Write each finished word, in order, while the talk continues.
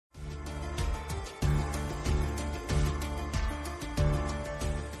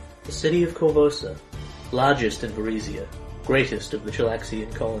city of Korvosa, largest in Varese, greatest of the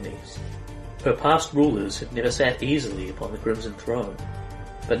Chilaxian colonies. Her past rulers had never sat easily upon the Crimson Throne,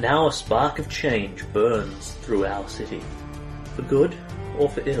 but now a spark of change burns through our city, for good or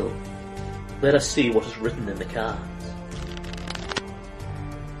for ill. Let us see what is written in the cards.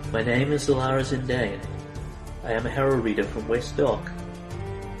 My name is Zalara Zindane. I am a hero reader from West Dock.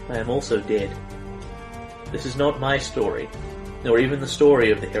 I am also dead. This is not my story, nor even the story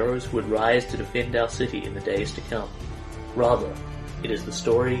of the heroes who would rise to defend our city in the days to come. Rather, it is the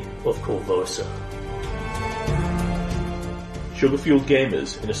story of Korvosa. Sugarfueled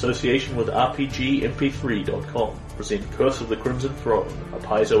Gamers, in association with RPGMP3.com, present Curse of the Crimson Throne, a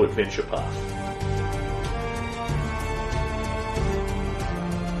Paizo adventure path.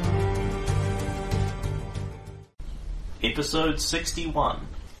 Episode 61.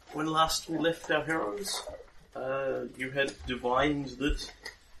 When last we left our heroes, you had divined that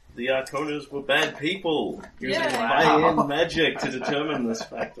the Arconas were bad people, using high-end magic to determine this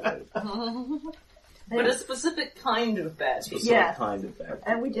fact. But a specific kind of bad people. Kind of bad people,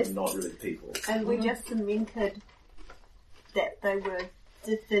 and we just not really people. And we just cemented that they were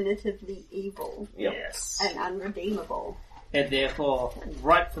definitively evil. Yep. Yes. And unredeemable. And therefore,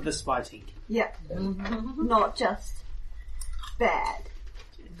 ripe for this fighting. Yeah. Not just bad.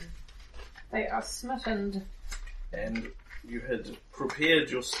 They are smitten. And you had prepared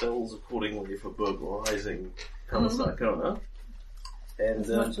your spells accordingly for burglarizing Palace Arcona. And As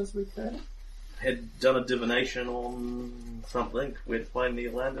much as we could. had done a divination on something. Where to find the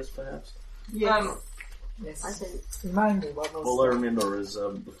Atlantis, perhaps? Yes. Yes. I think. Remind me what was... All I remember is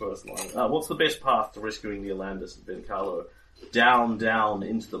the first line. What's the best path to rescuing the Atlantis and Ben Carlo? Down, down,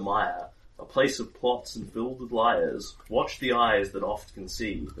 into the mire. A place of plots and filled with liars. Watch the eyes that oft can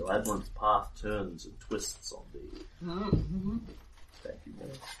see. The labyrinth path turns and twists on thee. Mm-hmm. Thank you,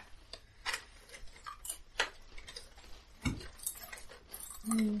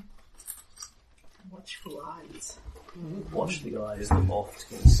 man. Watchful eyes. Watch the eyes that oft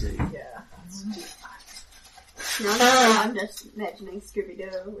can see. Yeah. I'm just imagining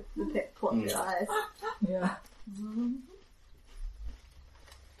Scooby-Doo with the pet plotted eyes. Yeah.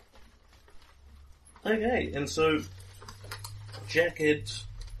 Okay, and so Jack had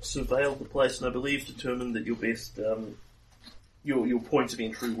surveilled the place and I believe determined that your best, your points of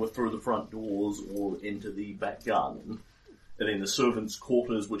entry were through the front doors or into the back garden. And then the servants'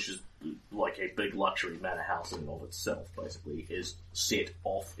 quarters, which is like a big luxury manor house in and of itself, basically, is set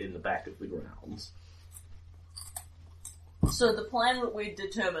off in the back of the grounds. So the plan that we'd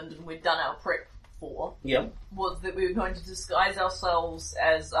determined and we'd done our prep for Yep. was that we were going to disguise ourselves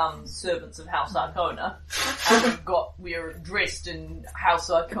as servants of House Arcona. And we are dressed in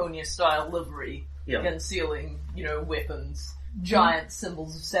House Arconia style livery, concealing, weapons, giant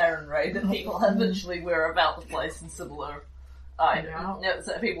symbols of Sarenrae that people habitually wear about the place and similar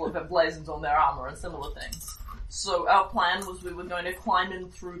so people have blazons on their armor and similar things. So our plan was we were going to climb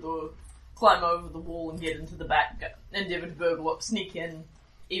over the wall and get into the back, endeavour to sneak in,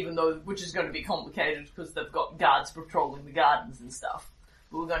 which is going to be complicated because they've got guards patrolling the gardens and stuff.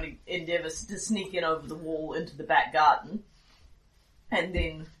 But we're going to endeavour to sneak in over the wall into the back garden, and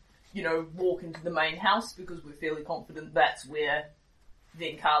then, walk into the main house because we're fairly confident that's where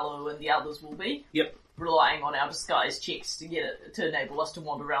Ven Carlo and the others will be. Yep. Relying on our disguise checks to to enable us to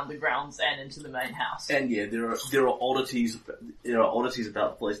wander around the grounds and into the main house. And yeah, there are oddities. There are oddities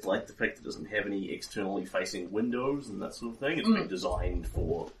about the place, like the fact that it doesn't have any externally facing windows and that sort of thing. It's been designed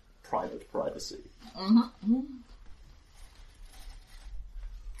for private privacy. Mm-hmm.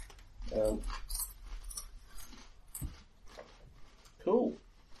 Cool.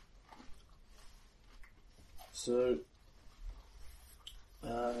 So.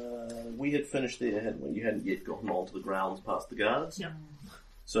 We had finished there, hadn't we? You hadn't yet gotten onto the grounds past the guards. Yeah.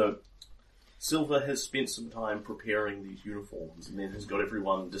 So, Silver has spent some time preparing these uniforms and then has got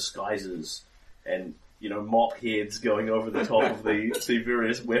everyone disguises and, mop heads going over the top of the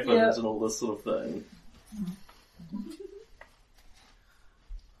various weapons and all this sort of thing.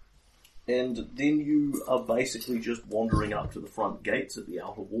 And then you are basically just wandering up to the front gates at the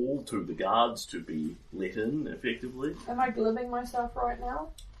outer wall to the guards to be let in, effectively. Am I glimming myself right now?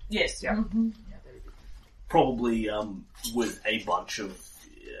 Yes. Yeah. Mm-hmm. Probably with a bunch of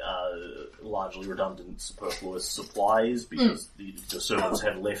largely redundant superfluous supplies because the servants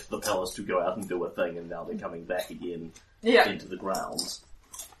have left the palace to go out and do a thing and now they're coming back again into the grounds.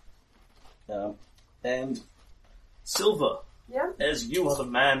 And Silver, as you are the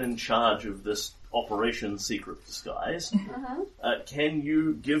man in charge of this Operation Secret Disguise, can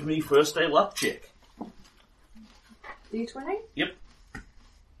you give me first a luck check? D20? Yep.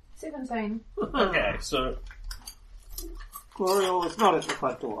 17. Okay, so Glorio is not at the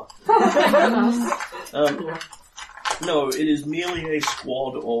front door. no, it is merely a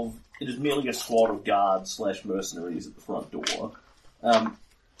squad of guards / mercenaries at the front door.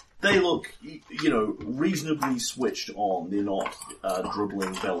 They look, reasonably switched on. They're not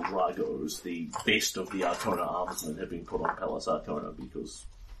dribbling Beldragos. The best of the Arcona armsmen have been put on Pallas Arcona because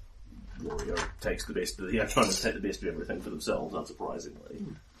Glorio takes the best of the Arconas take the best of everything for themselves,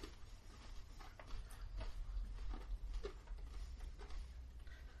 unsurprisingly.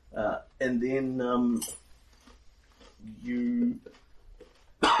 And then you,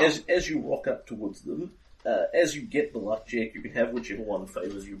 as you rock up towards them, as you get the luck check, you can have whichever one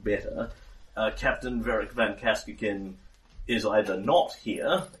favours you better. Captain Varric Van Kaskikin is either not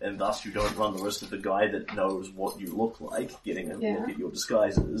here, and thus you don't run the risk of the guy that knows what you look like getting a look at your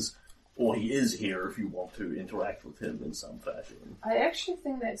disguises, or he is here if you want to interact with him in some fashion. I actually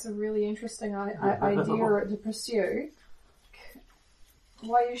think that's a really interesting idea to pursue.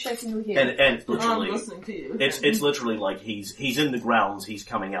 Why are you shaking your head? And it's literally, I'm listening to you. It's literally like he's in the grounds, he's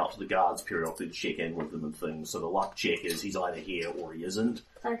coming out to the guards periodically to check in with them and things, so the luck check is he's either here or he isn't.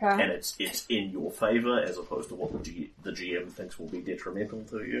 Okay. And it's in your favour as opposed to what the GM thinks will be detrimental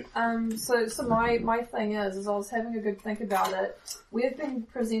to you. So my thing is I was having a good think about it. We've been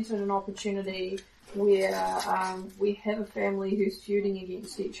presented an opportunity where we have a family who's feuding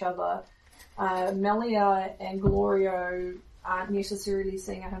against each other. Melia and Glorio aren't necessarily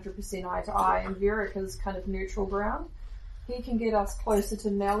seeing 100% eye to eye, and Varric is kind of neutral ground. He can get us closer to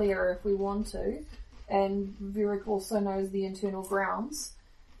Melia if we want to, and Varric also knows the internal grounds.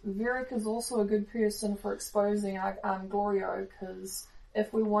 Varric is also a good person for exposing Glorio, because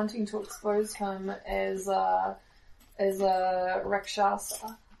if we're wanting to expose him as a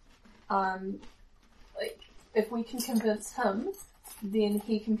Rakshasa, if we can convince him, then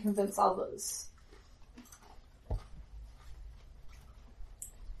he can convince others.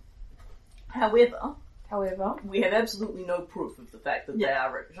 However, we have absolutely no proof of the fact that they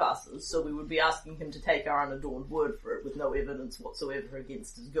are Rakshasas, so we would be asking him to take our unadorned word for it with no evidence whatsoever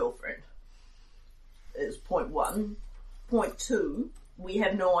against his girlfriend. Is point one. Point two, we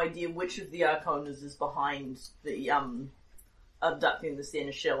have no idea which of the Arconas is behind the abducting the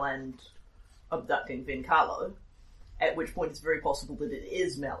Seneschal and abducting Vencalo, at which point it's very possible that it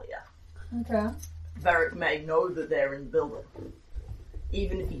is Melia. okay. Varric may know that they're in the building.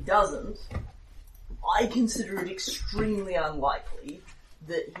 Even if he doesn't, I consider it extremely unlikely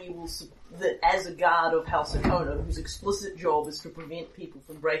that he will, that as a guard of House Arcona, whose explicit job is to prevent people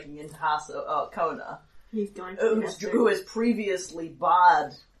from breaking into House Arcona, He's going to who has previously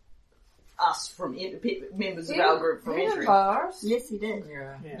barred us from members of our group from entering. Yes, he did.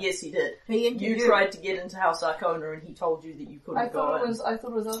 Yeah. Yes, he did. You tried to get into House Arcona and he told you that you couldn't go in. I thought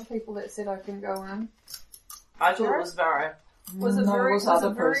it was other people that said I couldn't go in. I thought it was Varric. Was it No, Varric? it was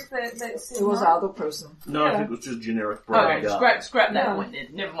other that said It was no? other person. No, I think it was just generic brown Okay, guard. scrap that Yeah. point then.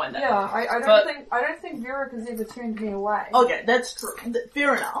 Never mind that. Yeah, I don't think Varric has ever turned me away. Okay, that's true.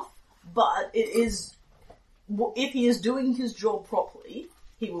 Fair enough. But it is, if he is doing his job properly,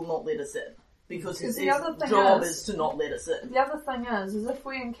 he will not let us in. Because his the other thing job is- is to not let us in. The other thing is if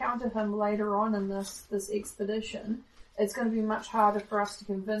we encounter him later on in this expedition, it's going to be much harder for us to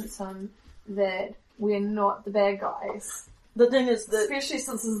convince him that we're not the bad guys. The thing is that Especially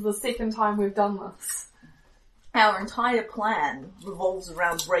since this is the second time we've done this. our entire plan revolves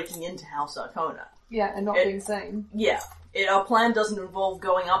around breaking into House Arcona. Yeah, and not being seen. Yeah. Our plan doesn't involve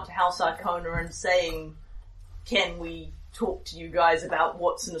going up to House Arcona and saying, can we talk to you guys about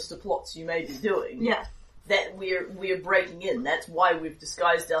what sinister plots you may be doing? Yeah. That we're breaking in. That's why we've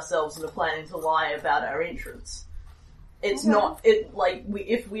disguised ourselves and are planning to lie about our entrance. It's not,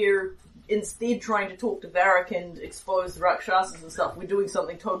 if we're instead trying to talk to Varric and expose the Rakshasas and stuff, we're doing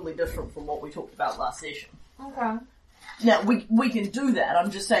something totally different from what we talked about last session. Okay. Now, we can do that,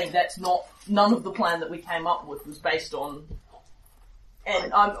 I'm just saying that's none of the plan that we came up with was based on,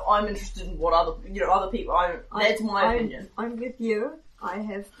 and I'm interested in what other people, that's my opinion. I'm with you. I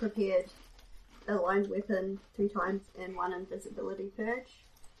have prepared a lined weapon 3 times and 1 invisibility purge,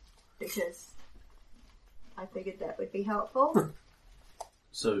 because I figured that would be helpful.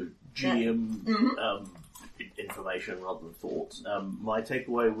 So, GM information rather than thoughts. My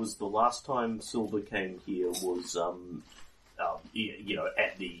takeaway was the last time Silver came here was,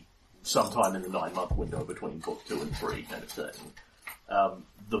 at the sometime in the 9-month window between book 2 and 3 kind of thing.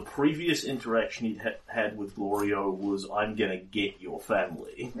 The previous interaction he'd had with Glorio was, I'm gonna get your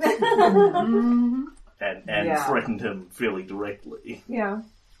family. and threatened him fairly directly. Yeah.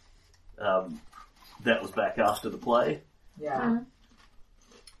 That was back after the play. Yeah.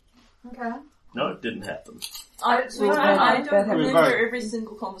 Okay. No, it didn't happen. I don't remember Right. every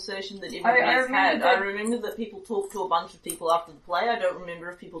single conversation that I everybody's remember had. that- I remember that people talked to a bunch of people after the play. I don't remember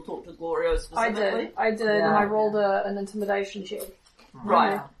if people talked to Glorio specifically. I did, and I rolled an intimidation check.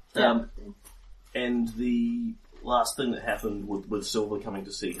 Right. And the last thing that happened with Silver coming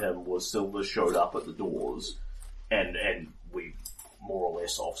to see him was Silver showed up at the doors, and we more or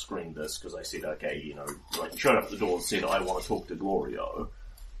less off-screened this because I said, okay, you know, like showed up at the doors and said, I want to talk to Glorio.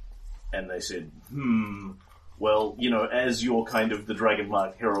 And they said, well, you know, as you're kind of the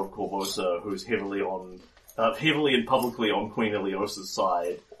Dragonmark hero of Corvosa, who's heavily and publicly on Queen Iliosa's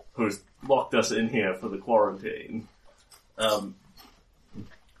side, who's locked us in here for the quarantine,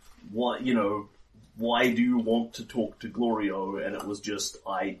 why do you want to talk to Glorio? And it was just,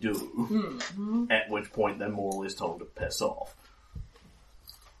 I do. Mm-hmm. At which point they more or less told him to piss off.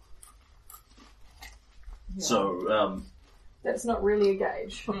 Yeah. So, that's not really a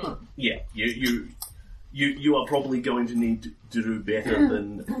gauge. Yeah, you are probably going to need to do better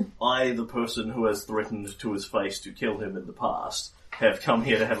than I, the person who has threatened to his face to kill him in the past, have come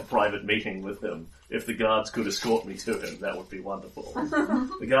here to have a private meeting with him. If the guards could escort me to him, that would be wonderful.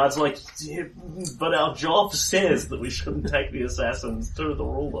 The guard's like, yeah, but our job says that we shouldn't take the assassins to the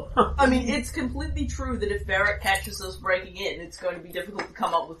ruler. I mean, it's completely true that if Varric catches us breaking in, it's going to be difficult to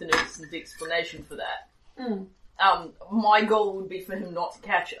come up with an innocent explanation for that. My goal would be for him not to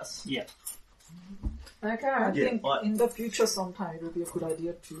catch us. Yeah. Okay. I think in the future sometime it would be a good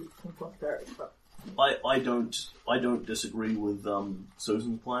idea to confront Varric, but I don't disagree with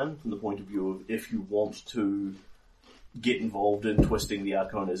Susan's plan from the point of view of if you want to get involved in twisting the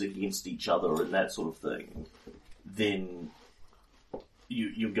Arconas against each other and that sort of thing, then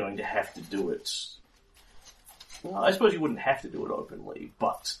you're going to have to do it. Well, I suppose you wouldn't have to do it openly,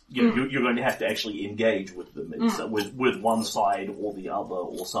 but you're going to have to actually engage with them with one side or the other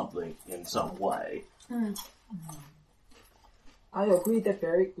or something in some way. I agree that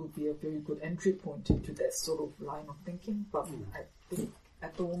Varric would be a very good entry point into that sort of line of thinking, but I think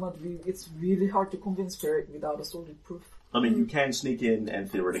at the moment it's really hard to convince Varric without a solid proof. I mean, you can sneak in and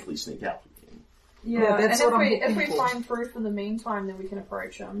theoretically sneak out again. Yeah, that's and what if I'm we looking for. find proof in the meantime, then we can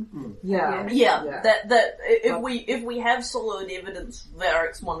approach him. Yeah. If we have solid evidence,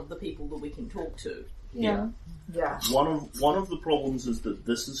 Varric's one of the people that we can talk to. Yeah. One of the problems is that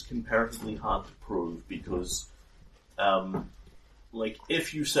this is comparatively hard to prove because, like,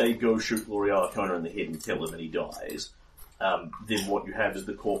 if you say go shoot Gloria Arcona in the head and kill him and he dies, then what you have is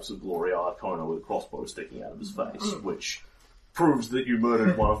the corpse of Gloria Arcona with a crossbow sticking out of his face, which proves that you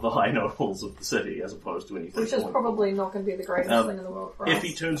murdered one of the high nobles of the city as opposed to anything. Which is probably not going to be the greatest thing in the world for us. If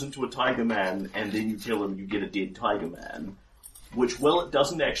he turns into a Tiger Man and then you kill him, you get a dead Tiger Man. Which, well, it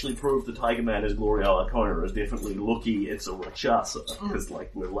doesn't actually prove the Tiger Man is Gloria Arcona, is definitely Lucky, it's a Rakshasa, because,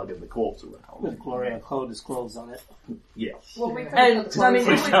 like, we're lugging the corpse around. With Gloria Arcona's clothes on it. Yeah. Well, we could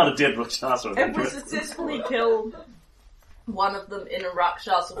We found a dead Rakshasa. If we successfully kill one of them in a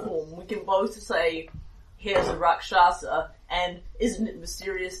Rakshasa form, we can both say, here's a Rakshasa, and isn't it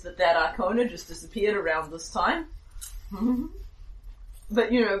mysterious that Arcona just disappeared around this time?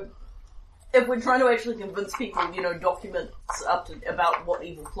 But, you know, if we're trying to actually convince people, you know, documents about what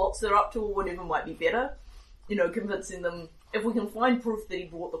evil plots they're up to or whatever might be better, you know, convincing them, if we can find proof that he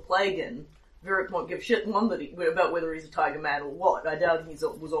brought the plague in, Varric won't give shit about whether he's a Tiger Man or what. I doubt they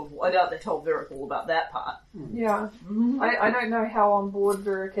told Varric all about that part. Yeah. I don't know how on board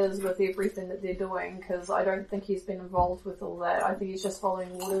Varric is with everything that they're doing, because I don't think he's been involved with all that. I think he's just following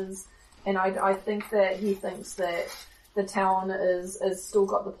orders, and I think that he thinks that the town is still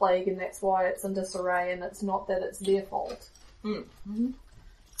got the plague and that's why it's in disarray, and it's not that it's their fault.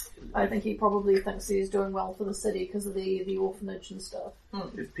 I think he probably thinks he's doing well for the city because of the orphanage and stuff.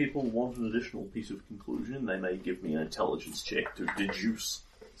 If people want an additional piece of conclusion, they may give me an intelligence check to deduce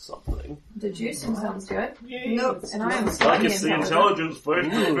something. Deducing sounds good. Nope. And I am Like studying it's the intelligence first.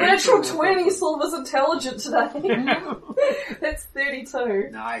 Natural 20, Silver's intelligent today. That's 32.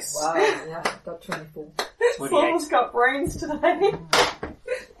 Nice. Wow, yeah, got 24. Silver's got brains today.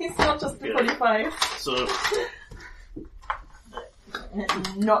 He's not just a pretty face. So,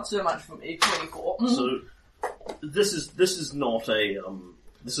 Not so much from E24. so this is not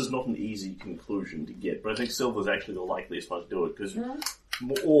an easy conclusion to get, but I think Silver's actually the likeliest one to do it because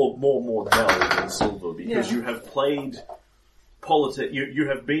more Dell than Silver because you have played politics. You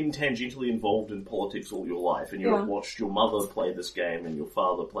have been tangentially involved in politics all your life, and you have watched your mother play this game and your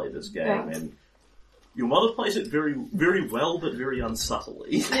father play this game, and your mother plays it very, very well, but very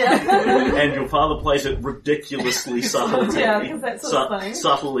unsubtly. And your father plays it ridiculously subtly,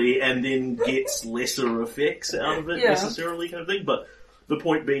 subtly, and then gets lesser effects out of it necessarily, kind of thing. But The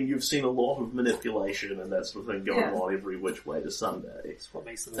point being, you've seen a lot of manipulation and that sort of thing going on every which way to Sunday. That's what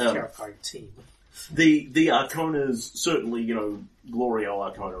makes them a terrifying team. The Arconas, certainly, Gloria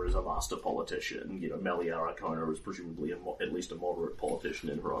Arcona is a master politician. Melia Arcona is presumably at least a moderate politician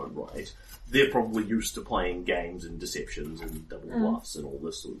in her own right. They're probably used to playing games and deceptions and double bluffs and all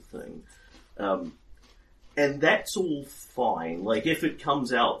this sort of thing. And that's all fine. Like, if it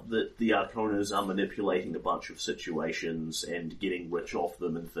comes out that the Arconas are manipulating a bunch of situations and getting rich off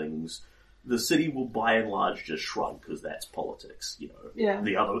them and things, the city will by and large just shrug because that's politics. Yeah.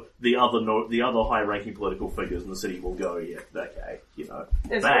 The other high-ranking political figures in the city will go, yeah, okay,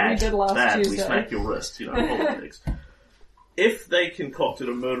 That's what we did last Tuesday. We smack your wrist, politics. If they concocted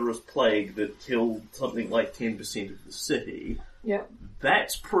a murderous plague that killed something like 10% of the city,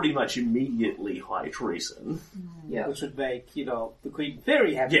 that's pretty much immediately high treason. Yeah. Which would make, the Queen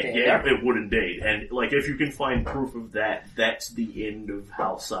very happy. Yeah, it would indeed. And, if you can find proof of that, that's the end of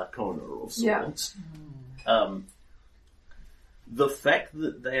House Arcona of sorts. Yeah. The fact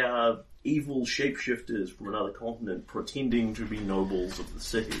that they are evil shapeshifters from another continent pretending to be nobles of the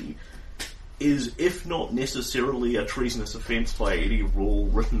city is, if not necessarily a treasonous offence by any rule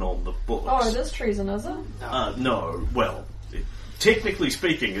written on the books. Oh, it is treason, is it? No. Well, technically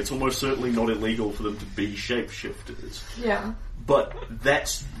speaking, it's almost certainly not illegal for them to be shapeshifters. Yeah. But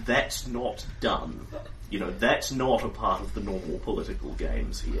that's not done. That's not a part of the normal political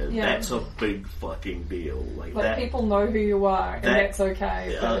games here. Yeah. That's a big fucking deal. People know who you are, and that's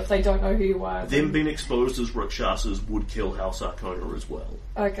okay. But if they don't know who you are... Them being exposed as Rakshasas would kill House Arcona as well.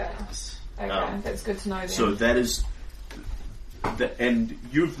 Okay. That's good to know then. So that is... And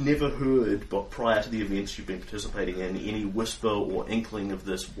you've never heard, but prior to the events you've been participating in, any whisper or inkling of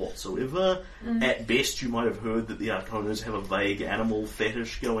this whatsoever. At best, you might have heard that the Arconas have a vague animal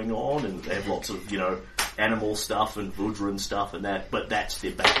fetish going on, and they have lots of, animal stuff and Vudran stuff and that, but that's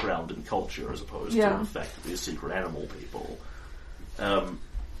their background and culture as opposed to the fact that they're secret animal people.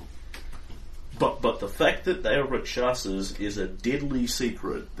 But the fact that they are Rakshasas is a deadly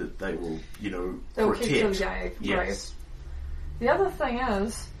secret that they will, They'll protect. Keep them gay. Yes. Right. The other thing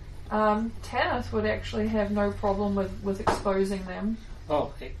is, Tanith would actually have no problem with exposing them.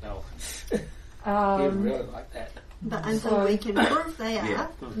 Oh, heck no. He really like that. But until we can prove they are,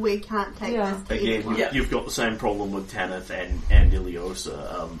 we can't take this to Again, you've got the same problem with Tanith and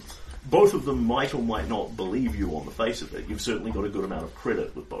Iliosa. Both of them might or might not believe you on the face of it. You've certainly got a good amount of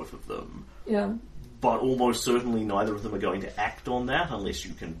credit with both of them. Yeah. But almost certainly neither of them are going to act on that unless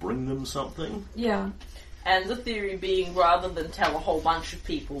you can bring them something. Yeah. And the theory being, rather than tell a whole bunch of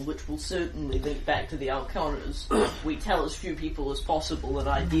people, which will certainly link back to the Arconas, we tell as few people as possible, and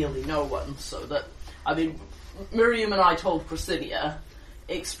ideally no one, so that, Miriam and I told Presidia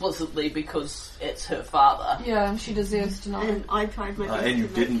explicitly because it's her father. Yeah, and she deserves to know. And I tried my best and you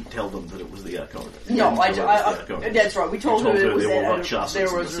didn't tell them that it was the Arconas. No, that's right, we told her it was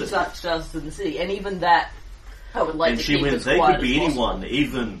there was Rakshasas in the city, and even that, I would like and to she keep went, as they quiet could be as anyone,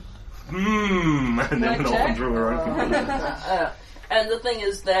 even... and then went off and drew her own conclusions. And the thing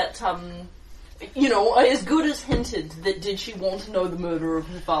is that, as good as hinted that did she want to know the murderer of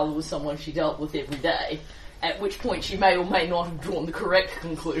her father was someone she dealt with every day, at which point she may or may not have drawn the correct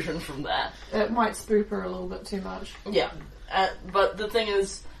conclusion from that. It might spook her a little bit too much. Yeah. But the thing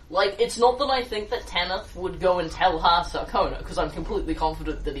is, it's not that I think that Tanith would go and tell House Arcona, because I'm completely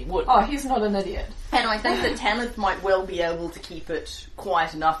confident that he would. Oh, he's not an idiot. And I think that Tanith might well be able to keep it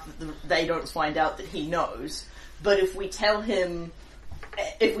quiet enough that they don't find out that he knows. But if we tell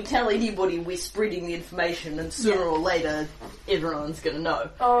anybody, we're spreading the information, and sooner or later, everyone's going to know.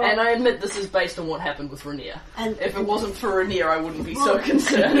 And I admit this is based on what happened with Rainier. And if it wasn't for Rainier, I wouldn't be so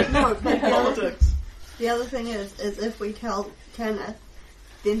concerned. No, but the other thing is if we tell Tanith,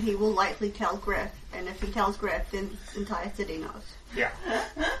 then he will likely tell Griff, and if he tells Griff, then the entire city knows. Yeah.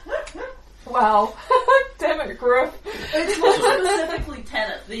 Wow. Damn it, Griff. It's not specifically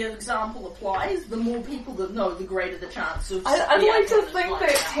Tanith. The example applies. The more people that know, the greater the chance of... I'd like to think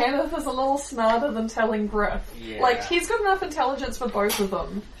that Tanith is a little smarter than telling Griff. Yeah. He's got enough intelligence for both of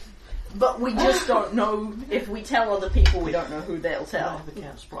them. But we just don't know. If we tell other people, we don't know who they'll tell. The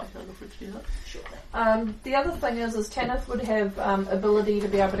cat sprite on the fridge, do that? Sure. The other thing is Tanith would have ability to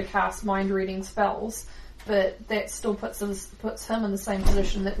be able to cast mind-reading spells, but that still puts him in the same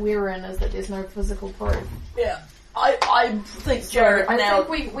position that we're in, is that there's no physical proof. Yeah. I think Jared I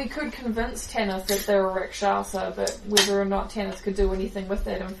think we could convince Tanith that they're a Rakshasa, but whether or not Tanith could do anything with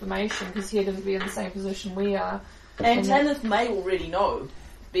that information, because he didn't be in the same position we are. And Tanith may already know,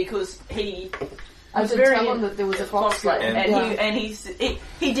 because he I did tell him that there was a foxglove. And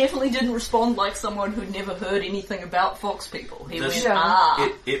he definitely didn't respond like someone who'd never heard anything about fox people. He went,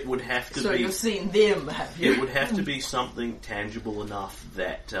 It would have to be... So you've seen them, have you? It would have to be something tangible enough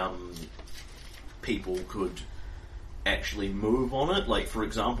that people could actually move on it. Like, for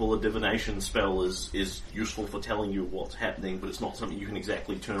example, a divination spell is useful for telling you what's happening, but it's not something you can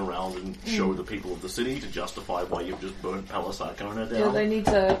exactly turn around and show the people of the city to justify why you've just burnt Pallas Arcona down. Yeah, they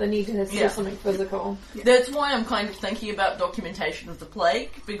need to see something physical. Yeah. That's why I'm kind of thinking about documentation of the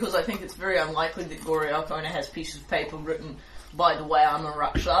plague, because I think it's very unlikely that Gore Arcona has pieces of paper written, by the way, I'm a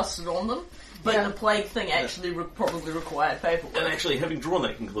Rakshasa on them. But the plague thing actually probably required paperwork. And actually, having drawn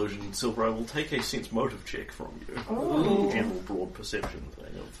that conclusion, Silver, I will take a sense motive check from you. Ooh. General broad perception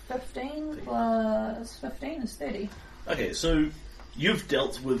thing of 15 plus 15 is 30. Okay, so you've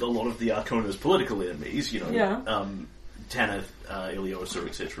dealt with a lot of the Arcona's political enemies, Tanith, Iliosa,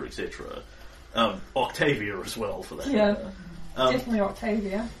 etc., etc. Octavia as well, for that matter. Definitely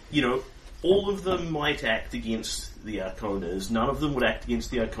Octavia. All of them might act against the Arconas. None of them would act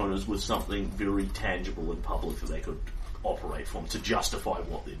against the Arconas with something very tangible and public that they could operate from to justify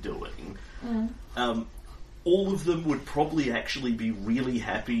what they're doing. All of them would probably actually be really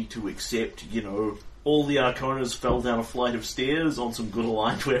happy to accept, all the Arconas fell down a flight of stairs on some good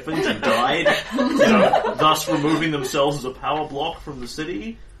aligned weapons and died, thus removing themselves as a power block from the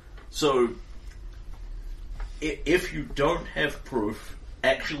city. So, if you don't have proof,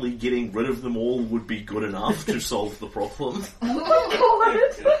 actually getting rid of them all would be good enough to solve the problem.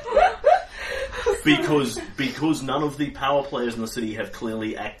 Because none of the power players in the city have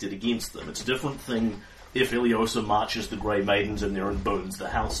clearly acted against them. It's a different thing if Iliosa marches the Grey Maidens in there and burns the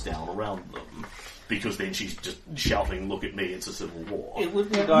house down around them. Because then she's just shouting, "Look at me, it's a civil war." It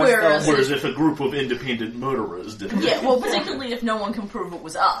would be nice. Whereas if a group of independent murderers did it. Yeah, well, particularly if no one can prove it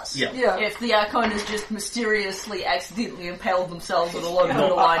was us. Yeah. If the Arconas just mysteriously, accidentally impaled themselves with a lot of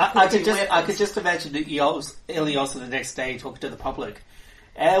underlined weapons. I could just imagine Iliosa the next day talking to the public.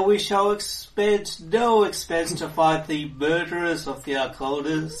 And we shall expend no expense to find the murderers of the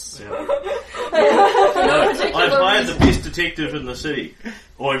Arconas. I've hired the best detective in the city.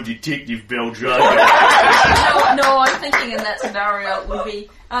 I'm Detective Beldrago. No, I'm thinking in that scenario it would be,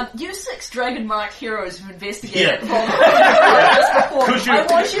 you 6 Dragon Mark heroes have investigated before. I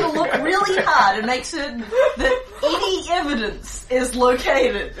want you to look really hard and make certain that any evidence is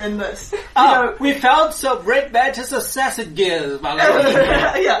located in this. We found some Red Mantis assassin gear, my lord.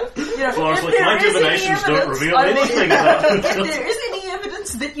 My divinations don't reveal anything about it. If there is any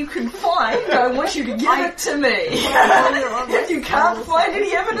evidence that you can find, I want you to give it to me. If you can't find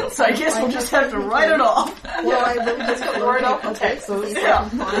any evidence, I guess we'll just have to write it off. Well, I will just throw it off the taxes.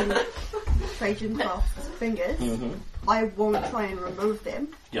 Find Trajan Craft's fingers. I won't try and remove them.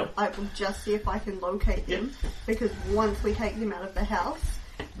 I will just see if I can locate them. Because once we take them out of the house,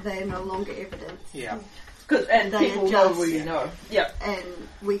 they are no longer evidence. And people know where you know. And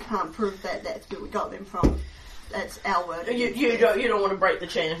we can't prove that that's where we got them from. That's our word. You don't want to break the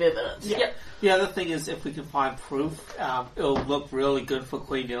chain of evidence. The other thing is, if we can find proof, it'll look really good for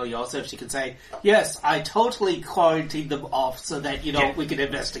Queen Iliosa if she can say, "Yes, I totally quarantined them off so that we can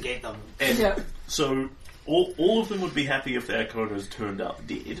investigate them." And so all of them would be happy if the Arconas turned up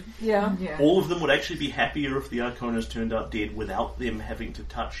dead. All of them would actually be happier if the Arconas turned up dead without them having to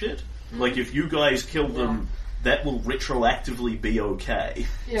touch it. Like if you guys killed them. That will retroactively be okay.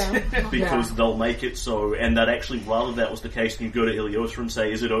 Because they'll make it so, and that actually, rather that was the case, you go to Iliosa and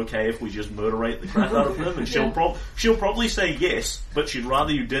say, "Is it okay if we just murderate the crap out of them?" And she'll probably say yes, but she'd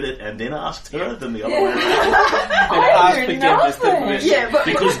rather you did it and then asked her than the other way around.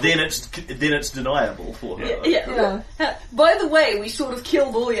 Because then it's deniable for her. By the way, we sort of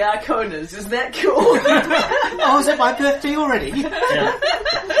killed all the Arconas. Is that cool? Oh, is it my birthday already?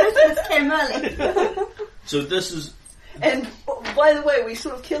 Christmas came early. So this is... And, by the way, we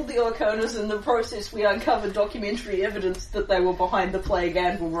sort of killed the Arconas. In the process, we uncovered documentary evidence that they were behind the plague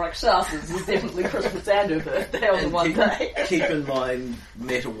and were Rakshasas. It's definitely Christmas and her birthday on the one day. Keep in mind,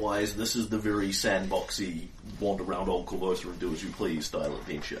 meta-wise, this is the very sandboxy, wander around Old Corvosa and do as you please style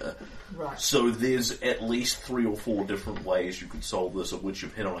adventure. So there's at least 3 or 4 different ways you could solve this, of which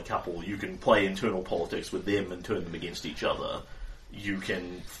you've hit on a couple. You can play internal politics with them and turn them against each other. You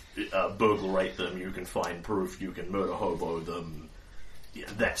can burglarate them, you can find proof, you can murder hobo them.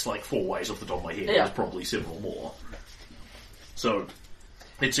 That's like 4 ways off the top of my head. There's probably several more. So,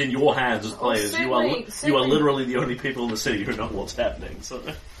 it's in your hands as players. You are literally the only people in the city who know what's happening. So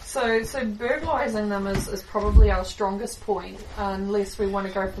burglarizing them is probably our strongest point, unless we want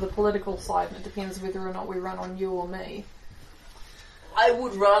to go for the political side, and it depends whether or not we run on you or me. I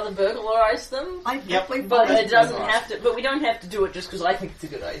would rather burglarize them. But it doesn't have to. But we don't have to do it just because I think it's a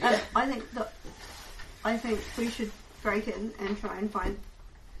good idea. I think we should break in and try and find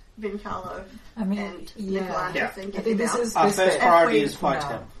Vincalo and Nicolandus and get them out. Our first priority is fight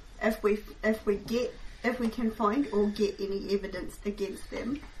him. If we can find or get any evidence against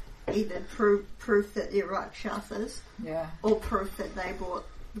them, either proof that they're Rakshasas, or proof that they brought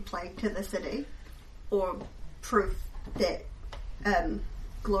the plague to the city, or proof that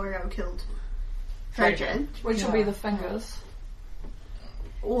Glorio killed Trajan, which will be the fingers,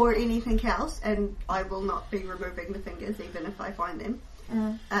 or anything else, and I will not be removing the fingers even if I find them.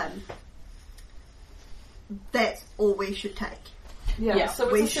 That's all we should take. So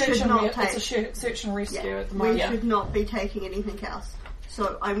it's a search and rescue at the moment. We should not be taking anything else.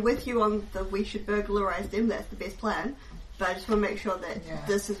 So I'm with you on the we should burglarize them, that's the best plan. But I just want to make sure that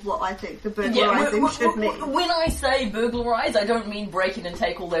this is what I think the burglarizing should mean. When I say burglarize, I don't mean break in and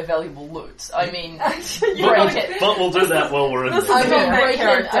take all their valuable loot. I mean break it. But we'll do that while we're in there.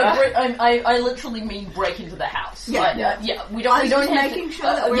 I literally mean break into the house. We don't have making sure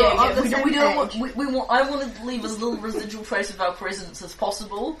that we're on the same page. I want to leave as little residual trace of our presence as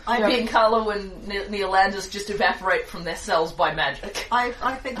possible. Giancarlo and Neolandus just evaporate from their cells by magic. I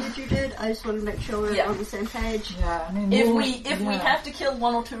figured you did. I just want to make sure we're on the same page. If we have to kill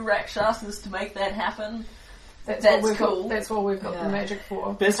 1 or 2 Rakshasas to make that happen, that's cool. That's what we've got the magic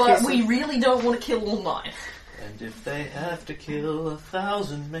for. But we really don't want to kill all 9. And if they have to kill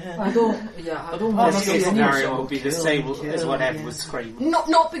 1,000 men, I don't want to see a scenario will be the same as what happened with Scream.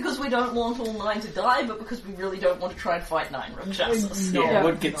 Not because we don't want all 9 to die, but because we really don't want to try and fight 9 Rakshasas. It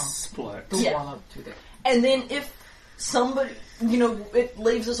would get split. And then if somebody, it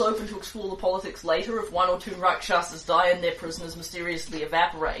leaves us open to explore the politics later. If 1 or 2 Rakshasas die and their prisoners mysteriously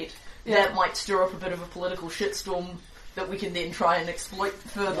evaporate, that might stir up a bit of a political shitstorm that we can then try and exploit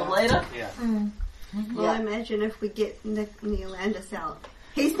further later. Well, I imagine if we get Neolandus out,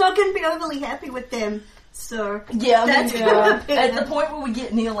 he's not going to be overly happy with them. So at the point where we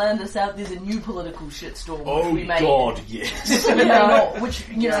get Neolandus out, there's a new political shitstorm. Oh we may, God, yes.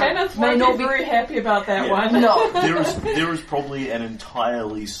 Kenneth may not be very happy about that one. No, there is probably an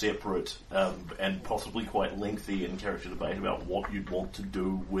entirely separate and possibly quite lengthy in-character debate about what you'd want to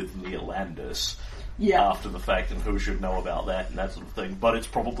do with Neolandus after the fact and who should know about that and that sort of thing. But it's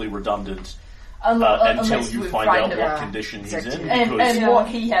probably redundant. Until you find out what condition he's in. And what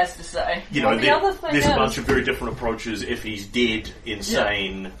he has to say. There's a bunch of very different approaches. If he's dead,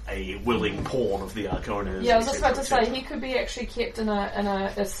 insane, a willing pawn of the Arconas. Yeah, I was just about to say, he could be actually kept in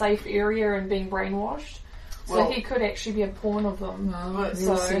a safe area and being brainwashed. So he could actually be a pawn of them.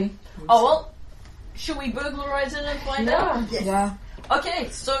 Should we burglarize it and find out? Yes. Yeah. Okay,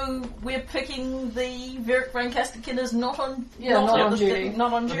 so we're picking the Varric Brancaster as not on duty.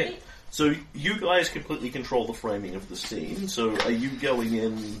 Not on duty. Okay. So you guys completely control the framing of the scene. So are you going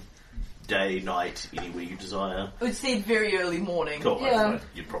in day, night, anywhere you desire? It said very early morning. Cool. Yeah.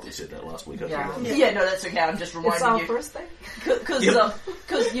 You probably said that last week. Yeah, no, that's okay. I'm just reminding you. It's our first thing. Because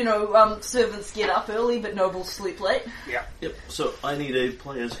servants get up early, but nobles sleep late. Yep. So I need a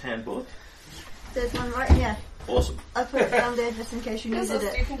player's handbook. There's one right here. Awesome. I put it down there just in case you needed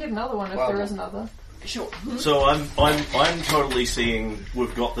it. You can get another one if there is another. Sure. So I'm totally seeing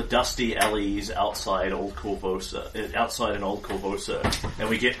we've got the dusty alleys outside Old Corvosa, and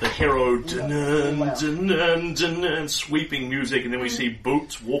we get the hero sweeping music, and then we see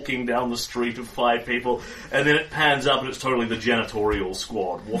Boots walking down the street of 5 people, and then it pans up and it's totally the janitorial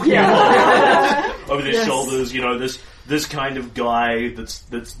squad walking over their shoulders. This kind of guy that's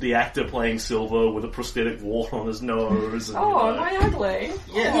the actor playing Silver with a prosthetic wart on his nose. And, am I ugly?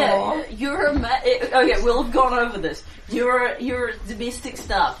 Yeah, you're okay, we'll have gone over this. You're domestic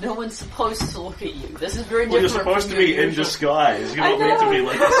staff. No one's supposed to look at you. This is very different. You're supposed to be in disguise. You're not meant to be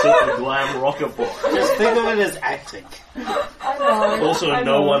like a super glam rocker boy. Just think of it as acting. I know. Also,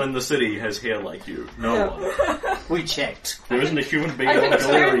 no one in the city has hair like you. No one. We checked. There isn't a human being I on the can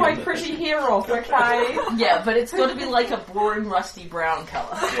turn my gallery. pretty hair off, okay? Yeah, but it's got to be like a boring rusty brown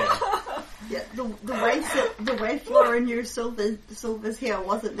colour. Yeah, the way Flora knew Silver's hair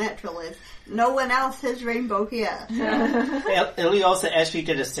wasn't natural is no one else has rainbow hair. Ellie also actually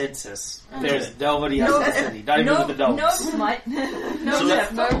did a census. There's nobody else in the city, not even with the dogs.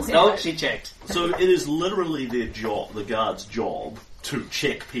 No, she checked. So it is literally their job, the guard's job, to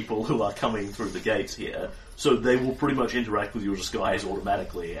check people who are coming through the gates here. So they will pretty much interact with your disguise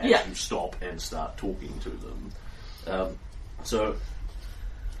automatically as you stop and start talking to them.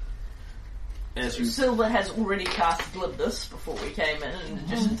 Silver has already cast Glibnus before we came in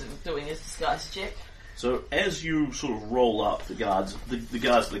addition to doing his disguise check. So as you sort of roll up, the guards at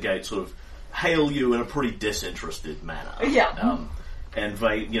the gate sort of hail you in a pretty disinterested manner. Yeah. And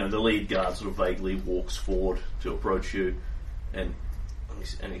the lead guard sort of vaguely walks forward to approach you, and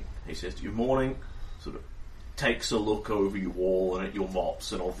he says to you, "Morning," sort of takes a look over your wall and at your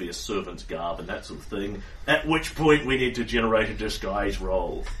mops and obvious servant's garb and that sort of thing, at which point we need to generate a disguise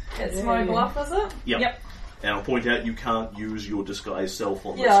roll. It's my bluff, is it? Yep. And I'll point out you can't use your disguise self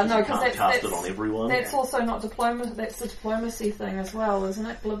on this because you can't cast it on everyone. That's also not diplomacy, that's the diplomacy thing as well, isn't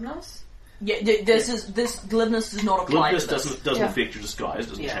it? Glibness? Yeah, this glibness does not apply glibness to this. doesn't affect your disguise,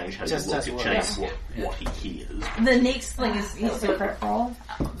 doesn't change how you look, it changes what he hears. The next thing is... That's a crap roll.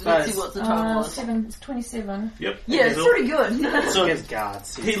 Let's see what the total is. 27. Yep. Yeah, it's pretty good. So his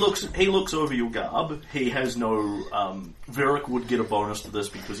guards. He looks over your garb. He has no... Varric would get a bonus to this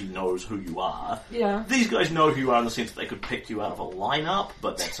because he knows who you are. Yeah. These guys know who you are in the sense that they could pick you out of a lineup,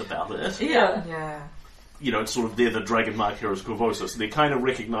 but that's about it. Yeah. It's sort of, they're the Dragon Mark heroes Corvosa, so they're kind of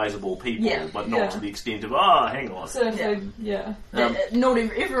recognisable people, but not to the extent of, hang on. So not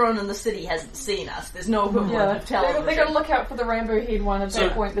everyone in the city hasn't seen us. There's no equivalent of television. They're going to look out for the rainbow head one at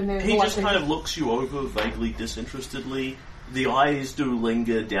that point. He just kind of looks you over vaguely disinterestedly. The eyes do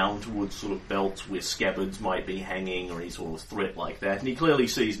linger down towards sort of belts where scabbards might be hanging or any sort of threat like that. And he clearly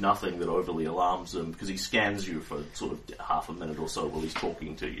sees nothing that overly alarms him because he scans you for sort of half a minute or so while he's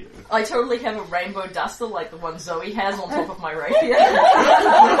talking to you. I totally have a rainbow duster like the one Zoe has on top of my rapier.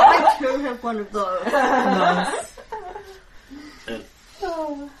 I too have one of those. Nice. And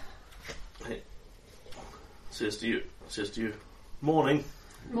says to you, "Morning."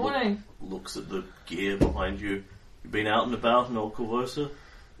 Morning. Looks at the gear behind you. You've been out and about in Old Corvosa?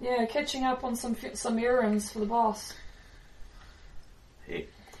 Yeah, catching up on some errands for the boss. Hey,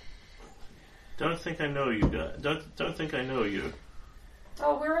 don't think I know you guys. Don't think I know you.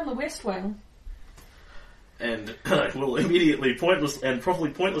 Oh, we're in the West Wing. And I will immediately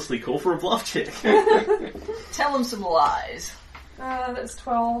pointlessly call for a bluff check. Tell him some lies. That's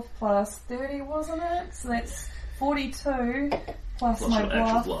 12 plus 30, wasn't it? So that's 42 plus my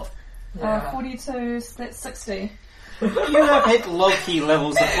bluff. 42, so that's 60. You have hit low-key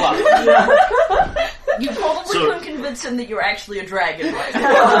levels of bluff. You probably couldn't convince him that you're actually a dragon right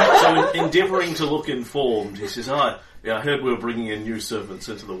now. So endeavouring to look informed, he says, I heard we were bringing in new servants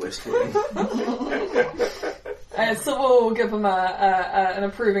into the West Wing. So we'll give him an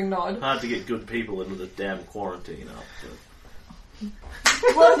approving nod. Hard to get good people into the damn quarantine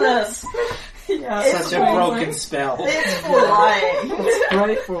Goodness! Such a broken spell. It's for lying. It's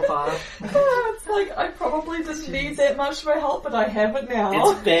great for fun. It's like, I probably didn't need that much for help, but I have it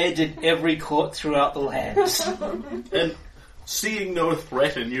now. It's banned in every court throughout the lands. And seeing no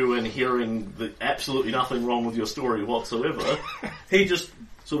threat in you and hearing that absolutely nothing wrong with your story whatsoever, he just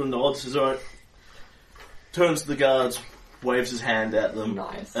sort of nods, says, alright, turns to the guards, waves his hand at them.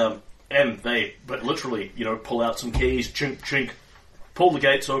 Nice. And they, but literally, pull out some keys, chink, chink, pull the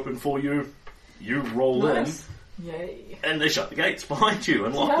gates open for you, you roll in, Yay. and they shut the gates behind you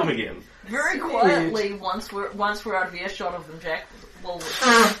and lock them again. Very quietly, once we're out of earshot of them, Jack will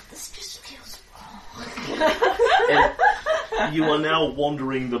this just feels wrong. And you are now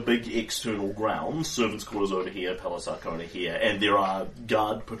wandering the big external grounds, servants' quarters over here, Palace Arcona here, and there are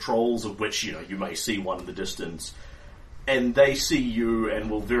guard patrols, of which, you may see one in the distance. And they see you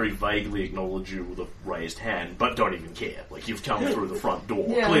and will very vaguely acknowledge you with a raised hand, but don't even care. Like, you've come through the front door.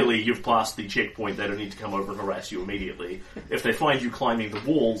 Yeah. Clearly, you've passed the checkpoint. They don't need to come over and harass you immediately. If they find you climbing the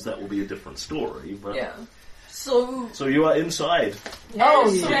walls, that will be a different story. But yeah. So you are inside. Yeah,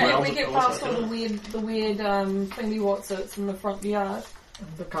 so we get past all the weird thingy whatsits from the front yard.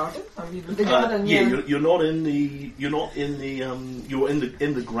 The garden? The garden, You're not in the. You're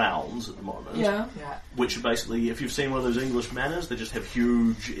in the grounds at the moment. Yeah. Which are basically, if you've seen one of those English manors, they just have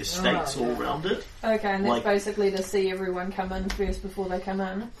huge estates all around it. Okay, and that's basically to see everyone come in first before they come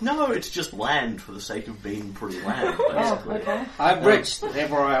in. No, it's just land for the sake of being pretty land, basically. Okay. I'm rich. They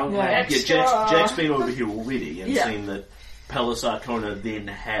have our own land. Yeah, Jack's been over here already and seen that Palace Arcona then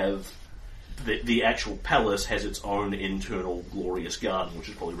have. The actual palace has its own internal glorious garden, which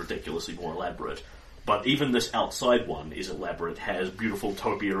is probably ridiculously more elaborate. But even this outside one is elaborate, has beautiful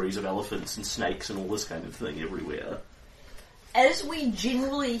topiaries of elephants and snakes and all this kind of thing everywhere. As we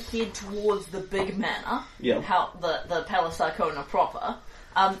generally head towards the big manor, the Palace Arcona proper,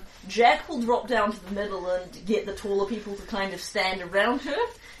 Jack will drop down to the middle and get the taller people to kind of stand around her.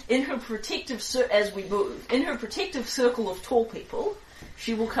 In her protective circle of tall people,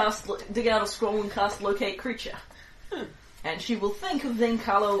 she will dig out a scroll and cast Locate Creature. And she will think of then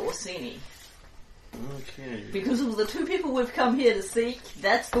Carlo Orsini. Okay. Because of the two people we've come here to see,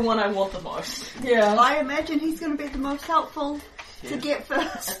 that's the one I want the most. Yeah. I imagine he's going to be the most helpful to get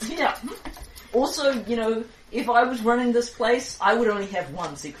first. Yeah. Also, if I was running this place, I would only have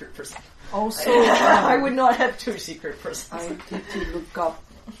one secret prison. Also, I would not have two secret prisons. I need to look up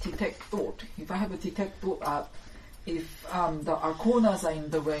detect thought. If I have a detect thought app, if the Arconas are in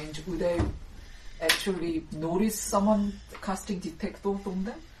the range, would I actually notice someone casting detect thought on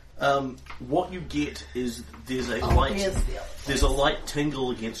them? What you get is there's a light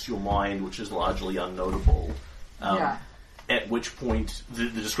tingle against your mind, which is largely unnotable. At which point, the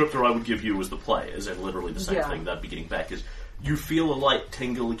descriptor I would give you is the players, and literally the same thing they'd be getting back is you feel a light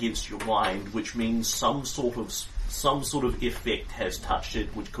tingle against your mind, which means some sort of effect has touched it,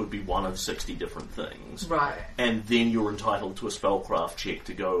 which could be one of 60 different things. Right. And then you're entitled to a spellcraft check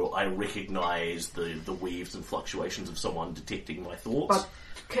to go, I recognise the weaves and fluctuations of someone detecting my thoughts. But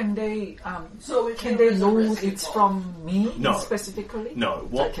can they can they know it's from me specifically? No.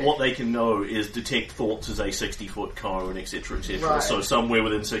 What they can know is detect thoughts as a 60-foot cone, etc., etc. Right. So somewhere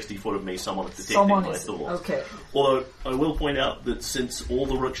within 60 foot of me, someone is detecting my thoughts. Okay. Although I will point out that since all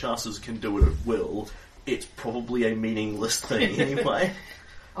the Rakshasas can do it at will, it's probably a meaningless thing anyway.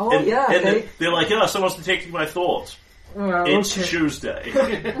 They're like, someone's detecting my thoughts. It's Tuesday.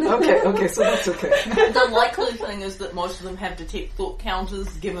 okay, so that's okay. The likely thing is that most of them have detect thought counters,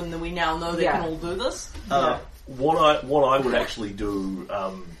 given that we now know they can all do this. What I would actually do,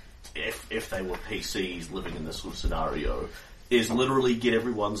 if they were PCs living in this sort of scenario, is literally get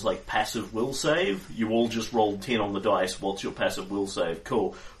everyone's passive will save. You all just rolled 10 on the dice. What's your passive will save?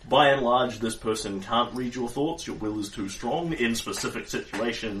 Cool. By and large, this person can't read your thoughts. Your will is too strong. In specific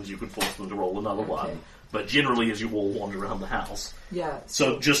situations, you could force them to roll another one. But generally, as you all wander around the house. Yeah.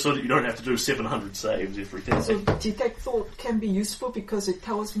 So just so that you don't have to do 700 saves every day. So detect thought can be useful because it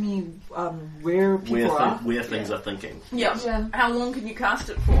tells me where people are. Where things are thinking. Yeah. How long can you cast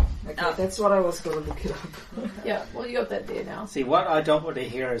it for? Okay, that's what I was going to look it up. Yeah, well you got that there now. See, what I don't want to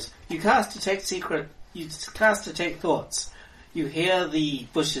hear is, you cast detect thoughts. You hear the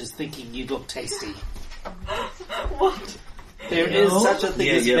bushes thinking you look tasty. What? There is such a thing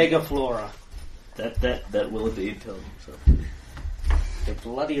as megaflora. That will indeed tell you. So. They're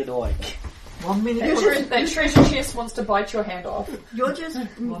bloody annoying. 1 minute. That treasure chest wants to bite your hand off. You're just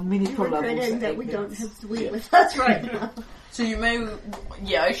 1 minute per level. regretting that we don't have Sweet with us right now. So you may,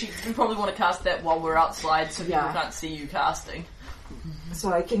 actually, we probably want to cast that while we're outside, so people can't see you casting.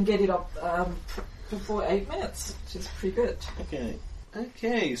 So I can get it up before 8 minutes, which is pretty good.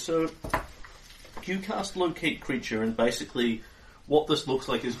 Okay. So you cast Locate Creature, and basically what this looks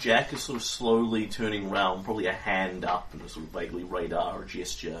like is Jack is sort of slowly turning around, probably a hand up in a sort of vaguely radar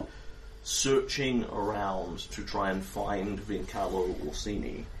gesture, searching around to try and find Vencarlo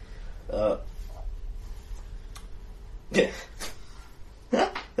Orsini.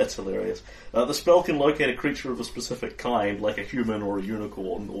 That's hilarious. The spell can locate a creature of a specific kind, like a human or a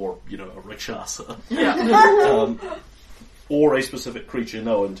unicorn or, a Rakshasa. Yeah. Or a specific creature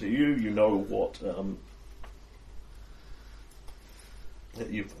known to you. You know what...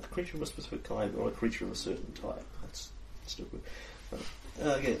 a creature of a specific kind or a creature of a certain type. That's stupid.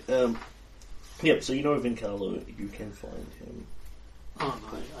 So you know Vencarlo, you can find him. Oh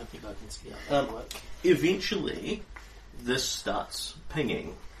no, I think I can see how that works. Eventually, this starts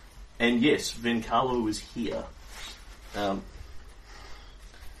pinging. And yes, Vencarlo is here. And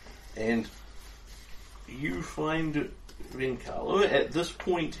you find Vencarlo. At this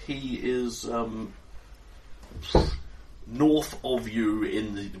point, he is... north of you,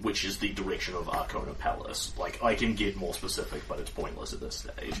 which is the direction of Arcona Palace. I can get more specific, but it's pointless at this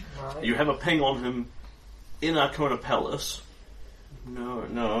stage. Right. You have a ping on him in Arcona Palace.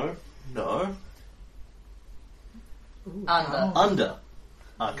 No. Ooh, under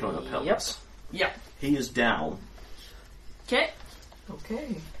Arcona Palace. Yep. He is down. Okay.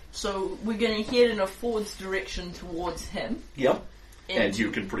 Okay. So we're going to head in a forwards direction towards him. Yep. And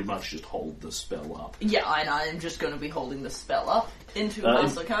you can pretty much just hold the spell up. Yeah, and I'm just going to be holding the spell up into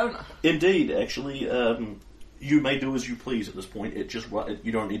Masakona. Indeed, actually, you may do as you please at this point.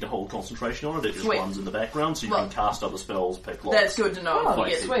 You don't need to hold concentration on it. It just runs in the background, so you can cast other spells, pick locks. That's good to know.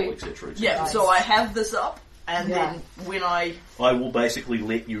 Etc. Yeah, nice. So I have this up, and then when I will basically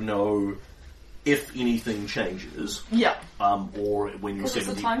let you know if anything changes. Yeah. Or when your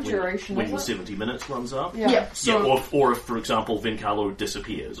 70 minutes runs up. Yeah. Or if, for example, Vencarlo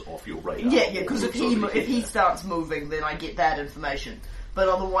disappears off your radar. Yeah, because if he starts moving, then I get that information. But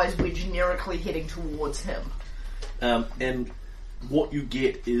otherwise, we're generically heading towards him. And what you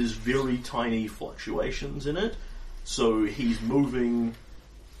get is very tiny fluctuations in it. So he's moving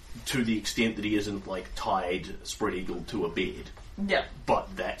to the extent that he isn't like tied, spread eagled to a bed. Yeah.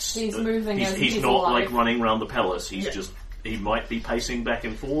 But that's he's moving. He's not alive. Like running around the palace. He's just he might be pacing back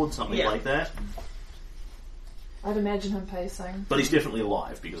and forward, something like that. I'd imagine him pacing. But he's definitely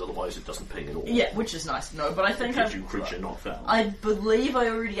alive, because otherwise it doesn't ping at all. Yeah, which is nice to know. But I think you creature not found. I believe I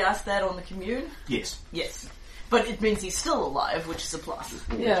already asked that on the commune. Yes. Yes. But it means he's still alive, which is a plus.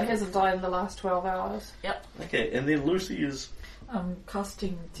 Yeah, he hasn't died in the last 12 hours. Yep. Okay, and then Lucy is...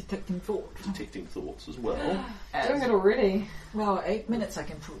 casting Detecting Thought. Detecting Thoughts as well. Doing it already. Well, 8 minutes I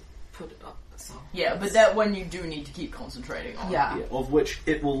can put it up. So yeah, but that one you do need to keep concentrating on. Yeah. Of which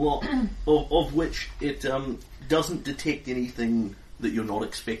it will not... of which it doesn't detect anything that you're not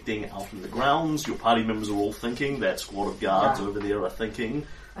expecting out in the grounds. Your party members are all thinking. That squad of guards over there are thinking,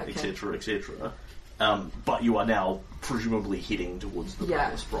 etc., etc. But you are now presumably heading towards the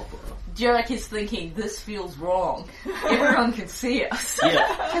palace proper. Jarek is thinking, this feels wrong. Everyone can see us.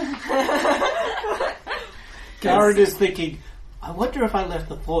 Yeah. Garrett is thinking, I wonder if I left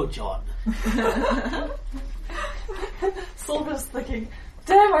the forge on. Silver's thinking,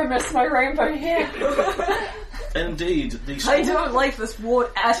 damn, I missed my rainbow hair. Indeed. I don't like this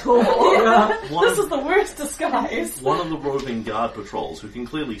ward at all. This is the worst disguise. One of the roving guard patrols, who can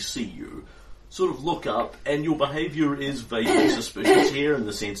clearly see you, sort of look up, and your behaviour is vaguely suspicious here in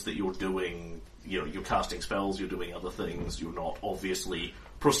the sense that you're doing, you're casting spells, you're doing other things, you're not obviously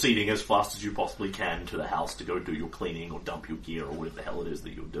proceeding as fast as you possibly can to the house to go do your cleaning or dump your gear or whatever the hell it is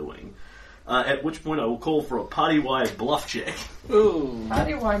that you're doing. At which point I will call for a party-wide bluff check. Ooh.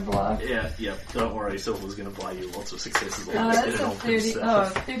 Party-wide bluff. Yeah, don't worry, Silver's going to buy you lots of successes on this. That's a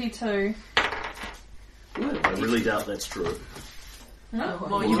 32. I really doubt that's true.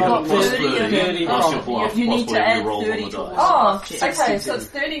 Well, you've got 30 plus your bluff, you need to add 30 to okay, so it's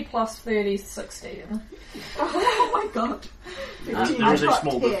 30 plus 30, 16. Oh my god. There is a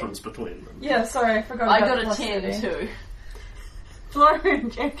small difference between them. Yeah, sorry, I forgot I about got a 10 30. too. Lauren,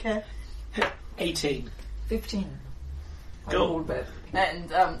 Jacka. 18. 15. Go.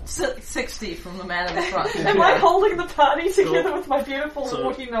 And 60 from the man in the front. Am I holding the party together with my beautiful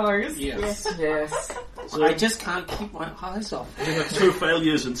walkie nose? Yes. So I just can't keep my eyes off. You have 2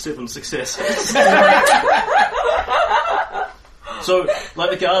 failures and 7 successes. So,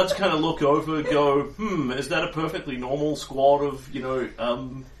 like, the guards kind of look over, go, is that a perfectly normal squad of,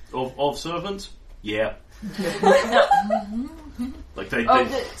 of servants? Yeah. Like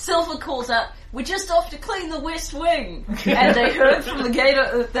Silver calls out, "We're just off to clean the west wing," and they heard from the gate,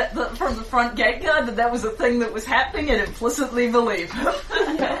 from the front gate guard, that was a thing that was happening, and implicitly believe.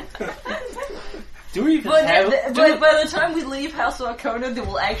 Do we even by the time we leave House Arcona, there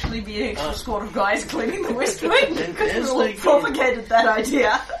will actually be an extra squad of guys cleaning the west wing because we propagated that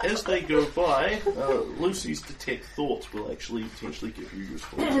idea. As they go by, Lucy's Detect Thoughts will actually potentially give you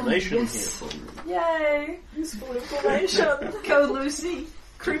useful information here from them. Yay! Useful information. Go, Lucy.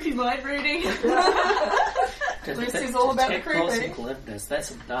 Creepy mind reading. Lucy's all about the creepy. That's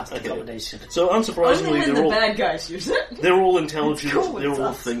a nasty combination. So unsurprisingly, they're all bad guys use it. They're all intelligent. They're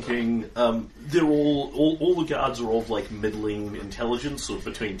all thinking. They're all the guards are of like middling intelligence, sort of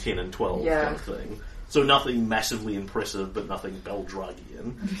between 10 and 12 kind of thing. So nothing massively impressive, but nothing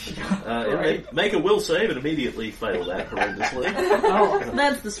Beldragian. And they make a will save and immediately fail that horrendously.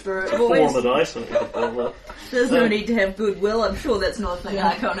 That's the spirit, boys. 4 on the dice. There's no need to have goodwill. I'm sure that's not a thing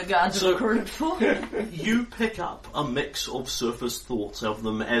Arcana guards are recruited for. You pick up a mix of surface thoughts of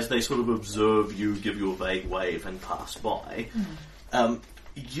them as they sort of observe you, give you a vague wave, and pass by.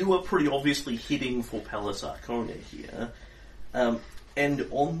 You are pretty obviously heading for Palace Arcona here. And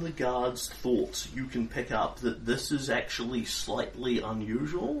on the guard's thoughts, you can pick up that this is actually slightly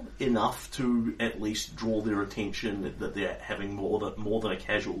unusual, enough to at least draw their attention that they're having more than a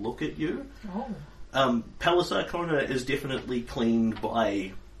casual look at you. Palace Arcona is definitely cleaned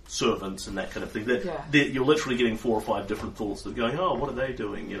by servants and that kind of thing. You're literally getting 4 or 5 different thoughts that are going, what are they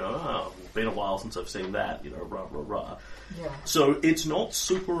doing? Been a while since I've seen that, rah, rah, rah. So it's not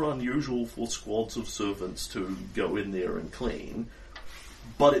super unusual for squads of servants to go in there and clean.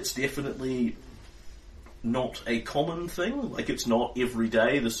 But it's definitely not a common thing. Like, it's not every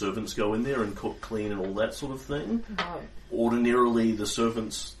day the servants go in there and cook, clean, and all that sort of thing. No. Ordinarily, the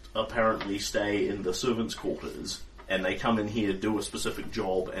servants apparently stay in the servants' quarters, and they come in here, do a specific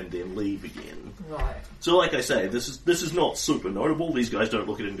job, and then leave again. Right. So, like I say, this is not super notable. These guys don't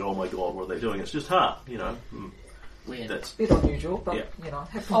look at it and go, "Oh my god, what are they doing?" It's just, Weird. That's a bit unusual, but,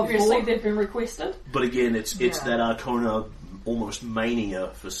 obviously they've been requested. But again, it's that Arcona almost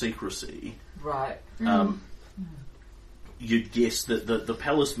mania for secrecy. Right. You'd guess that the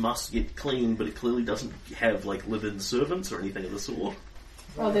palace must get clean, but it clearly doesn't have like live-in servants or anything of the sort.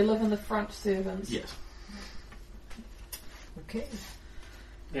 Oh, they live in the front, servants. Yes. Okay.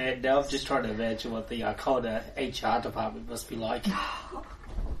 And now I'm just trying to imagine what the Arcona HR department must be like.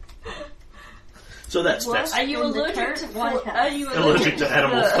 So that's Are you allergic to allergic to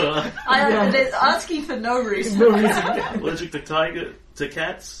animal fur? They're asking for no reason. Allergic to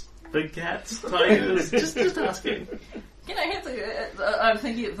cats, big cats, tigers. just asking. Can I have the? I'm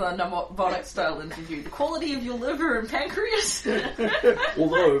thinking of the mnemonic style interview. The quality of your liver and pancreas.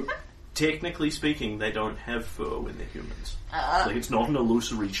 Although, technically speaking, they don't have fur when they're humans. Like it's not an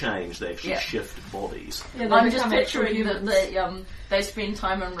illusory change. They actually shift bodies. Yeah, I'm just picturing that they spend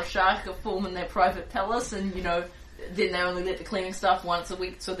time in Rashaka forming their private palace, and then they only let the cleaning staff once a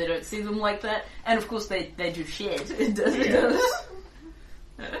week, so they don't see them like that. And of course, they do shed. It does.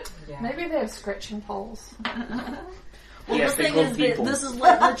 Maybe they have scratching poles. Well, the thing is that this is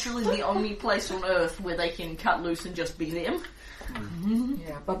literally the only place on Earth where they can cut loose and just be them. Mm-hmm.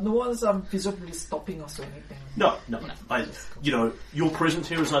 Yeah, but no one's visibly stopping us or anything. No. Your presence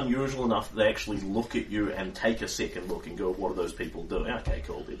here is unusual enough that they actually look at you and take a second look and go, what are those people doing? Okay,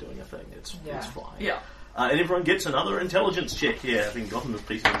 cool, they're doing a thing. It's fine. Yeah. And everyone gets another intelligence check here, having gotten this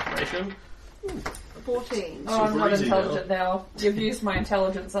piece of information. 14. Oh, I'm not intelligent now. You've used my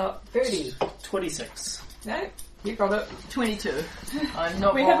intelligence up. 30. 26. No, you got it. 22. I'm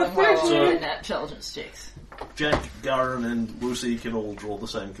not We have a well in that intelligence checks. Jack, Garen, and Lucy can all draw the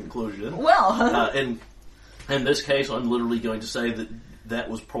same conclusion. Well, in this case, I'm literally going to say that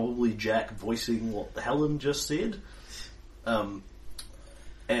was probably Jack voicing what Helen just said. And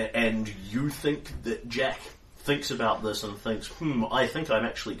you think that Jack thinks about this and thinks, I think I'm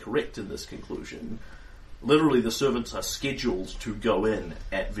actually correct in this conclusion. Literally, the servants are scheduled to go in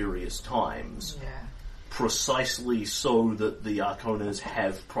at various times, precisely so that the Arconas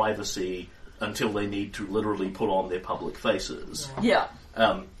have privacy until they need to literally put on their public faces. Yeah.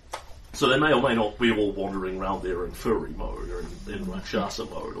 So they may or may not be all wandering around there in furry mode or in Rakshasa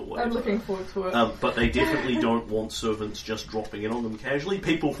mode or whatever. I'm looking forward to it. But they definitely don't want servants just dropping in on them casually.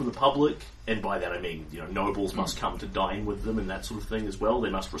 People from the public, and by that I mean, nobles must come to dine with them and that sort of thing as well.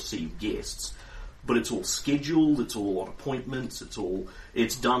 They must receive guests. But it's all scheduled, it's all on appointments,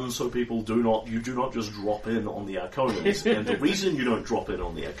 it's done so people do not just drop in on the Arconas. And the reason you don't drop in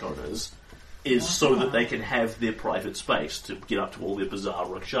on the Arconas is so that they can have their private space to get up to all their bizarre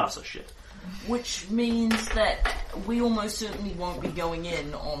Rakshasa shit. Which means that we almost certainly won't be going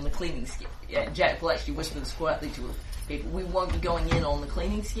in on the cleaning schedule. Yeah, Jack will actually whisper this quietly to people. We won't be going in on the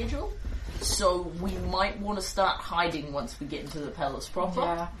cleaning schedule, so we might want to start hiding once we get into the palace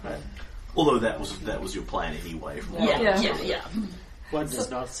proper. Yeah. Although that was your plan anyway. From Yeah. One does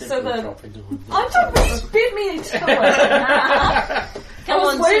not simply drop into them. I'm talking beat me into it. I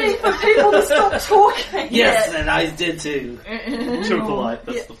was waiting for people to stop talking. Yes, and I did too. Too polite,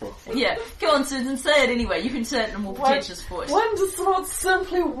 that's the problem. Yeah, come on Susan, say it anyway. You can say it in a more pretentious voice. One does not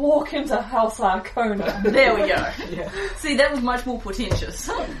simply walk into House Arcona. There we go. See, that was much more pretentious.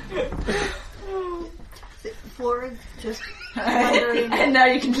 Flora just and now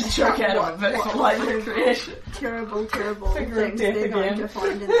you can just choke out of a vertical life creation. Terrible things they're going to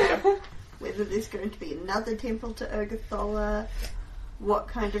find in there. Whether there's going to be another temple to Urgathoa, what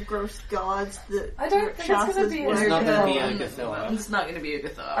kind of gross gods that I don't think it's going to be It's not going to be Urgathoa. It's not going to be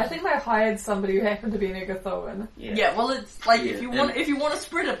Urgathoa. I think they hired somebody who happened to be an Urgathoan. Yeah, well, it's like if you want to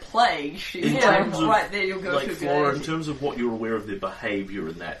spread a plague, right there you'll go to. Flora, in terms of what you're aware of their behaviour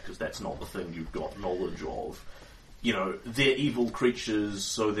and that, because that's not the thing you've got knowledge of. They're evil creatures,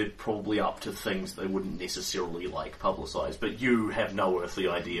 so they're probably up to things they wouldn't necessarily publicise. But you have no earthly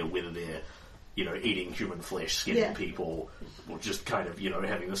idea whether they're, eating human flesh, skinning people, or just kind of,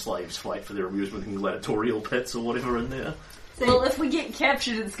 having the slaves fight for their amusement in gladiatorial pits or whatever in there. Well, if we get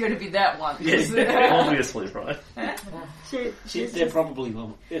captured, it's going to be that one. Yes, obviously, right? They probably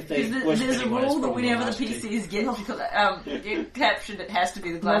will. If they there's a rule that whenever the PCs get captured, it has to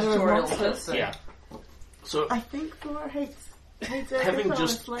be the gladiatorial pit. Yeah. So I think Flora hates having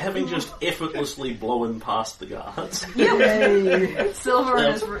just effortlessly blown past the guards. Yep. Silver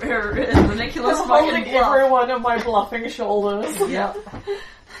is ridiculous. I'm holding everyone on my bluffing shoulders. Yeah.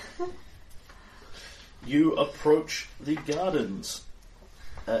 You approach the gardens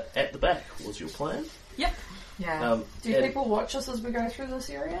at the back. Was your plan? Yep. Yeah. Do people watch us as we go through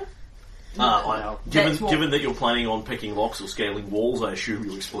this area? Given that you're planning on picking locks or scaling walls, I assume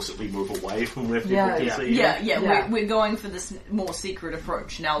you explicitly move away from where people can see you. Yeah. We're going for this more secret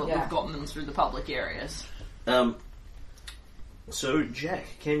approach now that we've gotten them through the public areas. So, Jack,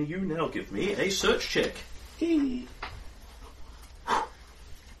 can you now give me a search check? Thank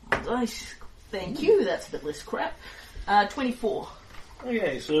you, that's a bit less crap. 24.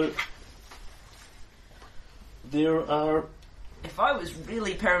 Okay, so there are... If I was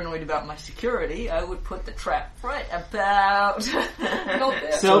really paranoid about my security, I would put the trap right about... Not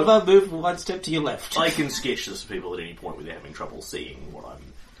there. Silver, move one step to your left. I can sketch this for people at any point where they're having trouble seeing what I'm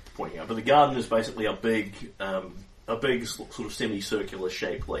pointing out. But the garden is basically a big sort of semicircular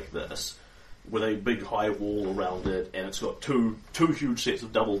shape like this, with a big high wall around it, and it's got two huge sets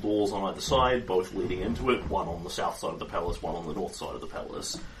of double doors on either side, both leading into it, one on the south side of the palace, one on the north side of the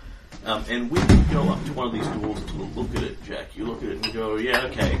palace. And when you go up to one of these doors and sort of look at it, Jack, you look at it and go, yeah,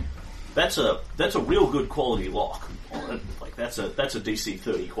 okay, that's a real good quality lock on it. Like, that's a DC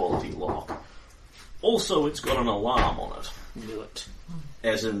 30 quality lock. Also, it's got an alarm on it. Do it.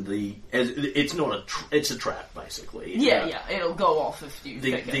 As in it's not it's a trap, basically. Yeah, it'll go off if you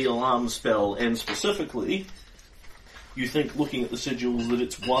pick it. The alarm spell, and specifically, you think, looking at the sigils, that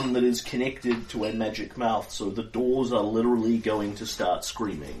it's one that is connected to a magic mouth, so the doors are literally going to start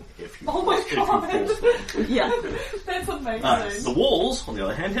screaming if you force them. Yeah. That's amazing. The walls, on the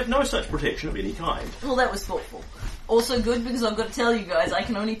other hand, have no such protection of any kind. Well, that was thoughtful. Also good because I've got to tell you guys, I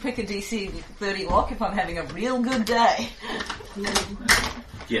can only pick a DC 30 lock if I'm having a real good day.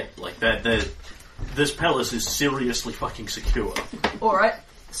 Yeah, like that. This palace is seriously fucking secure. Alright,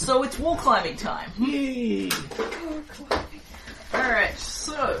 so it's wall climbing time. Yay! Alright,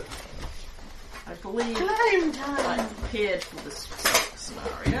 so I believe Climb time! I'm prepared for this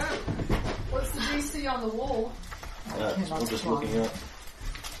scenario. What's the DC on the wall? I'm just looking at...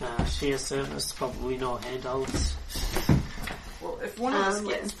 Share service, probably no handouts. Well, if one of us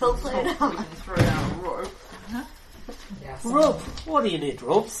gets full top, plate. we can throw down a rope. Yeah, Rope! What do you need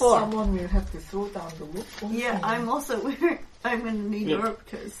rope for? Someone will have to throw down the rope. Yeah, I'm also wearing... I'm going to need rope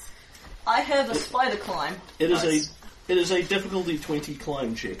because... I have a spider climb. It is a difficulty 20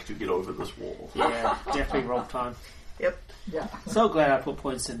 climb check to get over this wall. Yeah, definitely rope time. Yep. Yeah. So glad I put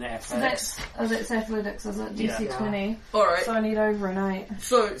points in the athletics. That's athletics, is it? DC Yeah. 20. Alright. So I need over an 8.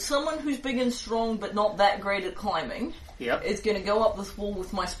 So, someone who's big and strong but not that great at climbing Yep. is going to go up this wall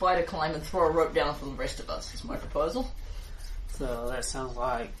with my spider climb and throw a rope down for the rest of us, is my proposal. So that sounds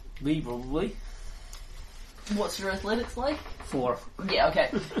like me probably. What's your athletics like? 4. Yeah, okay.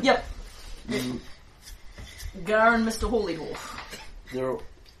 Yep. Gar and Mr. Hollydorf. There are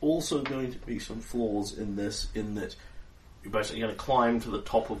also going to be some flaws in this, in that you're basically going to climb to the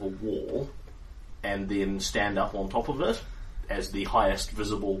top of a wall and then stand up on top of it as the highest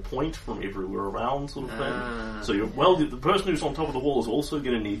visible point from everywhere around, sort of thing. So the person who's on top of the wall is also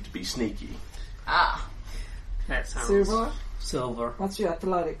going to need to be sneaky. Ah. That sounds... Silver. What's your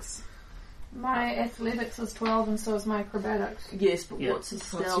athletics? My athletics is 12 and so is my acrobatics. Yes, but what's his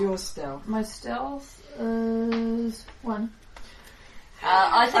stealth? What's your stealth? My stealth is 1.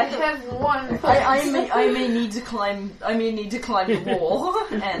 I I have 1. I may need to climb. I may need to climb the wall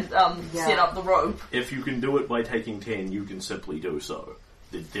and set up the rope. If you can do it by taking 10, you can simply do so.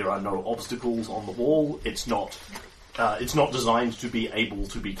 There are no obstacles on the wall. It's not designed to be able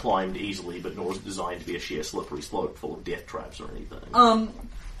to be climbed easily, but nor is it designed to be a sheer slippery slope full of death traps or anything.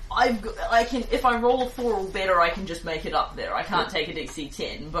 I can, if I roll a 4 or better, I can just make it up there. I can't take a DC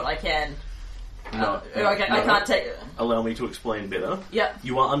 10, but I can. I can't take it. Allow me to explain better. Yeah.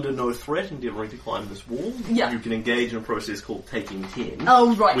 You are under no threat endeavouring to climb this wall. Yeah. You can engage in a process called taking 10.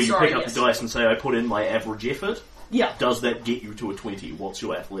 Oh, right, where you pick up the dice and say, I put in my average effort. Yeah. Does that get you to a 20? What's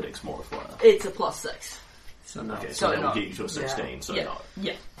your athletics modifier? It's a +6. So no. Okay, So that will no. get you to a 16, so yeah. no.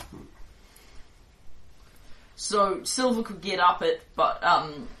 Yeah. So, Silver could get up it, but,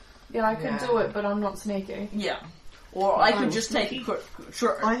 Yeah, I could do it, but I'm not sneaky. yeah. Or I could just take a quick...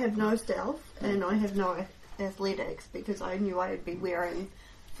 Sure. I have no stealth, and I have no athletics, because I knew I would be wearing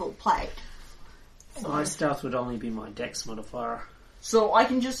full plate. My stealth would only be my dex modifier. So I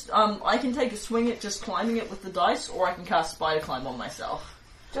can just, I can take a swing at just climbing it with the dice, or I can cast Spider Climb on myself.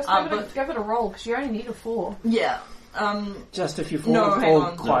 Just give it a roll, because you only need a 4. Yeah. Just if you fall hang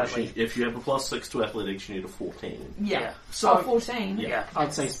on. quietly. No, if you have a +6 to athletics, you need a 14. Yeah. So, 14? Yeah,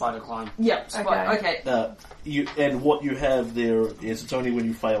 I'd say spider climb. yeah, okay. And what you have there is it's only when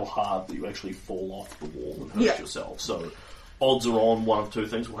you fail hard that you actually fall off the wall and hurt yourself. So odds are on one of two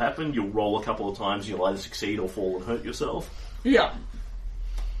things will happen. You'll roll a couple of times, you'll either succeed or fall and hurt yourself. Yeah.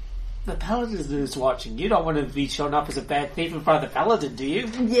 The paladin is watching. You don't want to be shown up as a bad thief in front of the paladin, do you?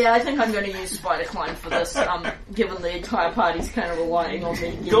 Yeah, I think I'm going to use Spider Climb for this, given the entire party's kind of relying on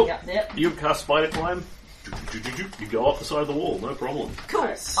me getting up there. You cast Spider Climb, you go up the side of the wall, no problem.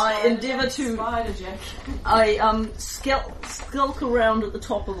 Cool. I endeavour to... Spider Jack. I, skulk around at the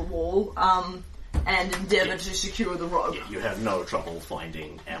top of the wall, and endeavour to secure the rope. Yeah, you have no trouble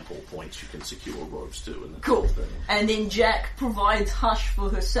finding ample points you can secure ropes to. And that cool. Sort of thing. And then Jack provides hush for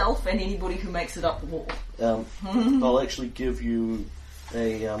herself and anybody who makes it up the wall. I'll actually give you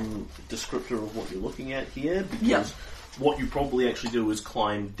a descriptor of what you're looking at here, because what you probably actually do is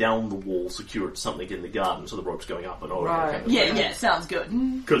climb down the wall, secure it to something in the garden, so the rope's going up and over. Right. Kind of Yeah, sounds good.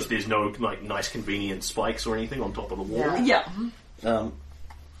 Because there's no like nice convenient spikes or anything on top of the wall. Yeah.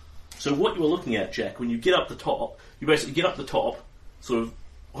 So what you were looking at, Jack, when you get up the top, you basically get up the top, sort of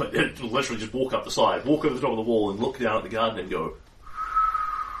literally just walk up the side, walk over the top of the wall and look down at the garden and go...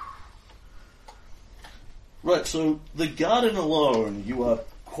 Right, so the garden alone, you are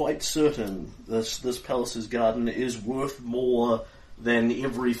quite certain this palace's garden is worth more than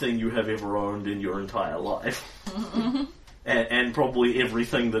everything you have ever owned in your entire life. And probably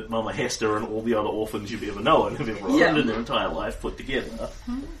everything that Mama Hester and all the other orphans you've ever known have ever owned in their entire life put together.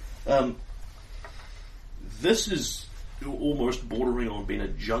 This is almost bordering on being a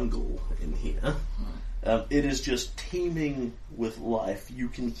jungle in here. It is just teeming with life. You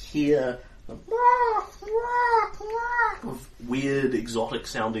can hear of weird,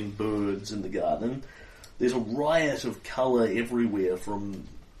 exotic-sounding birds in the garden. There's a riot of colour everywhere, from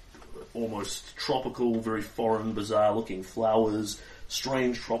almost tropical, very foreign, bizarre-looking flowers,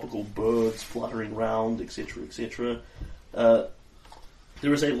 strange tropical birds fluttering around, etc., etc.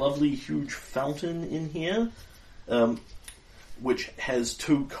 There is a lovely, huge fountain in here, which has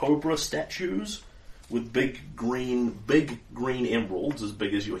 2 cobra statues with big green emeralds as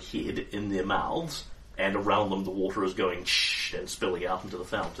big as your head in their mouths, and around them the water is going shh and spilling out into the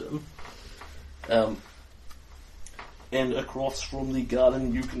fountain. And across from the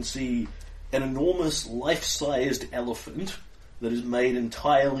garden you can see an enormous life-sized elephant that is made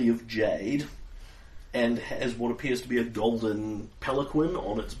entirely of jade and has what appears to be a golden pelican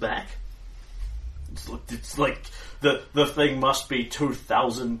on its back. It's like the thing must be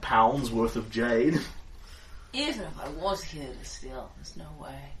 2,000 pounds worth of jade. Even if I was here to steal, there's no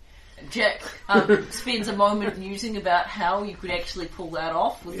way. Jack spends a moment musing about how you could actually pull that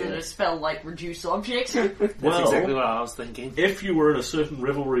off within a spell like Reduce Object. That's exactly what I was thinking. If you were in a certain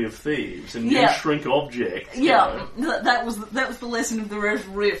revelry of thieves and you shrink objects... Yeah, that was the lesson of the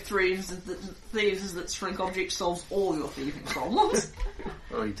revelry of thieves, is that shrink object solves all your thieving problems.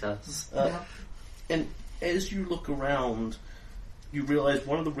 Oh, he does. And as you look around, you realise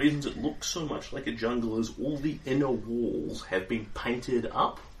one of the reasons it looks so much like a jungle is all the inner walls have been painted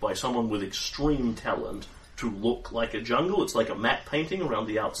up by someone with extreme talent to look like a jungle. It's like a matte painting around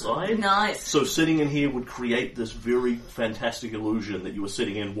the outside. Nice. So sitting in here would create this very fantastic illusion that you were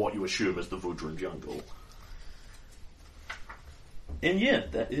sitting in what you assume is the Voudran jungle. And yeah,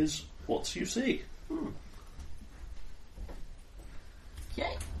 that is what you see.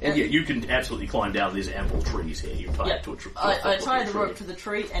 Okay. And yeah, you can absolutely climb down. There's ample trees here. You tie it to a tree. I tie the rope to the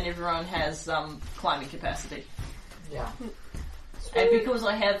tree, and everyone has climbing capacity. Yeah. And because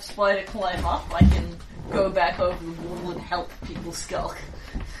I have spider climb up, I can go back over the wall and help people skulk.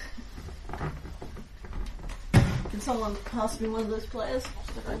 Can someone pass me one of those players?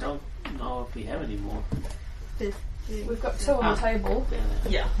 I don't know if we have any more. We've got 2 on the table.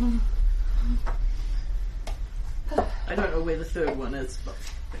 Yeah. I don't know where the third one is, but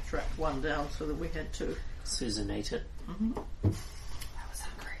I tracked one down so that we had 2. Susan ate it. I was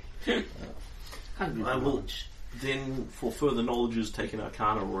hungry. I will then, for further knowledges, take an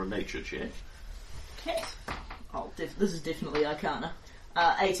Arcana or a Nature check. Okay. This is definitely Arcana.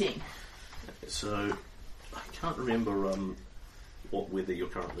 18. So, I can't remember what weather you're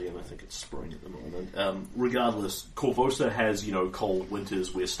currently in. I think it's spring at the moment. Regardless, Korvosa has, cold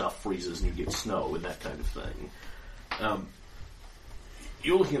winters where stuff freezes and you get snow and that kind of thing.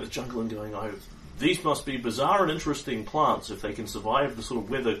 You're looking at the jungle and going, these must be bizarre and interesting plants if they can survive the sort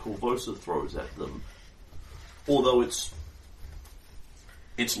of weather Korvosa throws at them. Although it's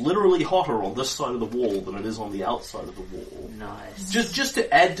literally hotter on this side of the wall than it is on the outside of the wall. Nice. Just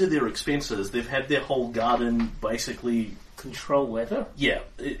to add to their expenses, they've had their whole garden basically control weather. Yeah,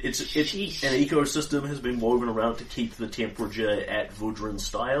 it's an ecosystem has been woven around to keep the temperature at Voudran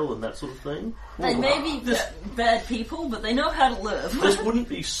style and that sort of thing. They may be bad people, but they know how to live. This wouldn't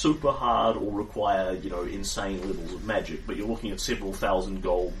be super hard or require, insane levels of magic, but you're looking at several thousand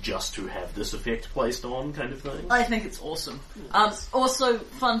gold just to have this effect placed on, kind of thing. I think it's awesome. Also,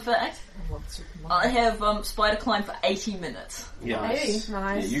 fun fact, I have spider climb for 80 minutes. Yeah, nice.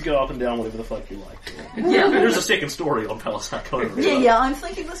 Yeah, you go up and down whatever the fuck you like. Yeah, there's a second story on Palace Arcona. Yeah, I'm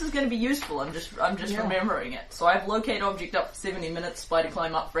thinking this is going to be useful. I'm just remembering it. So I have locate object up for 70 minutes, spider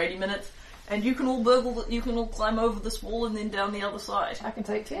climb up for 80 minutes, and you can all climb over this wall and then down the other side. I can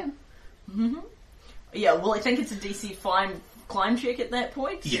take 10. Mm-hmm. Yeah, well, I think it's a DC climb check at that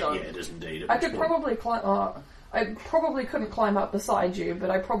point. Yeah, so. yeah, it is indeed. I could probably climb. I probably couldn't climb up beside you, but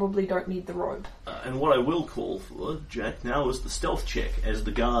I probably don't need the rope. And what I will call for, Jack, now is the stealth check, as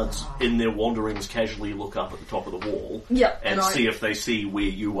the guards in their wanderings casually look up at the top of the wall and see if they see where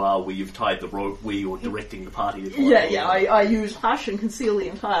you are, where you've tied the rope, where you're directing the party. I use Hush and conceal the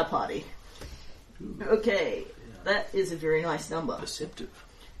entire party. Okay, that is a very nice number. Deceptive.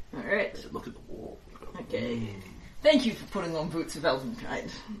 Alright. Look at the wall. Okay. Thank you for putting on Boots of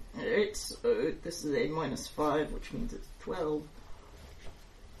Elvenkind. Alright, so this is a -5, which means it's 12.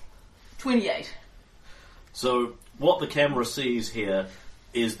 28. So, what the camera sees here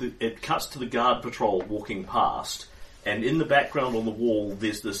is that it cuts to the guard patrol walking past, and in the background on the wall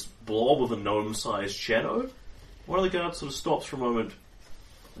there's this blob of a gnome-sized shadow. One of the guards sort of stops for a moment,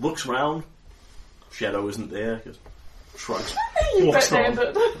 looks round, shadow isn't there, just shrugs, walks on.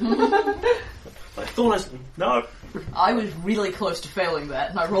 I thought no. I was really close to failing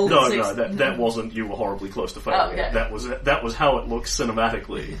that, and I rolled a 6. No, that wasn't. You were horribly close to failing. Okay. That was how it looks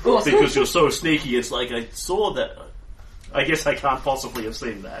cinematically. Awesome. Because you're so sneaky. It's like I saw that. I guess I can't possibly have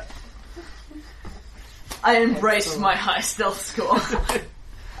seen that. I embraced my high stealth score.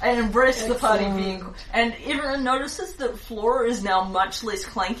 I embraced the party being... And everyone notices that Flora is now much less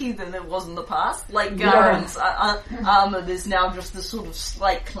clanky than it was in the past. Like, Garen's armor, there's now just this sort of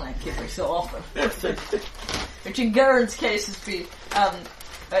slight clank every so often. Which in Garen's case has been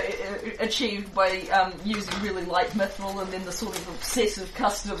achieved by using really light mithril and then the sort of obsessive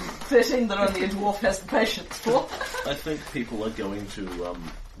custom fitting that only a dwarf has the patience for. I think people are going to...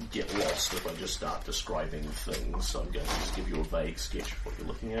 get lost if I just start describing things, so I'm going to just give you a vague sketch of what you're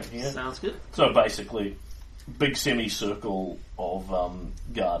looking at here. Sounds good. So basically, big semicircle of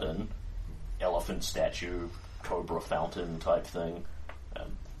garden, elephant statue, cobra fountain type thing,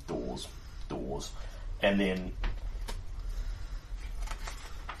 doors, and then...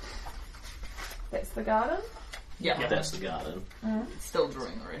 That's the garden? Yeah. That's the garden. It's still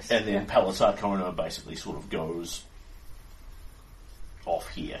drawing the rest. And then Palace Arcona basically sort of goes... off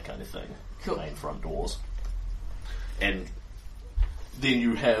here kind of thing. Cool. Main front doors. And then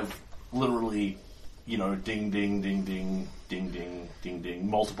you have literally, ding, ding, ding, ding, ding, ding, ding, ding,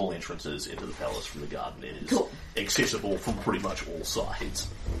 multiple entrances into the palace from the garden. It is accessible from pretty much all sides.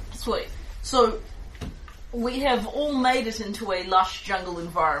 Sweet. So, we have all made it into a lush jungle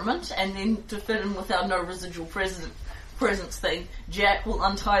environment, and then to fit in with our no residual presence thing, Jack will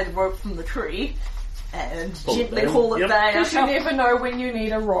untie the rope from the tree, and gently haul it back. Because you never know when you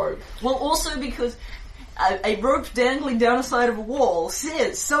need a rope. Well, also because a rope dangling down the side of a wall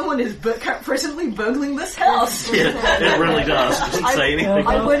says someone is presently burgling this house. Yeah, it really does. It doesn't say anything.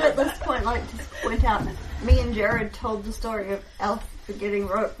 I would at this point like to point out that me and Jared told the story of Elf forgetting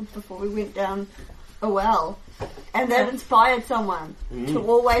rope before we went down a well, and that inspired someone to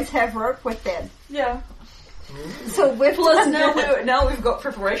always have rope with them. Yeah. So we're plus now we've got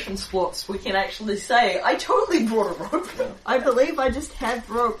preparation slots. We can actually say, I totally brought a rope. I believe I just have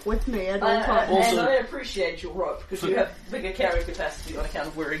rope with me at all times. And I appreciate your rope because you have bigger carrying capacity on account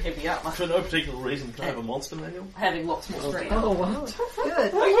of wearing heavy armor. For no particular reason, can I have a monster manual? Having lots more strength. Oh, wow.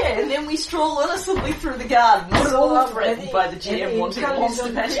 Good. Oh yeah, and then we stroll innocently through the garden. We're all threatened by the GM wanting a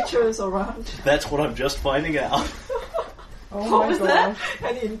monster creatures around. That's what I'm just finding out. Oh what was that?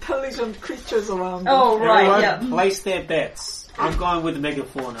 Any intelligent creatures around. Oh, right, Everyone place their bets. I'm going with the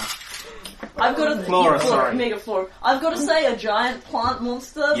megafauna. I've got a Megaflora. I've got to say a giant plant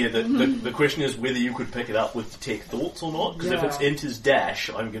monster. Yeah, the question is whether you could pick it up with detect thoughts or not. Because if it's enters dash,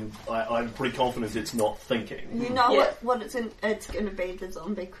 I'm pretty confident it's not thinking. You know what it's in? It's going to be the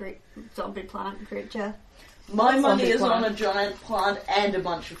zombie plant creature. My money is on a giant plant and a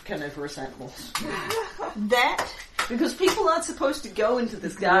bunch of carnivorous animals. That. Because people aren't supposed to go into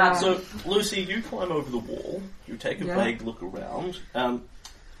this garden. So, Lucy, you climb over the wall. You take a vague look around.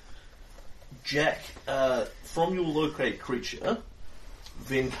 Jack, from your locate creature,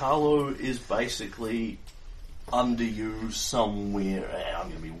 Vencarlo is basically under you somewhere. I'm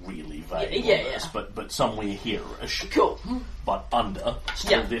going to be really vague on this, but somewhere here-ish. Cool. But under.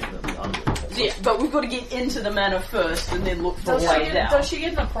 Still definitely under. Yeah, but we've got to get into the manor first and then look for a way down. Does she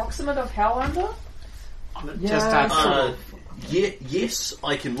get an approximate of how under? Yes,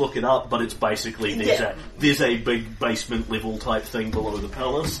 I can look it up, but it's basically there's a big basement level type thing below the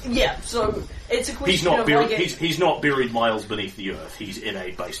palace. Yeah, so it's a question he's not buried miles beneath the earth. He's in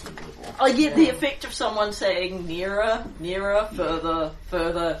a basement level. I get the effect of someone saying nearer, further,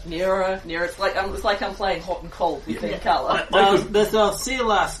 nearer. It's like I'm playing hot and cold with their colour. The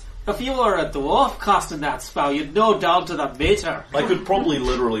Silas If you were a dwarf casting that spell, you'd know down to the meter. I could probably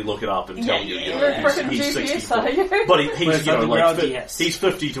literally look it up and tell you. He's 60 GPS, are you? But he's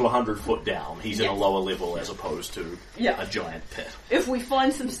 50 to 100 foot down. He's in a lower level as opposed to a giant pit. If we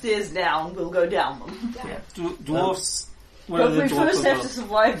find some stairs down, we'll go down them. Yeah. Dwarfs... But we first have to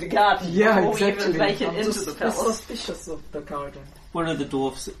survive the garden before we even make it into the palace. I'm suspicious of the garden. One of the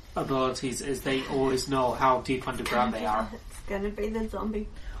dwarfs' abilities is they always know how deep underground they are. It's gonna be the zombie.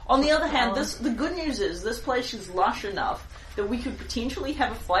 On the other hand, the good news is this place is lush enough that we could potentially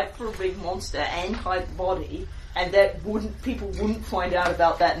have a fight for a big monster and hide the body, and that people wouldn't find out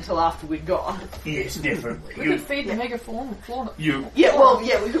about that until after we'd gone. Yes, definitely. We could feed the mega fauna. You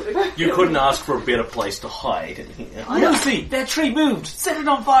couldn't ask for a better place to hide in here. Lucy, that tree moved. Set it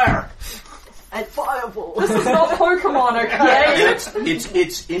on fire. And fireball. This is not Pokemon, okay?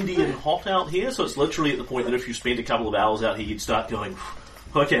 It's Indian hot out here, so it's literally at the point that if you spend a couple of hours out here, you'd start going,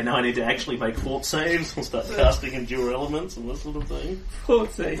 okay, now I need to actually make fort saves. We'll start casting Endure Elements and this sort of thing. Fort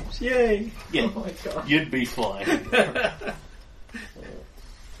saves, yay! Yeah, Oh my God. You'd be fine.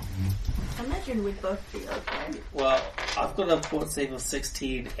 Imagine we'd both be okay. Well, I've got a fort save of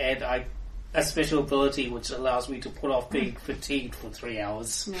 16 and a special ability which allows me to put off being fatigued for 3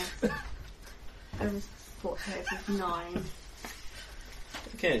 hours. Yeah. I was fort save of 9.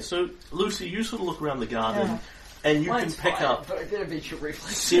 Okay, so Lucy, you sort of look around the garden and you can pick up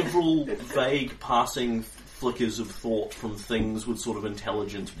several vague passing flickers of thought from things with sort of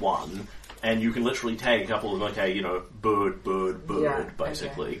intelligence 1, and you can literally tag a couple of, bird,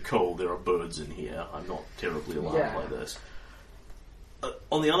 basically. Okay. Cool, there are birds in here. I'm not terribly alarmed by this.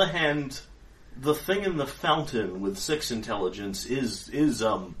 On the other hand, the thing in the fountain with 6 intelligence is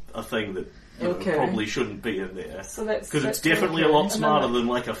a thing that probably shouldn't be in there. Because it's definitely a lot smarter than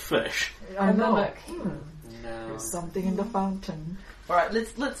like a fish. I know. Mimic. No. There's something in the fountain. Alright,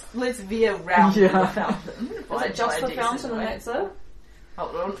 let's veer round the fountain. Is it just the fountain and that's it?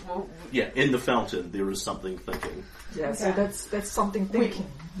 Yeah, in the fountain there is something thinking. Yeah, so that's something thinking.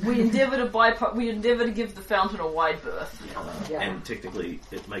 We endeavour to give the fountain a wide berth. And technically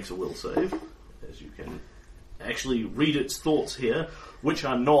it makes a will save, as you can actually read its thoughts here, which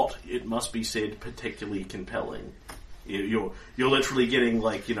are not, it must be said, particularly compelling. You're literally getting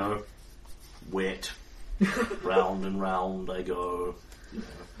wet, round and round I go,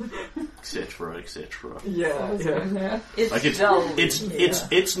 etc., etc. Yeah.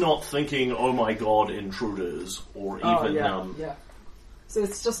 It's not thinking, oh my god, intruders, or even So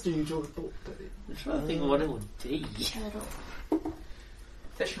it's just the usual thought. I'm trying to think of what it would be.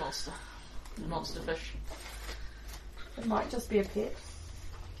 Fish monster. Monster fish. It might just be a pet.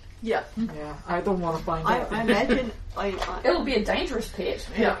 Yeah. Yeah, I don't want to find out. I imagine it'll be a dangerous pet.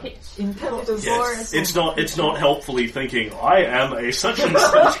 Yeah. Intelligence. Yes. It's not helpfully thinking, I am a such and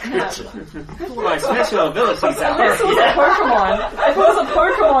such creature. My special abilities are. Unless it was a Pokemon. If it was a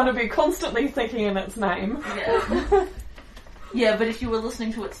Pokemon, it'd be constantly thinking in its name. Yeah. Yeah, but if you were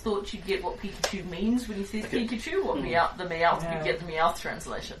listening to its thoughts, you'd get what Pikachu means when he says Pikachu. What Meowth, you'd get the Meowth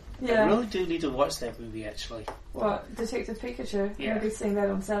translation. Yeah. I really do need to watch that movie, actually. What? Detective Pikachu? Yeah. I'll be seeing that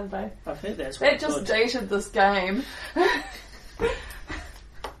on Saturday. I've heard that's That just dated this game.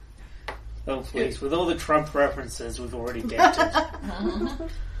 Oh, please. With all the Trump references, we've already dated.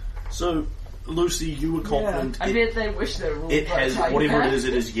 So, Lucy, you were confident. I bet they wish they were. It has whatever it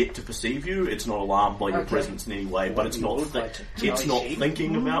is yet to perceive you. It's not alarmed by your presence in any way, but it's not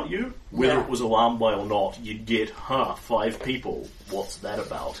thinking about you. Whether it was alarmed by or not, you'd get 5 people. What's that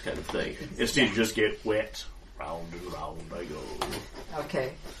about? Kind of thing. Instead, you just get wet. Round and round I go.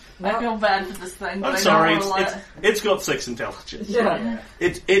 Okay. I feel bad for this thing. But I'm sorry. It's got 6 intelligence. Yeah.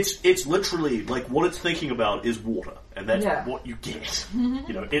 It's literally like what it's thinking about is water, and that's what you get.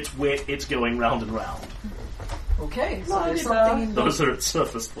 It's wet. It's going round and round. Okay, so there's something in Those are its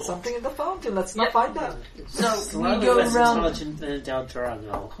surface thoughts. something in the fountain. Let's not find that. So we Slightly go less around. intelligent than a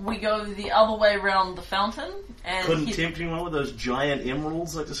Daldrago. We go the other way around the fountain, and Couldn't tempt anyone with those giant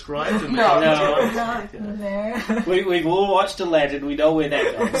emeralds I described. No. We've all watched Aladdin. We know where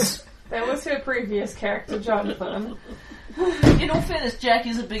that goes. That was her previous character, Jonathan. In all fairness, Jack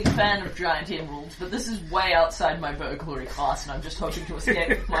is a big fan of giant emeralds, but this is way outside my burglary class, and I'm just hoping to escape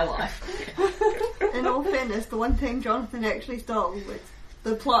with my life. in all fairness, the one thing Jonathan actually stole was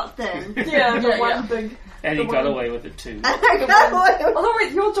the plot thing. Yeah, the one big... And he got away with it too. Oh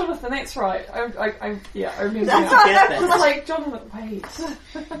wait, you're Jonathan, that's right. I remember now. I was like, Jonathan, wait.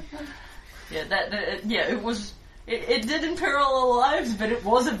 It was... It did imperil our lives, but it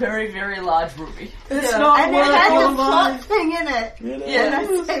was a very, very large ruby. It's not and it had the plot thing in it.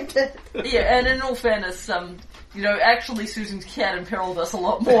 Yeah, and in all fairness, actually Susan's cat imperiled us a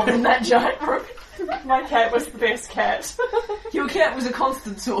lot more than that giant rook. My cat was the best cat. Your cat was a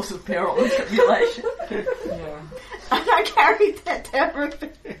constant source of peril and tribulation. Yeah. And I carried that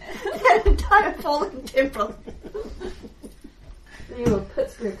that entire fallen temple. You were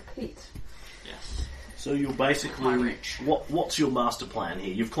Pittsburgh Pete. Yes. So you're basically... What's your master plan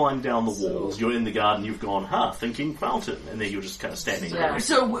here? You've climbed down the walls, you're in the garden, you've gone, thinking fountain, and then you're just kind of standing there.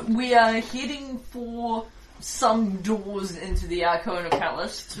 So we are heading for some doors into the Arcona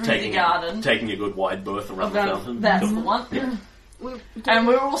Palace through the garden. Taking a good wide berth around the fountain. That's the one. Yeah. And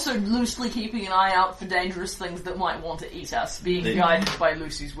we're also loosely keeping an eye out for dangerous things that might want to eat us, being guided by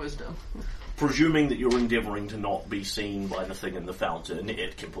Lucy's wisdom. Presuming that you're endeavouring to not be seen by the thing in the fountain,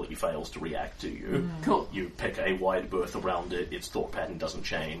 it completely fails to react to you. Cool. You pick a wide berth around it, its thought pattern doesn't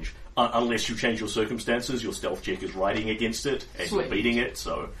change. Unless you change your circumstances, your stealth check is riding against it, and you're beating it,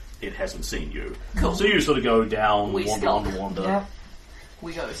 so it hasn't seen you. Cool. So you sort of go down, wander. Yep.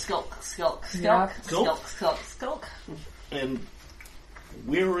 We go skulk, skulk, skulk, Yep. skulk, skulk, skulk. And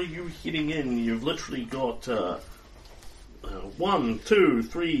where are you heading in? You've literally got 1, 2,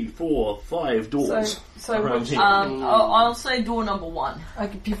 3, 4, 5 doors. So around which, here. I'll say door number 1.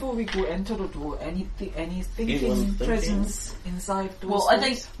 Before we go enter the door, any Anyone thinking thinking? presence inside those Well, I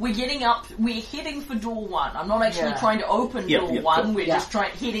doors? think we're heading for door 1. I'm not actually trying to open door 1, cool. we're just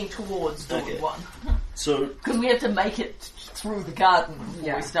heading towards door 1. So, Because we have to make it through the garden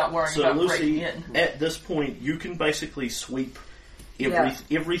before we start worrying about breaking Lucy, in. at this point, you can basically sweep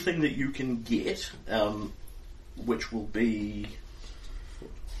everything that you can get, which will be...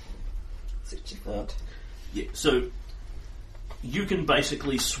 60 foot. So, you can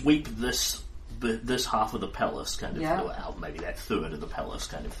basically sweep this half of the palace, kind of, out, maybe that third of the palace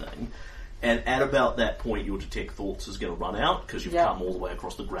kind of thing. And at about that point, your detect thoughts is going to run out, because you've come all the way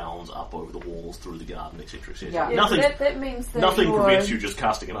across the grounds, up over the walls, through the garden, etc., etc. Yeah, that means that nothing prevents you just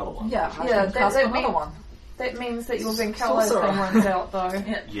casting another one. That means that your Venkello thing runs out, though.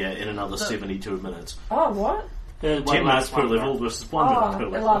 Yeah, in another 72 minutes. Oh, what? 10 minutes per level versus 1 minute per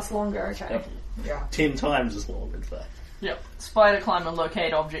level. It lasts longer, okay. Yeah. 10 times as long, in fact. Yep. Spider climb and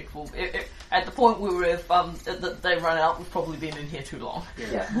locate object will... at the point where they run out, we've probably been in here too long.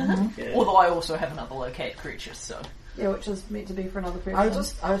 Yeah. Although I also have another locate creature, so... Yeah, which is meant to be for another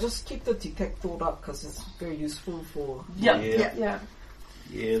person. I'll just keep the detect thought up because it's very useful for... Yeah,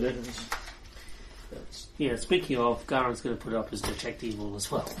 that is... Yeah, speaking of, Garen's going to put up his detect evil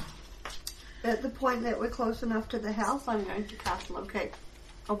as well. At the point that we're close enough to the house, I'm going to cast locate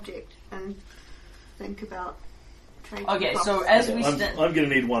object and think about trading. Okay, so as we stand... I'm going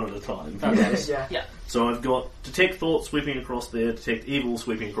to need one at a time. Yeah. So I've got detect thought sweeping across there, detect evil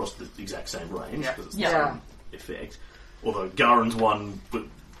sweeping across the exact same range, because it's the same effect. Although Garen's one...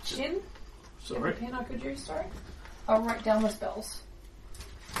 Jen? Sorry? Pen I could use, sorry? I'll write down the spells.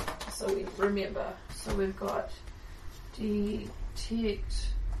 So we remember. So we've got detect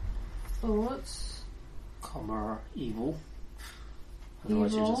thoughts. Comma, evil.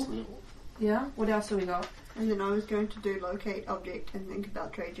 Otherwise you're just evil. Yeah, what else do we got? And then I was going to do locate object and think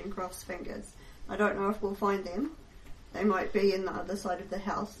about Trajan cross fingers. I don't know if we'll find them. They might be in the other side of the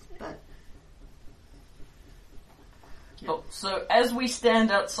house, but... Oh, so as we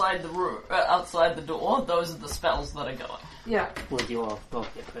stand outside the room, outside the door, those are the spells that are going. Yeah. With your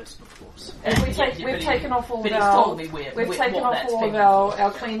locate person, of course. And we've taken off all of our... told me we've taken off all of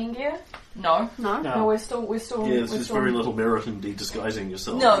our cleaning gear. No. No, we're still... Yeah, there's very little merit in disguising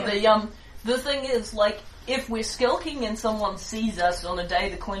yourself. No, the thing is, like, if we're skulking and someone sees us on a day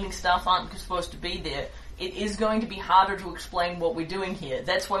the cleaning staff aren't supposed to be there, it is going to be harder to explain what we're doing here.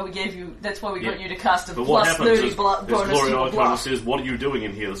 That's why we got you to cast a plus 30 bonus to your bluff. Says, what are you doing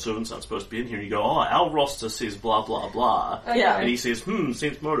in here? The servants aren't supposed to be in here. And you go, our roster says blah, blah, blah. Okay. And he says,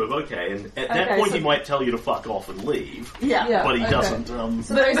 sense motive, okay. And at that point, he might tell you to fuck off and leave. Yeah. But he doesn't.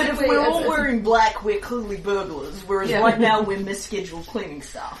 So but if we're all wearing black, we're clearly burglars, whereas right now we're misscheduled cleaning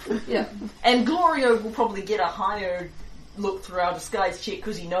staff. Yeah. And Glorio will probably get a higher look through our disguise check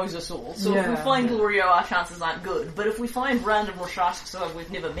because he knows us all. So if we find Glorio, our chances aren't good. But if we find random Rashasks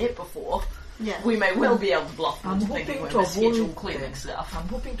we've never met before, we may well be able to bluff them into thinking we're misscheduled cleaning stuff. I'm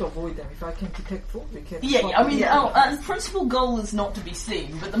hoping to avoid them. If I can detect thought, we can... our principal goal is not to be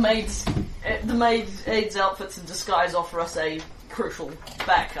seen, but the maid's outfits and disguise offer us a crucial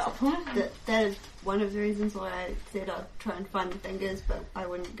backup. That is one of the reasons why I said I'd try and find the fingers, but I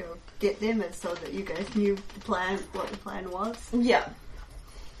wouldn't go get them, is so that you guys knew what the plan was. Yeah.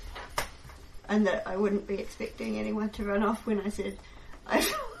 And that I wouldn't be expecting anyone to run off when I said,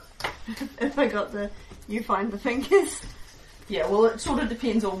 if I got you find the fingers. Yeah, well, it sort of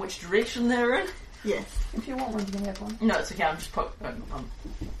depends on which direction they're in. Yes. If you want one, you can have one. No, it's okay. I'm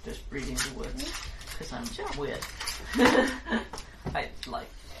just reading the words because I'm weird. I like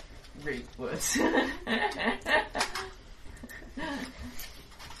read words.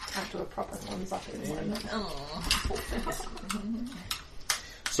 After a proper one's up at the moment.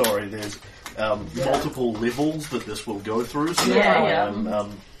 Sorry, there's multiple levels that this will go through. So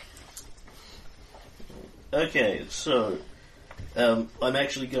okay, so I'm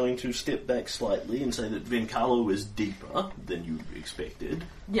actually going to step back slightly and say that Venkalo is deeper than you expected.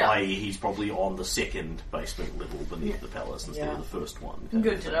 Yeah. I.e. he's probably on the second basement level beneath the palace instead of the first one.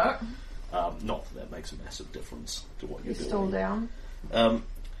 Good to know. Not that that makes a massive difference to what you're doing. Still down.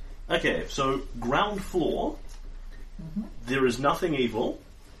 Okay, so ground floor, there is nothing evil,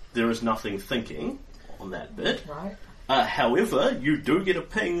 there is nothing thinking on that bit. Right. However, you do get a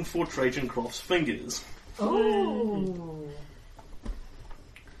ping for Trajan Croft's fingers. Oh.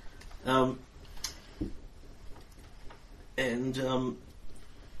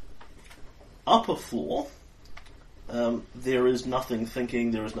 Upper floor, there is nothing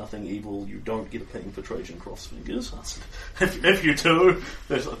thinking, there is nothing evil, you don't get a ping for Trajan Croft's fingers. If you do,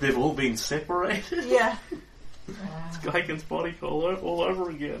 they've all been separated. Yeah. It's Geigen's body all over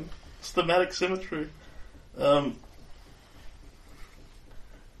again. It's thematic symmetry. And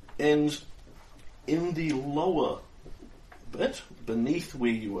in the lower bit, beneath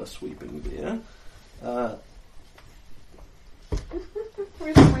where you are sweeping there,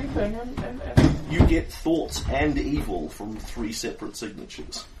 We're sweeping and you get thoughts and evil from 3 separate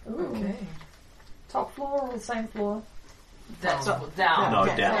signatures. Ooh. Okay. Top floor or the same floor? That's down. No,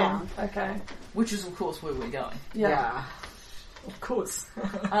 down. Okay. Which is, of course, where we're going. Yeah. Of course.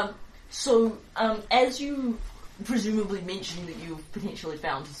 So, as you presumably mentioned that you've potentially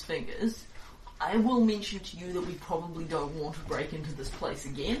found his fingers, I will mention to you that we probably don't want to break into this place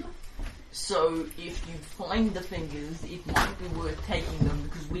again. So, if you find the fingers, it might be worth taking them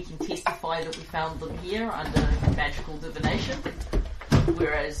because we can testify that we found them here under magical divination.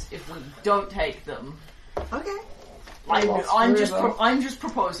 Whereas, if we don't take them, Okay. I'm just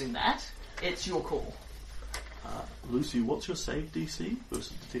proposing that. It's your call. Lucy, what's your save DC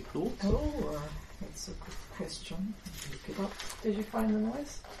versus detect thoughts? Oh, that's a good question. Look it up. Did you find the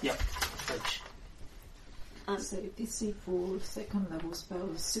noise? Yep. Save DC for second level spell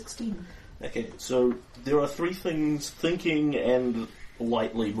is 16. Okay, so there are 3 things thinking and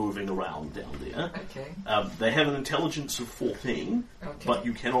lightly moving around down there. Okay. They have an intelligence of 14, but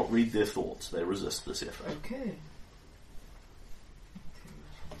you cannot read their thoughts. They resist this effort. Okay.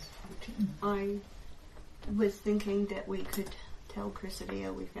 I was thinking that we could tell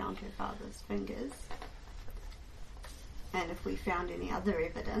Cressidia we found her father's fingers. And if we found any other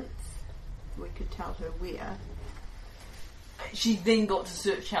evidence, we could tell her where. She then got to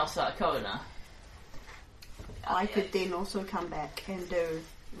search House Arcona. I could then also come back and do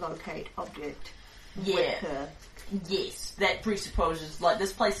locate object with Yeah. her. Yes, that presupposes, like,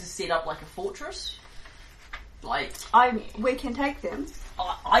 this place is set up like a fortress. Like, We can take them.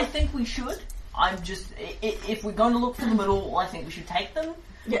 I think we should. I'm just, if we're going to look for them at all, I think we should take them.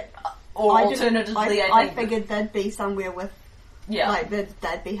 Yeah. Or alternatively, I figured they'd be somewhere with, yeah. like,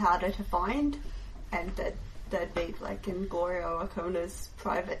 they'd be harder to find, and they'd be like in Gorio Arcona's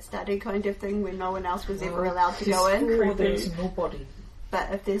private study kind of thing where no one else was ever allowed to go in. There's nobody.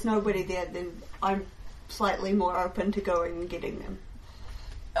 But if there's nobody there, then I'm slightly more open to going and getting them.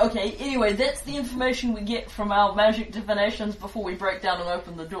 Okay, anyway, that's the information we get from our magic divinations before we break down and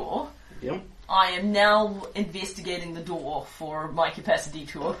open the door. Yep. I am now investigating the door for my capacity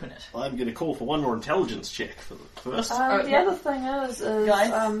to open it. I'm going to call for one more intelligence check for the first. The other thing is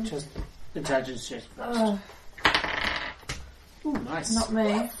guys, just intelligence check. Ooh, nice. not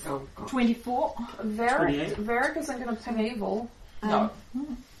me. 24. Varric isn't going to ping evil. No.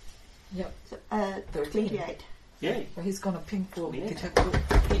 Yep. 28. Yay. But he's gonna ping for detector.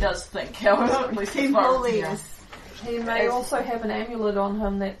 He does think, however, at least as far as- He may also have an amulet on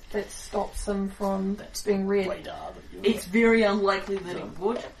him that stops him from being read. It's very unlikely that he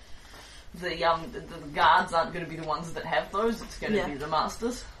would. The guards aren't going to be the ones that have those. It's going to be the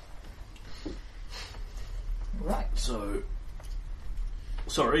masters. Right. So,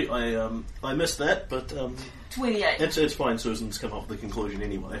 sorry, I missed that, but 28. it's fine. Susan's come up with the conclusion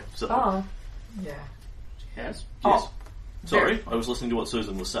anyway. So. Oh. Yeah. Yes. Oh. Sorry, I was listening to what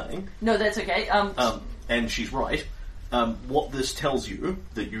Susan was saying. No, that's okay. And she's right. What this tells you,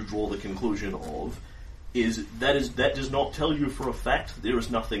 that you draw the conclusion of, is that does not tell you for a fact there is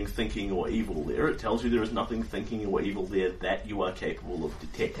nothing thinking or evil there. It tells you there is nothing thinking or evil there that you are capable of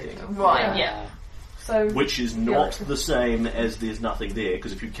detecting. Right, So, which is not the same as there's nothing there,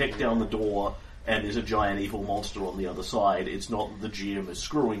 because if you kick down the door and there's a giant evil monster on the other side, it's not that the GM is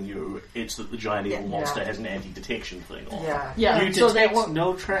screwing you, it's that the giant evil monster has an anti-detection thing on. Yeah. You detect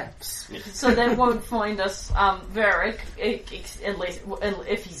no traps. Yeah. So they won't find us, Varric, unless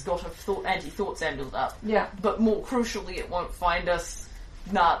if he's got a anti-thoughts amulet up. Yeah. But more crucially, it won't find us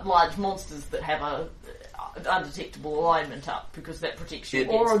large monsters that have a undetectable alignment up, because that protects you.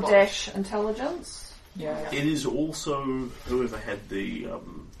 Or a dash intelligence. Yeah. It is also whoever had the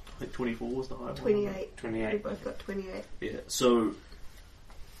I think 24 was the high one. 28. We both got 28. Yeah. So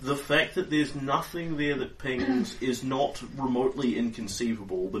the fact that there's nothing there that pings is not remotely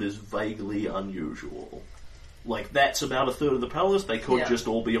inconceivable, but is vaguely unusual. Like, that's about a third of the palace. They could just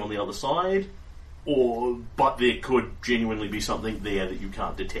all be on the other side, but there could genuinely be something there that you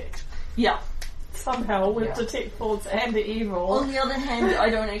can't detect. Yeah. Somehow with detect thoughts and the evil. On the other hand, I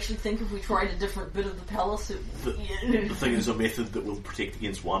don't actually think if we tried a different bit of the palace, the thing is, a method that will protect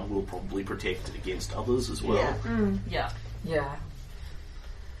against one will probably protect against others as well. Yeah.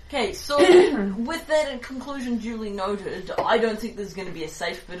 Okay, so with that conclusion duly noted, I don't think there's going to be a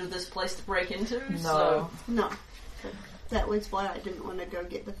safe bit of this place to break into. No. That was why I didn't want to go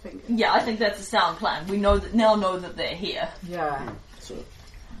get the finger. Yeah, I think that's a sound plan. We know that they're here. Yeah. So,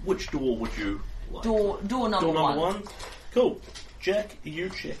 which door would you like? Door number one. Cool. Jack, you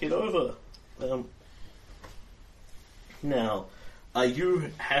check it over. Now, are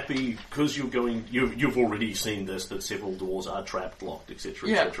you happy, because you've already seen this, that several doors are trapped, locked,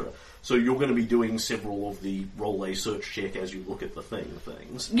 etc., etc. So you're going to be doing several of the roll a search check as you look at the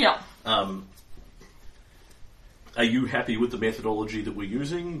things. Yeah. Are you happy with the methodology that we're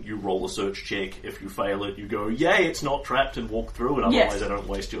using? You roll a search check. If you fail it, you go, yay, it's not trapped, and walk through, and otherwise I don't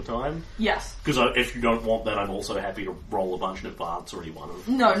waste your time. Yes. Because if you don't want that, I'm also happy to roll a bunch in advance or any one of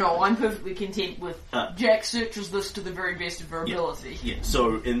them. No, I'm perfectly content with Jack searches this to the very best of her ability. Yeah,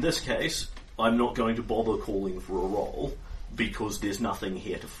 so in this case, I'm not going to bother calling for a roll, because there's nothing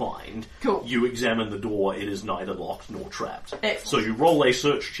here to find. Cool. You examine the door, it is neither locked nor trapped. Excellent. So you roll a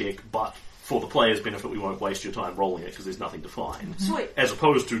search check, but for the player's benefit, we won't waste your time rolling it because there's nothing to find. Sweet. As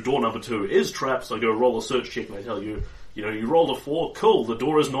opposed to door number 2 is trapped, so I go roll a search check and I tell you, you rolled a 4, cool, the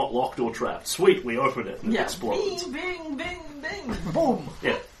door is not locked or trapped. Sweet, we open it and it explodes. Bing, bing, bing, bing, boom.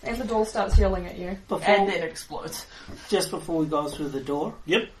 Yeah. And the door starts yelling at you. And then it explodes. Just before we go through the door,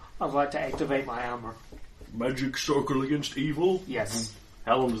 Yep. I'd like to activate my armor. Magic circle against evil? Yes.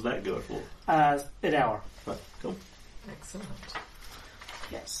 How long does that go for? An hour. Right, cool. Excellent.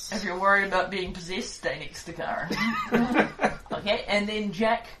 Yes. If you're worried about being possessed, stay next to Kara. Okay, and then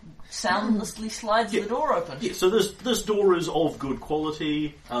Jack soundlessly slides the door open. Yeah, so this door is of good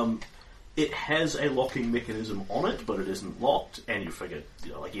quality. It has a locking mechanism on it, but it isn't locked, and you figure,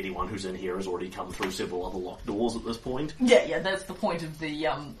 like anyone who's in here has already come through several other locked doors at this point. Yeah, that's the point of the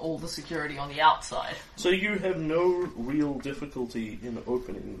all the security on the outside. So you have no real difficulty in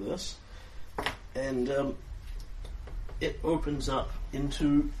opening this, and it opens up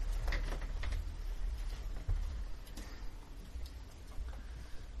into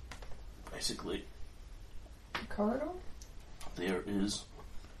basically Corridor? there is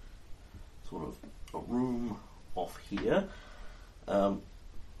sort of a room off here, a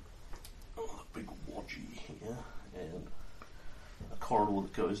big wodgy here, and a corridor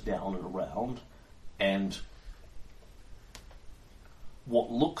that goes down and around, and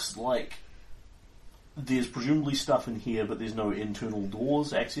what looks like there's presumably stuff in here, but there's no internal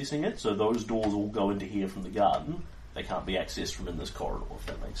doors accessing it, so those doors all go into here from the garden. They can't be accessed from in this corridor, if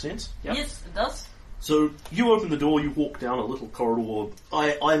that makes sense. Yep. Yes, it does. So you open the door, you walk down a little corridor.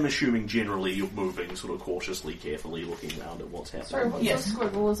 I'm assuming generally you're moving sort of cautiously, carefully, looking around at what's happening. Sorry, what's the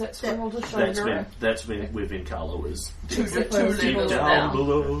squiggle? Is that squiggle to show that's where Vincalo is. Two deep levels down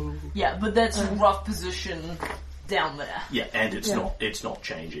below. Yeah, but that's a rough position down there. Yeah, and it's not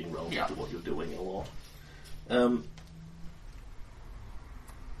changing relative to what you're doing a lot.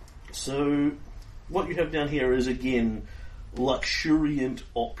 So what you have down here is again luxuriant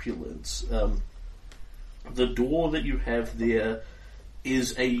opulence. The door that you have there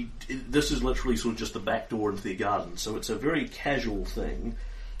is this is literally sort of just the back door into the garden, so it's a very casual thing,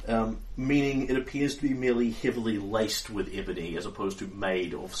 meaning it appears to be merely heavily laced with ebony as opposed to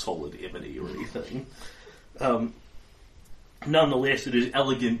made of solid ebony or anything. Nonetheless, it is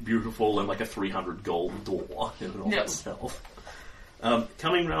elegant, beautiful, and like a 300 gold door in and of itself.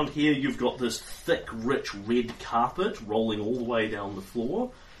 Coming round here, you've got this thick, rich red carpet rolling all the way down the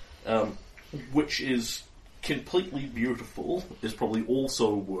floor, which is completely beautiful, is probably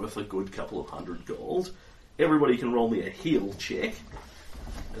also worth a good couple of 100 gold. Everybody can roll me a heal check.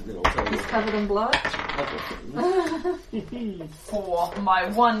 And then I'll tell you He's covered in blood. For my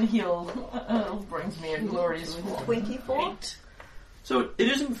one heal brings me a glorious 24. So it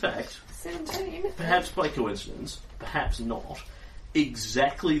is in fact, 17. perhaps by coincidence, perhaps not,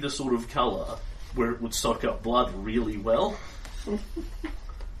 exactly the sort of colour where it would soak up blood really well.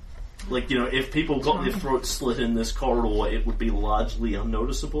 Like, you know, if people got their throats slit in this corridor, it would be largely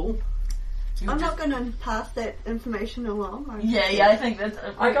unnoticeable. I'm not going to pass that information along. Yeah, I think that's...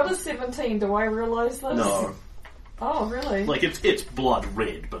 I got a 17. Do I realise this? No. Oh, really? Like, it's blood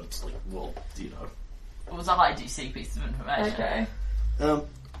red, but it's like, well, you know. It was a high DC piece of information. Okay.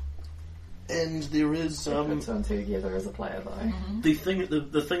 And there is... put two and two together as a player, though. Mm-hmm. The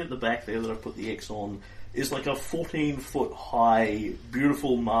thing at the back there that I put the X on is like a 14-foot high,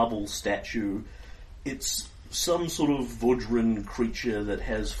 beautiful marble statue. It's some sort of Vudran creature that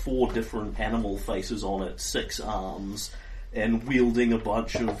has 4 different animal faces on it, 6 arms, and wielding a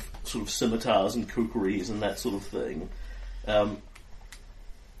bunch of sort of scimitars and kukris and that sort of thing.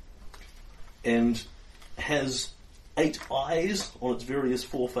 And has 8 eyes on its various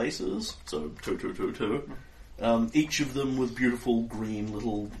 4 faces, so 2, 2, 2, 2. Each of them with beautiful green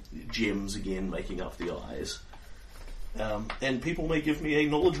little gems again making up the eyes. And people may give me a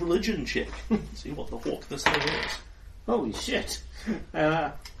knowledge religion check. See what the hawk this thing is. Holy shit.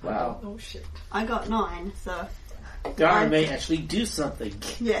 Wow. Oh, shit. I got 9, so... Dara may actually do something.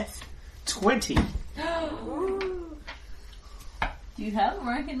 Yes. 20. Do you have a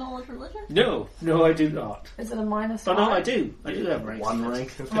rank in knowledge religion? No, I do not. Is it a minus Oh, no, 5? I do. I do have ranks. 1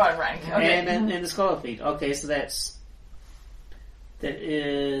 rank. One rank, okay. And the scholar feat. Okay, so that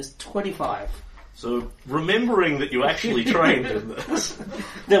is 25. So, remembering that you actually trained in this,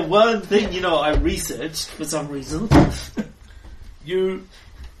 The one thing, I researched for some reason. you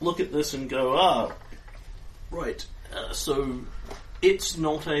look at this and go, right, so it's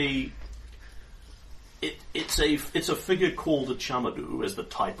not a... It's a figure called a Chamadu as the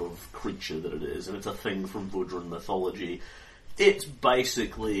type of creature that it is, and it's a thing from Vudran mythology. It's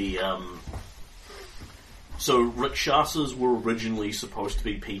basically... So Rakshasas were originally supposed to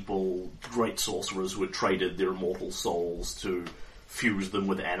be people, great sorcerers who had traded their immortal souls to fuse them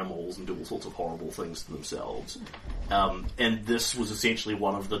with animals and do all sorts of horrible things to themselves. And this was essentially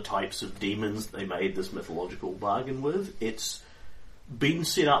one of the types of demons they made this mythological bargain with. It's been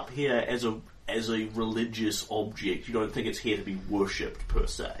set up here as a religious object. You don't think it's here to be worshipped per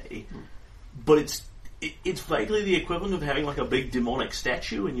se, but it's vaguely the equivalent of having like a big demonic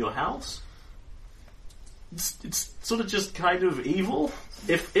statue in your house. It's sort of just kind of evil.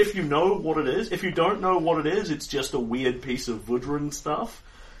 If you know what it is. If you don't know what it is, it's just a weird piece of Vudran stuff.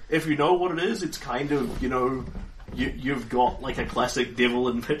 If you know what it is, it's kind of, you've got like a classic devil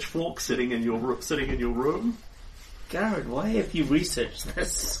and pitchfork sitting in your room. Garrett, why have you researched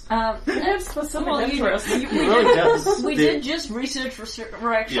this? It's specific interest. It really does. We did just research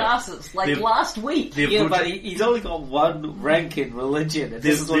Rakshasas, last week. Yeah, but he's only got 1 rank in religion.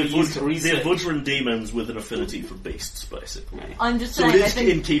 This is what he used to research. They're Vudran demons with an affinity for beasts, basically. I'm just so saying, it is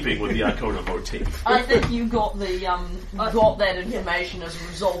in keeping with the Icona motif. I think you got got that information as a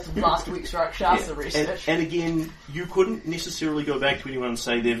result of last week's Rakshasa research. And again, you couldn't necessarily go back to anyone and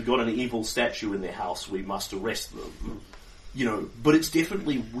say they've got an evil statue in their house, we must arrest them. But it's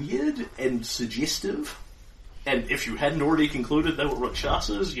definitely weird and suggestive. And if you hadn't already concluded they were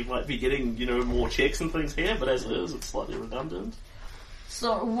Rakshasas, you might be getting, more checks and things here, but as it is, it's slightly redundant.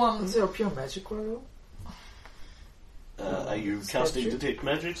 So, is it a pure magic roll? Are you casting detect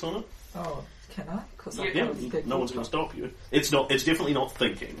magics on it? Oh, can I? Because no one's going to stop you. It's definitely not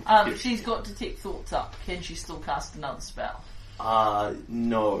thinking. She's got detect thoughts up. Can she still cast another spell?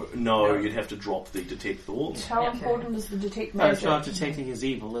 No, you'd have to drop the detect thoughts. How important is the detect magic? It's not detecting as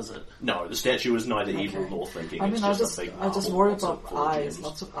evil, is it? No, the statue is neither evil nor thinking. It's I just worry about eyes,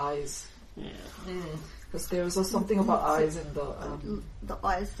 lots of eyes. Yeah. Because there is something about eyes in the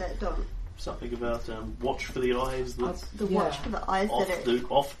eyes that don't. Something about watch for the eyes that watch for the eyes that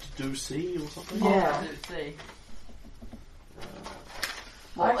oft do see or something. Yeah. Oft do see.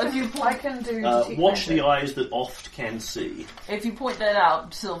 I can do watch the eyes that oft can see. If you point that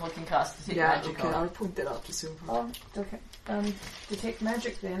out, Silver can cast detect magic on it. I'll point that out to Silver. Okay. Detect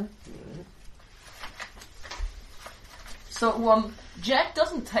magic then. Yeah. So, Jack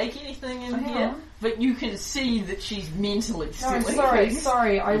doesn't take anything in here, but you can see that she's mentally silly. No,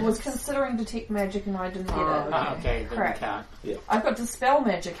 sorry. I was considering detect magic and I didn't get it. Okay, then we can't. Yeah. I've got dispel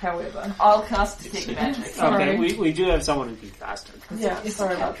magic, however. I'll cast detect magic. Sorry. Okay, we do have someone who can cast it. Yeah,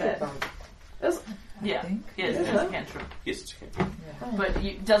 sorry about that. Yeah, it's a cantrip. Yes, it's a cantrip. Yeah. But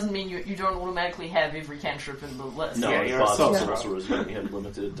it doesn't mean you don't automatically have every cantrip in the list. No, yeah, you're a sorcerers. You only have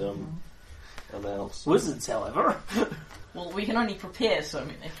limited amounts. Wizards, however. Well, we can only prepare so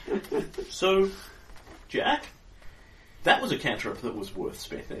many. So, Jack, that was a cantrip that was worth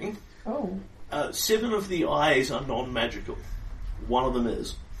spending. Oh. 7 of the eyes are non-magical. One of them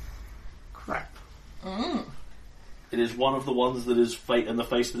is. Crap. Mm. It is one of the ones that is in the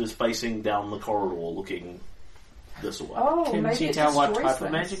face that is facing down the corridor, looking this way. Oh, Can maybe you it tell what destroys type things.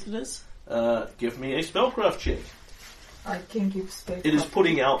 of magic it is? Give me a spellcraft check. I can give spell. It is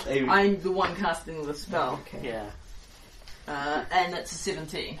putting out a... I'm the one casting the spell. Okay. Yeah. And it's a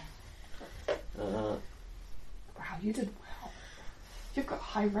 17. Wow, you did well. You've got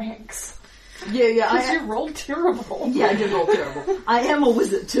high ranks. Yeah, Because you rolled terrible. Yeah, I did roll terrible. I am a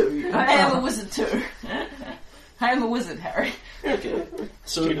wizard too. I am a wizard too. I am a wizard, Harry. Okay.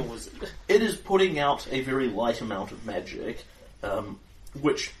 So it is putting out a very light amount of magic,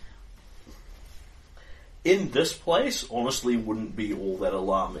 which in this place honestly wouldn't be all that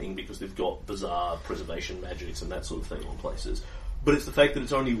alarming because they've got bizarre preservation magics and that sort of thing on places. But it's the fact that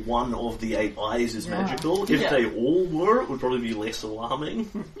it's only one of the 8 eyes is magical. If they all were, it would probably be less alarming.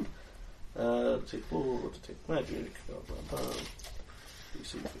 Take 4, detect magic, blah blah blah.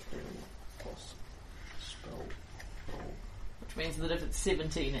 DC 15 plus spell roll. Which means that if it's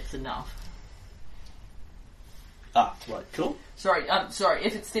 17, it's enough. Ah, right, cool. Sorry,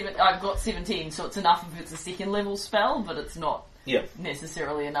 if it's 7, I've got 17, so it's enough if it's a second level spell, but it's not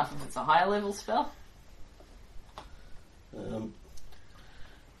necessarily enough if it's a higher level spell.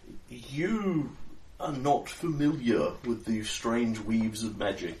 You are not familiar with the strange weaves of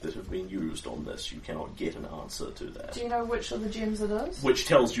magic that have been used on this. You cannot get an answer to that. Do you know which of the gems it is? Which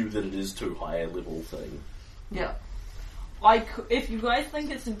tells you that it is too high a level thing. Yeah. If you guys think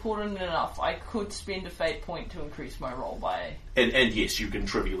it's important enough, I could spend a fate point to increase my roll by... And yes, you can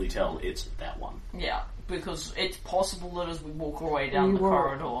trivially tell it's that one. Yeah, because it's possible that as we walk our way down the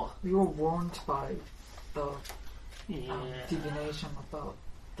corridor... We were warned by the divination about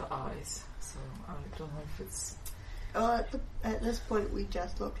the eyes, so I don't know if it's... At this point we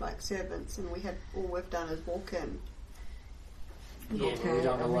just look like servants and all we've done is walk in. Yeah, okay, we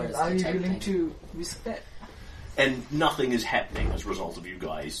don't know what it's are you detecting. willing to risk that? And nothing is happening as a result of you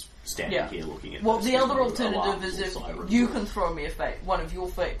guys standing here looking at Well, this. the There's other no alternative alarms is or if sirens you or- can throw me one of your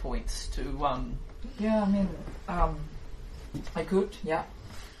fate points to, Yeah, I mean, I could, yeah.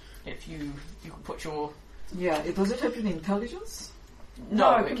 if you can put your... Yeah, does it have an intelligence?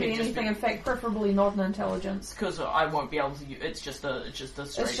 No, it it could can be just anything. In fact, preferably not an intelligence. Because I won't be able to use... It's just a straight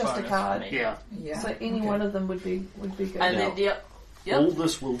It's just a bonus card. for me. Yeah. Yeah. So any one of them would be good. And Now, then, yep. All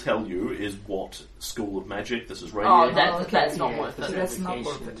this will tell you is what school of magic this is Oh, radiating. that's not Yeah, worth So it. that's not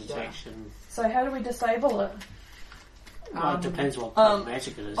verification, worth it, yeah. detection. So how do we disable it? Well, it depends what kind of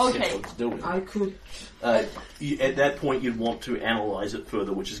magic it is. okay. That's what it's doing. I could... At that point, you'd want to analyse it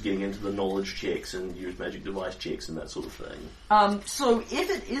further, which is getting into the knowledge checks and use magic device checks and that sort of thing. So if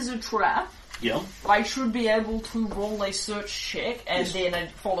it is a trap, Yeah. I should be able to roll a search check and then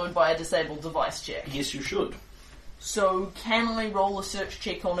followed by a disabled device check. Yes, you should. So can I roll a search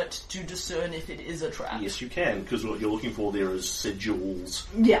check on it to discern if it is a trap? Yes, you can, because what you're looking for there is sigils,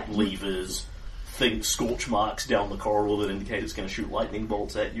 Yeah. levers, scorch marks down the corridor that indicate it's going to shoot lightning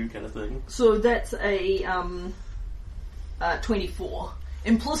bolts at you, kind of thing. So that's a 24.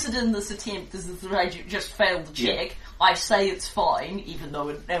 Implicit in this attempt is that I just failed the check. Yeah. I say it's fine, even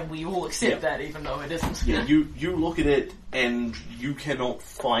though and we all accept that, even though it isn't. Yeah, you look at it and you cannot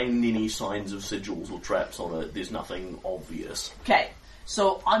find any signs of sigils or traps on it. There's nothing obvious. Okay,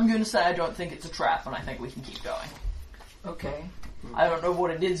 so I'm going to say I don't think it's a trap, and I think we can keep going. Okay. I don't know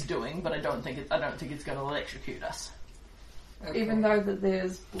what it is doing, but I don't think it's going to electrocute us. Okay. Even though that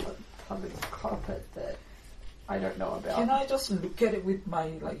there's blood-covered carpet that I don't know about. Can I just look at it with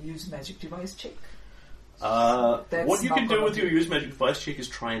my use magic device check? What you not can do gonna with your be- use magic device check is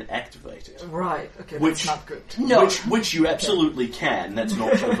try and activate it. Right. Okay. Which- that's not good. No. Which you absolutely can. That's an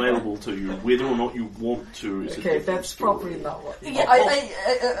option available to you. Whether or not you want to is a Okay, different that's story. probably not what. Yeah,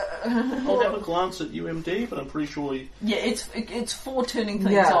 I'll have a glance at UMD, but I'm pretty sure. yeah, it's for turning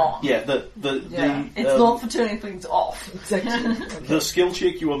things Yeah. on. Yeah, It's not for turning things off. Exactly. Okay. the skill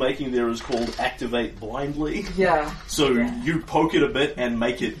check you are making there is called Activate Blindly. Yeah. So you poke it a bit and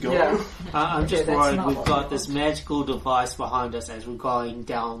make it go. Yeah. I'm just that's worried not we've what got we this magical device behind us as we're going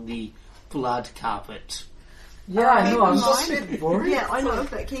down the blood carpet. Yeah, I know. I'm Keep in just a mind- bit worried. Yeah, I know,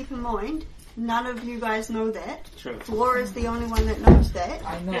 but keep in mind, None of you guys know that. True. Flora's the only one that knows that.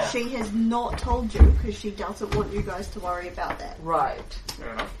 I know. She has not told you because she doesn't want you guys to worry about that. Right.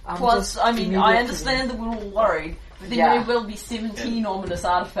 Fair enough. Plus, I mean, I understand that we're all worried, but there may well be 17 ominous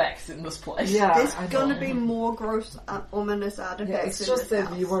artifacts in this place. Yeah, There's gonna be more gross, ominous artifacts. Yeah, it's in just this that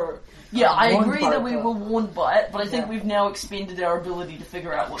house. we were. Yeah, I warned agree by that we the- were warned by it, but I think Yeah. we've now expended our ability to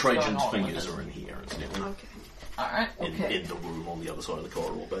figure out what's going Trajan's on. fingers are in here, incidentally. Okay. Alright. Okay. In the room on the other side of the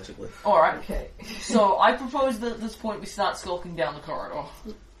corridor, basically. Alright. Okay. So, I propose that at this point we start skulking down the corridor.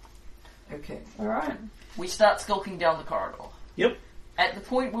 Okay. Alright. We start skulking down the corridor. Yep. At the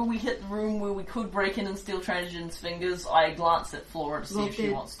point where we hit the room where we could break in and steal Trajan's fingers, I glance at Flora to see if she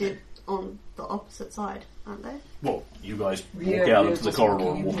wants to. they're on the opposite side, aren't they? Well, you guys walk Yeah, out we're into the just corridor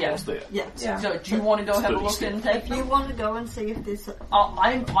walking and walk in. past there. Yeah. Yeah. So, do you want to go have a 30 look steps. and take If you them? want to go and see if there's... It's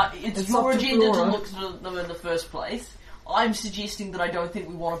It's your up to agenda to Flora. look at them in the first place. I'm suggesting that I don't think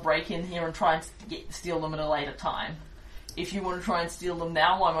we want to break in here and try and steal them at a later time. If you want to try and steal them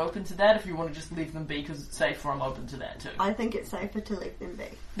now, I'm open to that. If you want to just leave them be because it's safer, I'm open to that too. I think it's safer to leave them be.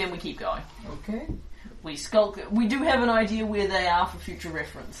 Then we keep going. Okay. We skulk. We do have an idea where they are for future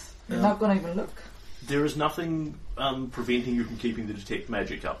reference. You're not gonna even look. There is nothing preventing you from keeping the detect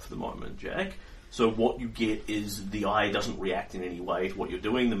magic up for the moment, Jack. So what you get is the eye doesn't react in any way to what you're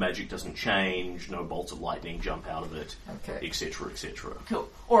doing, the magic doesn't change, no bolts of lightning jump out of it, Okay. etc., etc. Cool.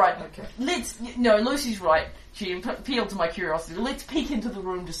 Alright. Okay. No, Lucy's right. She appealed to my curiosity. Let's peek into the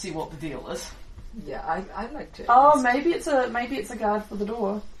room to see what the deal is. Yeah, I like to. Oh, maybe it's a guard for the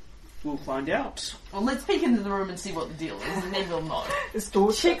door. We'll find out. Well, let's peek into the room and see what the deal is, and then we'll know. It's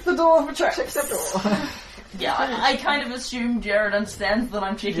door. Check the door for traps. Check the door. Yeah, I kind of assume Jared understands that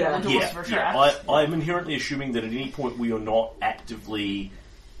I'm checking Yeah. the doors for traps. I'm inherently assuming that at any point we are not actively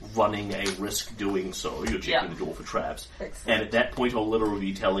running a risk doing so. You're checking the door for traps. Excellent. And at that point I'll literally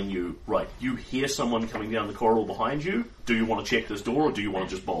be telling you, right, you hear someone coming down the corridor behind you, do you want to check this door or do you want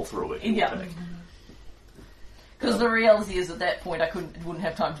to just bowl through it? Yeah. Because the reality is, at that point, I wouldn't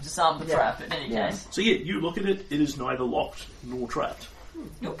have time to disarm the trap in any case. So yeah, you look at it, it is neither locked nor trapped.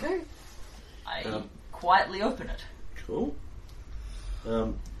 Okay. I quietly open it. Cool.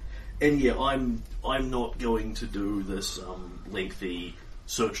 And yeah, I'm not going to do this lengthy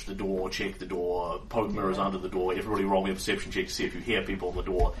search the door, check the door, poke mirrors under the door, everybody roll me a perception check to see if you hear people on the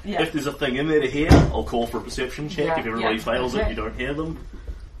door. Yeah. If there's a thing in there to hear, I'll call for a perception check. Yeah. If everybody Yeah. fails Okay. it, you don't hear them.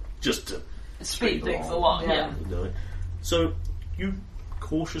 Just to Speed things along, yeah. No. So you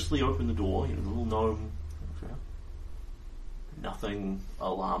cautiously open the door, the little gnome. Nothing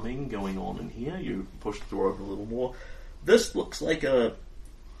alarming going on in here. You push the door open a little more. This looks like a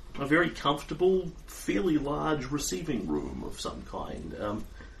very comfortable, fairly large receiving room of some kind.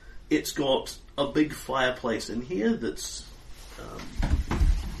 It's got a big fireplace in here that's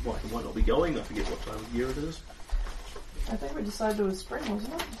might not be going. I forget what time of year it is. I think we decided it was spring,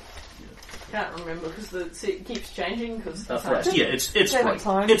 wasn't it? Can't remember because it keeps changing. Because Yeah, it's spring.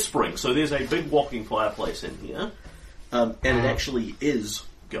 time. It's spring, so there's a big walking fireplace in here, and it actually is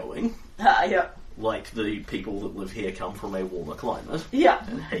going. yeah, Like the people that live here come from a warmer climate yeah.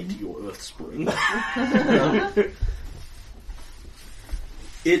 and hate your Earth spring.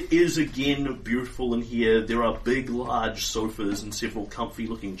 It is again beautiful in here. There are big, large sofas and several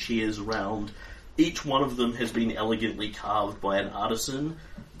comfy-looking chairs around. Each one of them has been elegantly carved by an artisan.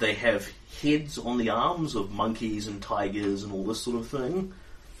 They have heads on the arms of monkeys and tigers and all this sort of thing.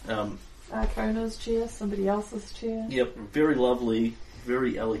 Kona's chair, somebody else's chair. Yep, very lovely,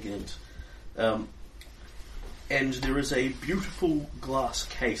 very elegant. And there is a beautiful glass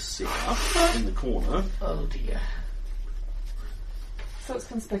case set up in the corner. Oh dear. So it's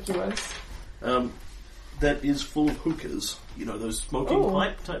conspicuous. That is full of hookahs. Those smoking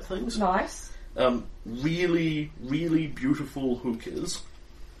pipe type things. Nice. Really, really beautiful hookahs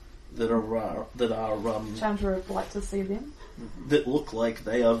that are Chandra would like to see them. that look like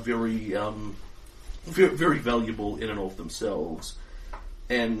they are very, very, very valuable in and of themselves.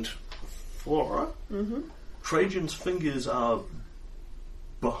 And Flora, Trajan's fingers are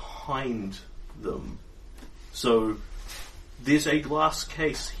behind them. So there's a glass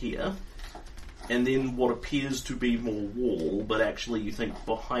case here, and then what appears to be more wall, but actually you think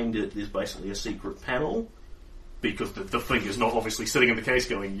behind it there's basically a secret panel, because the finger's not obviously sitting in the case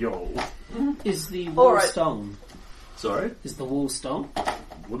going, yo. Is the wall Alright. stone? Sorry? Is the wall stone?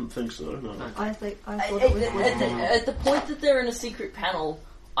 Wouldn't think so, no. I thought it was At the point that they're in a secret panel,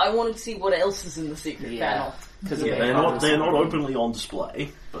 I wanted to see what else is in the secret panel. Because Yeah, they're not openly on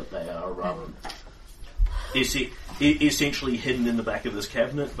display, but they are. You see, essentially hidden in the back of this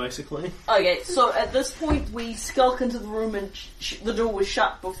cabinet, basically. Okay, so at this point we skulk into the room and the door was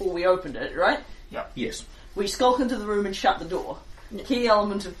shut before we opened it, right? Yeah. Yes. We skulk into the room and shut the door. Yeah. Key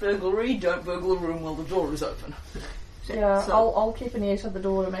element of burglary, don't burgle a room while the door is open. Yeah, so, I'll keep an ear to the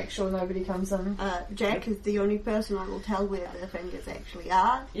door to make sure nobody comes in. Jack is the only person I will tell where the fingers actually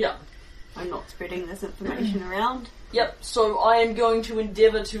are. Yeah. I'm not spreading this information around. Yep, so I am going to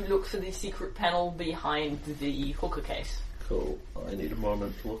endeavour to look for the secret panel behind the hooker case. Cool. I need a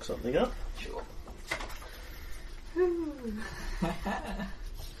moment to look something up. Sure.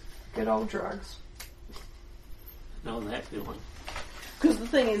 Good old drugs. No, that feeling. Because the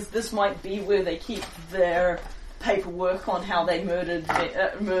thing is, this might be where they keep their paperwork on how they murdered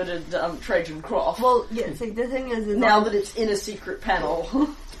Trajan Croft. Well, yeah, see, the thing is now that it's in a secret panel.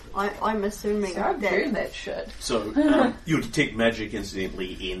 I'm assuming that shit. So, your detect magic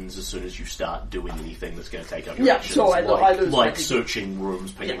incidentally ends as soon as you start doing anything that's going to take up your actions. So I lose like searching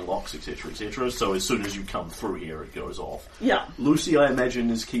rooms, picking locks, etc., etc. So as soon as you come through here, it goes off. Yeah. Lucy, I imagine,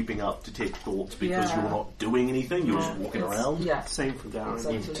 is keeping up detect thoughts because you're not doing anything. You're just walking around. Yeah. Same for Darren.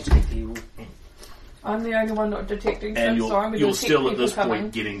 Exactly. Detect evil. I'm the only one not detecting and things, so I'm going to you're detect still at this coming.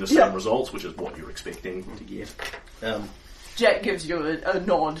 point getting the same results, which is what you're expecting to get. Jack gives you a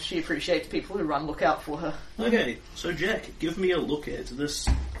nod. She appreciates people who run lookout for her. Okay, so Jack, give me a look at this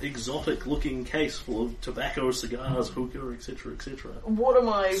exotic-looking case full of tobacco, cigars, hookah, etc., etc. What am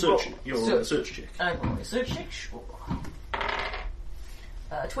I... Search check. I'm rolling a search check, sure.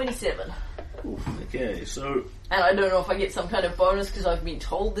 27. Oof, okay, so... And I don't know if I get some kind of bonus because I've been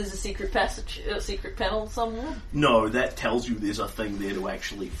told there's a secret passage, secret panel somewhere. No, that tells you there's a thing there to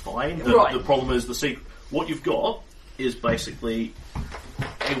actually find. Right. The problem is the secret... What you've got is basically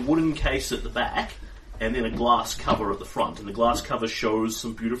a wooden case at the back and then a glass cover at the front. And the glass cover shows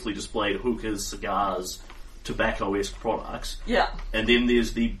some beautifully displayed hookahs, cigars, tobacco-esque products. Yeah. And then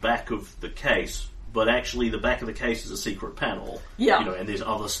there's the back of the case, but actually the back of the case is a secret panel. Yeah. You know, and there's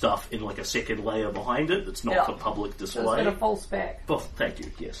other stuff in like a second layer behind it that's not for public display. So it's got a false back. Oh, thank you,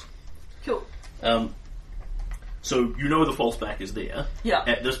 yes. Cool. So you know the false back is there. Yeah.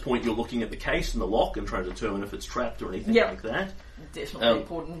 At this point, you're looking at the case and the lock and trying to determine if it's trapped or anything like that. Definitely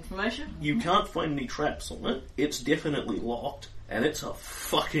important information. You can't find any traps on it. It's definitely locked, and it's a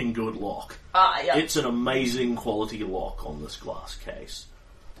fucking good lock. Yeah. It's an amazing quality lock on this glass case.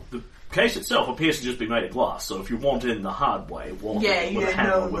 The case itself appears to just be made of glass, so if you want in the hard way, with a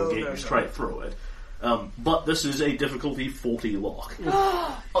hammer will get you straight through it. But this is a difficulty 40 lock.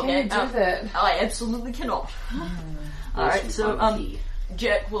 Okay, Can you do that? I absolutely cannot. Alright, so,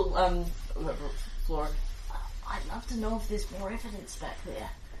 Jack will, Flora, I'd love to know if there's more evidence back there,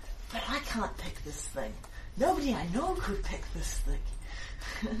 but I can't pick this thing. Nobody I know could pick this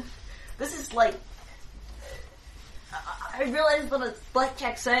thing. This is like... I realise that it's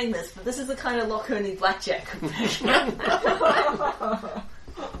Blackjack saying this, but this is the kind of lock only Blackjack could pick.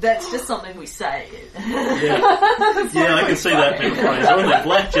 That's just something we say. Yeah, I can see that being phrase. Only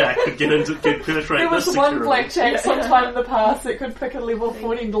Blackjack could penetrate There this was security. one Blackjack sometime in the past that could pick a level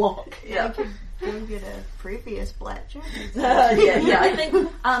 40 lock. Yeah. Go get a previous Blackjack. I think,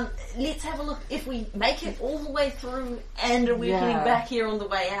 let's have a look. If we make it all the way through and are getting back here on the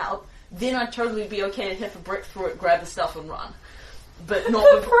way out, then I'd totally be okay to hit a brick through it, grab the stuff and run. But not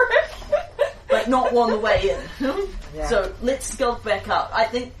the brick. But not on the way in. Yeah. So let's skulk back up. I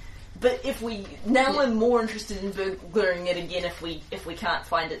think, but if we I'm more interested in burglaring it again if we can't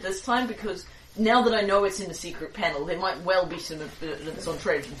find it this time, because now that I know it's in the secret panel, there might well be some evidence on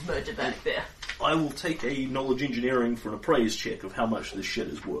Trajan's murder back there. I will take a knowledge engineering for an appraise check of how much this shit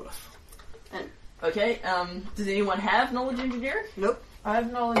is worth. Okay. Does anyone have knowledge engineering? Nope. I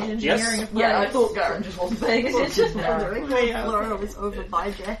have knowledge engineering. Yes. Yeah, I thought Garen just wasn't paying attention. Laura was over by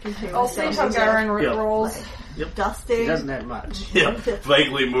Jack and she I'll see how Garen rolls. Dusting. He doesn't have much. Yeah,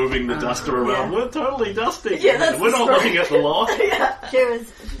 vaguely moving the duster around. We're totally dusting. Yeah, that's We're not looking at the lock. She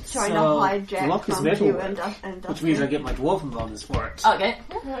was trying to hide Jack the lock is from metal you work, and Dusting. which means I get my dwarven bonus for it. Okay.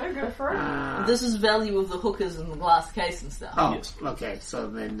 Yeah, go for it. This is value of the hookers and the glass case and stuff. Oh, Yes. okay, so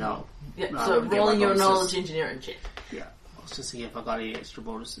then no. Yeah, No, I so wouldn't get rolling my your bonuses. knowledge engineering check. Yeah, I was just seeing if I got any extra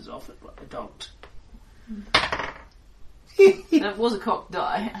bonuses off it, but I don't. That was a cocked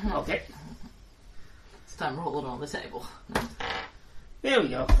die. Okay, It's time to roll it on the table. there we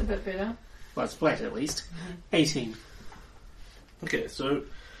go. It's a bit better. Well, it's flat at least. 18. Okay, so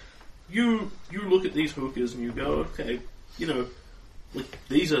you look at these hookahs and you go, okay, you know, like,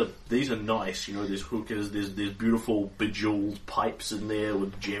 these are nice. You know, there's hookahs, there's beautiful bejeweled pipes in there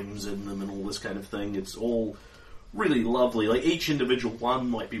with gems in them and all this kind of thing. It's all really lovely. Like, each individual one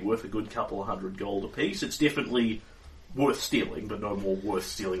might be worth a good couple of $100 a piece. It's definitely worth stealing, but no more worth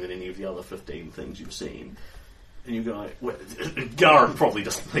stealing than any of the other 15 things you've seen. And you go, well, Garen probably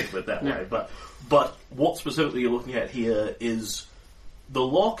doesn't think of it that way, but what specifically you're looking at here is the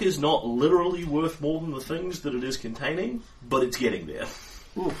lock is not literally worth more than the things that it is containing, but it's getting there.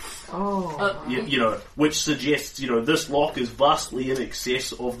 Oof. Which suggests, this lock is vastly in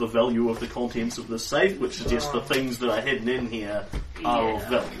excess of the value of the contents of the safe, which suggests the things that are hidden in here are of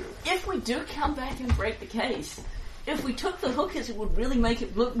value. If we do come back and break the case, if we took the hookers, it would really make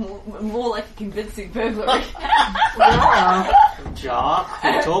it look more like a convincing burglary. Jock,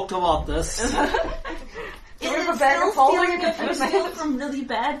 we talked about this. Is it still stealing if you steal from really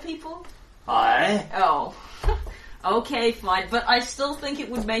bad people? Aye. Oh. Okay, fine, but I still think it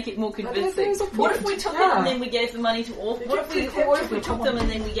would make it more convincing. What if we took them and then we gave the money to orphans? What if we took them and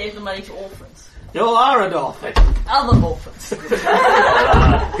then we gave the money to orphans? You are an orphan. Other orphans.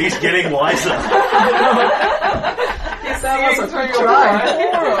 He's getting wiser. Yes, that was a good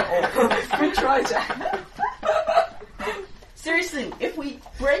try. Good try, Jack. Seriously, if we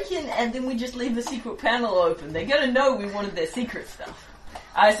break in and then we just leave the secret panel open, they're gonna know we wanted their secret stuff.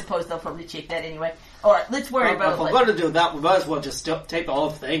 I suppose they'll probably check that anyway. Alright, let's worry about it later. If we're going to do that, we might as well just take the whole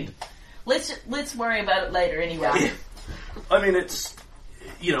thing. Let's worry about it later anyway. Yeah. I mean, it's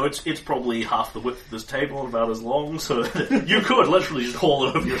probably half the width of this table and about as long, so you could literally just haul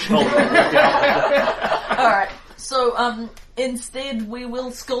it over your shoulder and walk out. Alright, so instead we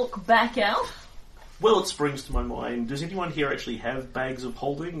will skulk back out. Well, it springs to my mind, does anyone here actually have bags of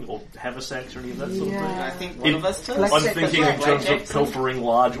holding, or haversacks or any of that sort of thing? I think one of us does. I'm thinking in terms of pilfering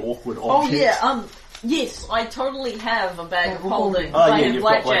large, awkward objects. Oh yeah, yes, I totally have a bag of holding. You've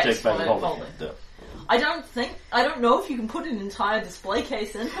got Blackjack's bag of holding. Yeah. I don't know if you can put an entire display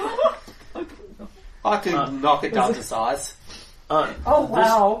case in. I can knock it down to size.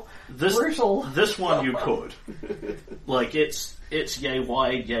 Wow. Brutal. This one you could. Like, it's yay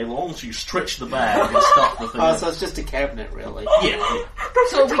wide, yay long, so you stretch the bag and stuff the thing. So it's just a cabinet, really. Yeah.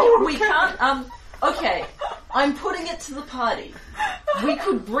 So we can't, okay, I'm putting it to the party. We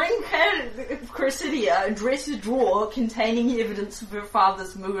could bring Cressidia a dresser drawer containing evidence of her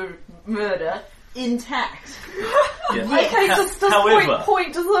father's murder intact. Yeah. Okay, does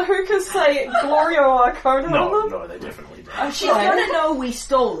point, does the hookers say Gloria Arcona on them? No, they definitely don't. She's gonna know we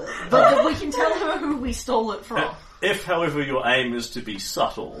stole it, but we can tell her who we stole it from. If, however, your aim is to be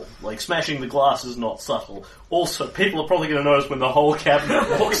subtle, like smashing the glass is not subtle, also, people are probably going to notice when the whole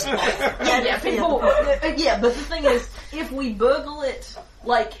cabinet walks off. Yeah, but the thing is, if we burgle it,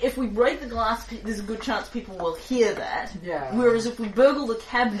 like, if we break the glass, there's a good chance people will hear that. Yeah. Whereas if we burgle the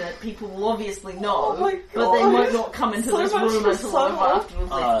cabinet, people will obviously know, but they might not come into this room until long after we've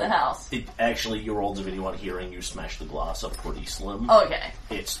left the house. Actually, your odds of anyone hearing you smash the glass are pretty slim. Okay.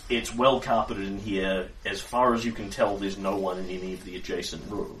 It's well carpeted in here. As far as you can tell, there's no one in any of the adjacent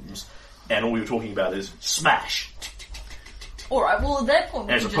rooms. And all you're talking about is smash. Alright, well at that point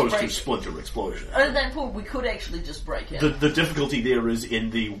we as could opposed just break to splinter explosion. At that point we could actually just break in. The difficulty there is in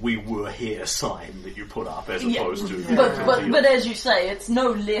the "we were here" sign that you put up as opposed to... But as you say, it's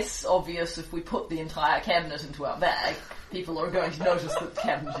no less obvious if we put the entire cabinet into our bag. People are going to notice that the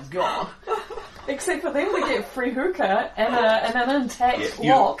cabinet is gone. Except for then we get free hookah and an intact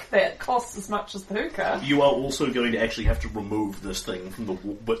lock that costs as much as the hookah. You are also going to actually have to remove this thing from the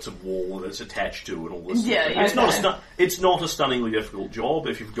bits of wall that it's attached to and all this. It's not a stunningly difficult job.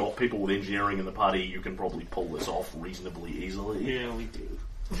 If you've got people with engineering in the party, you can probably pull this off reasonably easily. Yeah, we do.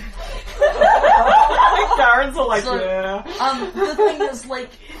 Garen's all like, the thing is, like...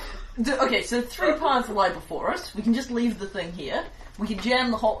 Okay, so 3 paths lie before us. We can just leave the thing here. We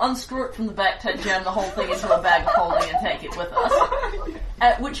can unscrew it from the back, jam the whole thing into a bag of holding and take it with us.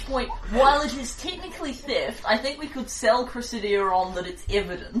 At which point, while it is technically theft, I think we could sell Cressidia on that it's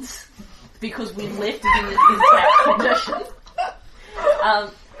evidence, because we left it in an intact condition.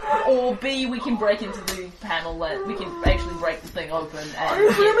 Or B, we can break into the panel, we can actually break the thing open and I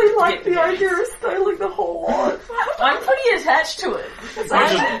really like the idea of stealing the whole lot. I'm pretty attached to it. You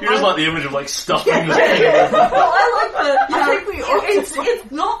just like the image of stuffing the thing. Well, I think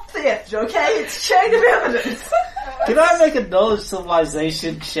it's not theft, okay? It's chain of evidence. Can I make a knowledge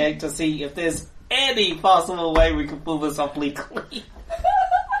civilization check to see if there's any possible way we can pull this off legally?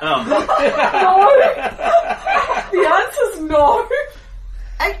 No! The answer's no!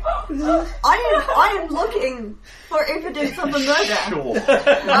 I am looking for evidence of a murder. Sure.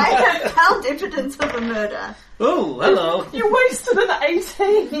 I have found evidence of a murder. Oh, hello. You wasted an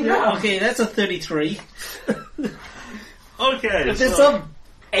 18. Yeah, okay, that's a 33. Okay. If there's some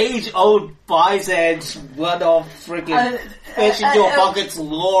age-old Byzance one-off friggin' fish in your buckets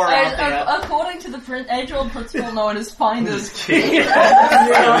lore out there. According to the age-old principle known as Finder's Key.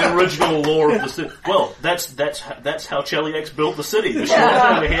 The original lore of the city. Well, that's how Cheliax built the city. The shores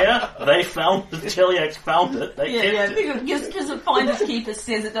over here, Cheliax found it. They kept it. Because the Finder's Keeper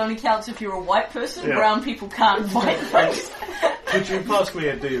says it only counts if you're a white person. Brown people can't fight things. Could you pass me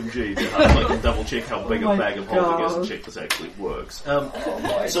a DMG to I can double check how big a bag of holding is and check this actually works?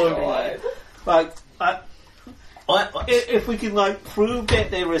 If we can prove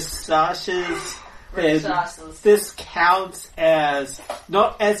that there are stashes, then this counts as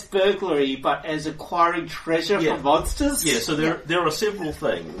not as burglary, but as acquiring treasure from monsters. Yeah, so there are several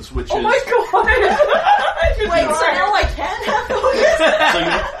things which my god! Wait, so now I can have those? So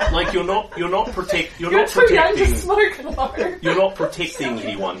you're not protecting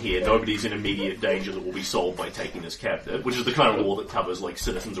anyone here. Nobody's in immediate danger that will be solved by taking this captive, which is the kind of law that covers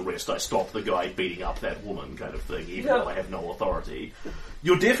citizen's arrest. I stop the guy beating up that woman kind of thing, even though I have no authority.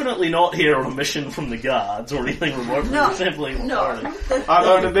 You're definitely not here on a mission from the guards or anything remotely resembling authority. I'm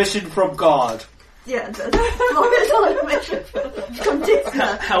on a mission from God. Yeah, that's on a mission from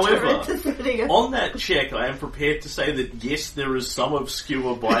Dexter. However, on that check, I am prepared to say that yes, there is some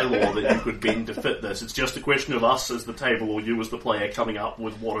obscure bylaw that you could bend to fit this. It's just a question of us as the table or you as the player coming up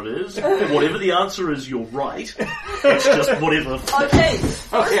with what it is. Whatever the answer is, you're right. It's just whatever. Okay,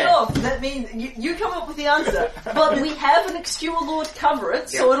 first off, that means you come up with the answer. But we have an obscure law to cover it,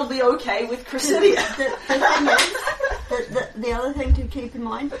 so it'll be okay with Chrysidia. The thing is, the other thing to keep in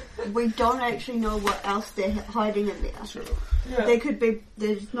mind, we don't actually know what else they're hiding in there. Sure. Yeah. There could be,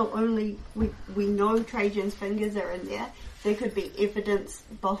 there's not only, we know Trajan's fingers are in there, there could be evidence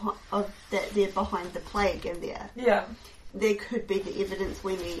of that they're behind the plague in there. Yeah. There could be the evidence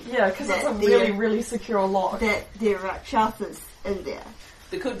we need. Yeah, because it's a really, really secure lock. That there are Charthas in there.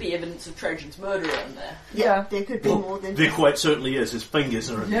 There could be evidence of Trajan's murderer in there. Yeah, there could be more than... There quite certainly is. His fingers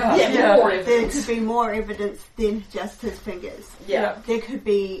are in there. Yeah, more evidence. There could be more evidence than just his fingers. Yeah. There could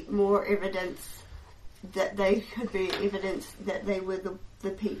be more evidence that they could be evidence that they were the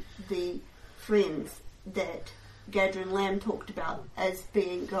friends that Gadrin Lamb talked about as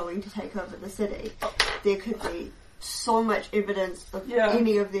going to take over the city. There could be so much evidence of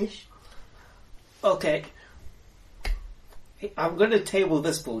any of this. Okay. I'm going to table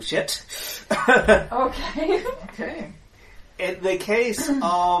this bullshit. Okay. Okay. In the case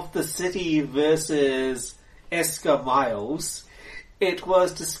of the city versus Esker Miles, it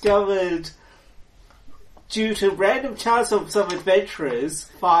was discovered due to random chance of some adventurers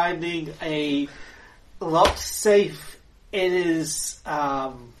finding a locked safe in his,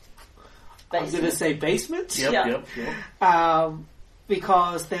 I'm going to say basement. Yep.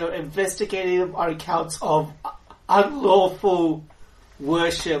 Because they were investigating him on accounts of unlawful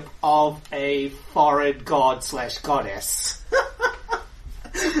worship of a foreign god/goddess.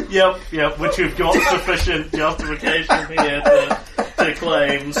 Yep, which we've got sufficient justification here to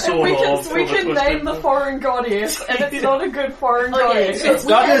claim, sort of. We can name the foreign goddess, and it's not a good foreign goddess. It's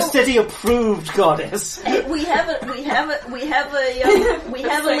not a city-approved goddess. We have a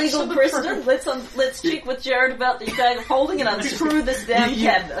legal precedent. Let's check with Jared about the bag of holding and unscrew this damn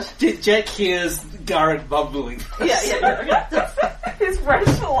cabinet. Jack hears Garrett bumbling. Yeah. He's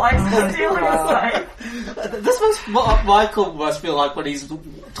rationalised stealing a safe. This was what Michael must feel like when he's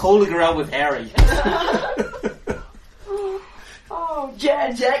tooling around with Harry. Oh,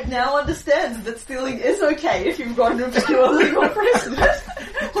 Jack now understands that stealing is okay if you've got an obscure legal precedent.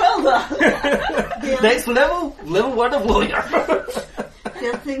 Well done. Next level 1 of lawyer. The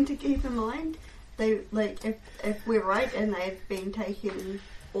other thing to keep in mind, if we're right and they've been taking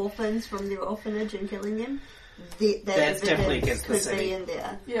orphans from their orphanage and killing them, that's definitely against the city. Be in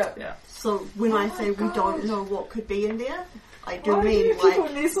there. Yeah. So when I say we don't know what could be in there, I do Why mean do people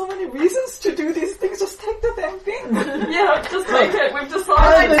need so many reasons to do these things? Just take the damn thing. Yeah, just take it. We've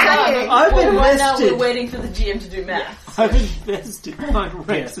decided. Right now we're waiting for the GM to do math. I've invested my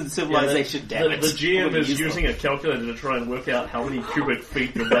ranks in civilization damage. The GM is using a calculator to try and work out how many cubic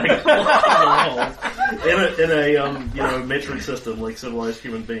feet the bag is in a metric system like civilized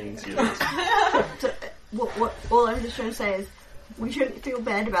human beings use. All I'm just trying to say is we shouldn't feel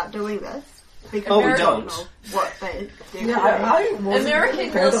bad about doing this. Because we don't. Know what they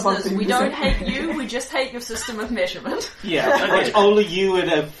American listeners, we don't hate you, we just hate your system of measurement. Yeah, which only you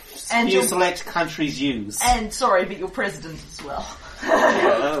and a few select countries use. And, but your president as well.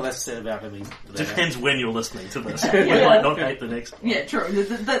 Let's say about him. Depends when you're listening to this. You might not hate the next one. Yeah, true.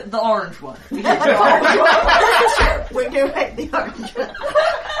 The orange one. We do hate the orange one.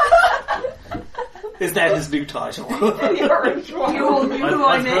 Is that his new title? The orange one.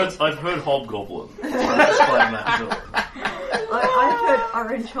 I've heard Hobgoblin. Explain that to him. I've heard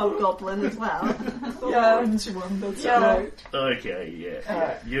Orange Hobgoblin as well. Yeah, Orange one, that's right. Okay,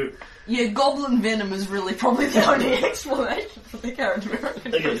 yeah. Yeah, Goblin Venom is really probably the only explanation for the character.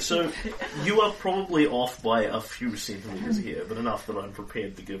 Okay, so you are probably off by a few centimetres here, but enough that I'm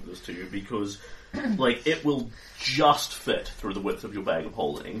prepared to give this to you, because, like, it will just fit through the width of your bag of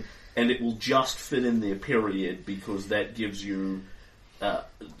holding, and it will just fit in there, period, because that gives you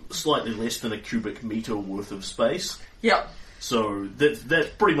slightly less than a cubic metre worth of space. Yep. So that's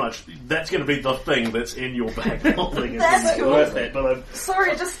pretty much, that's going to be the thing that's in your bag of holding. That's cool. Worth it, but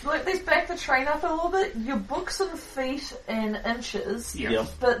Sorry, just let's back the train up a little bit. Your book's in feet and inches,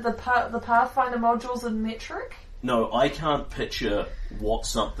 but the Pathfinder module's in metric? No, I can't picture what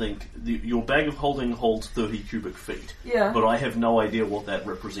something... your bag of holding holds 30 cubic feet. Yeah. But I have no idea what that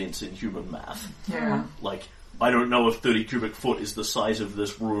represents in human math. Yeah. Like, I don't know if 30 cubic foot is the size of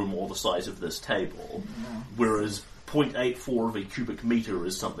this room or the size of this table. Yeah. Whereas 0.84 of a cubic metre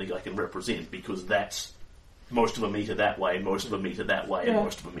is something I can represent, because that's most of a metre that way, most of a metre that way, and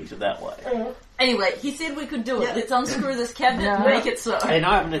most of a metre that way. Anyway, he said we could do it. Let's unscrew this cabinet and make it so. And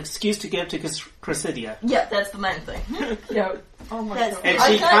I have an excuse to give to Cressidia. Yeah, that's the main thing. Yeah. Oh my god. And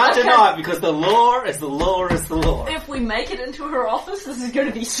she can't deny it, because the law is the law is the law. If we make it into her office, this is going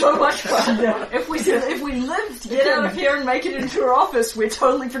to be so much fun. If we live to get out of here and make it into her office, we're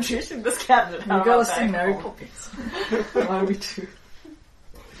totally producing this cabinet. You gotta sing Mary Poppins. Why we do?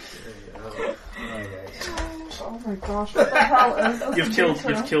 Oh my gosh, what the hell is this? You've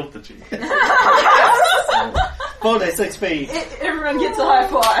killed the G. 4 days, 6 feet. Everyone gets a high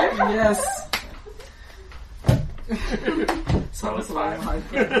five. Yes. So it's like high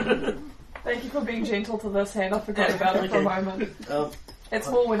five. Thank you for being gentle to this hand. I forgot about it for a moment. It's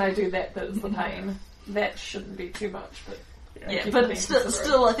more when I do that is the pain. That shouldn't be too much, but but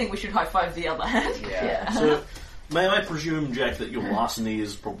still, I think we should high five the other hand. Yeah. So, may I presume, Jack, that your larceny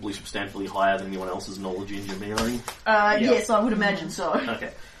is probably substantially higher than anyone else's knowledge engineering? Yes, I would imagine so.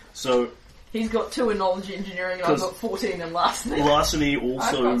 Okay, so he's got 2 in knowledge engineering, and I've got 14 in larceny.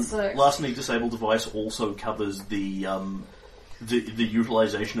 Larceny disabled device also covers the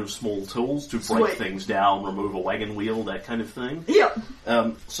utilization of small tools to break things down, remove a wagon wheel, that kind of thing. Yep.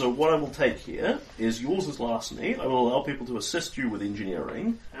 So what I will take here is yours is larceny. I will allow people to assist you with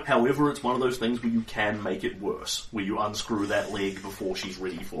engineering. However, it's one of those things where you can make it worse, where you unscrew that leg before she's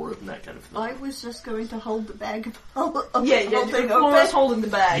ready for it and that kind of thing. I was just going to hold the bag of holding the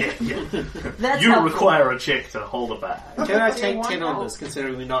bag. Yeah. You require a check to hold a bag. Can I take 10 on this,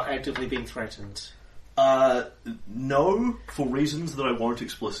 considering we're not actively being threatened? No, for reasons that I won't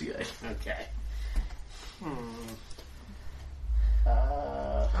explicate. Okay.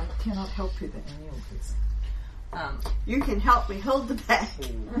 I cannot help you with any of this. You can help me hold the bag.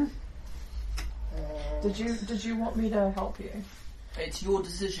 Did you want me to help you? It's your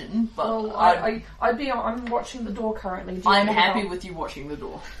decision, but I'm watching the door currently. I'm happy with you watching the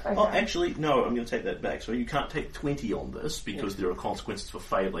door. Okay. Oh, actually, no, I'm going to take that back. So you can't take 20 on this because there are consequences for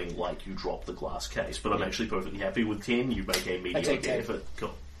failing, like you drop the glass case. But I'm actually perfectly happy with 10. You make a mediocre effort.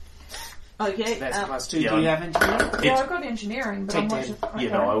 Cool. Okay. That's plus 2. Do you have engineering? Yeah, I've got engineering, but I'm watching... Okay.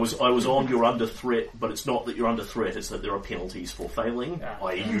 Yeah, no, I was on you're under threat, but it's not that you're under threat, it's that there are penalties for failing,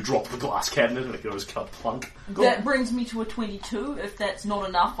 i.e. you drop the glass cabinet and it goes ka-plunk. Cool. That brings me to a 22. If that's not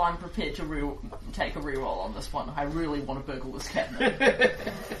enough, I'm prepared to take a reroll on this one. I really want to burgle this cabinet.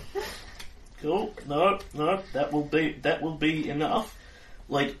 Cool. No, that will be enough.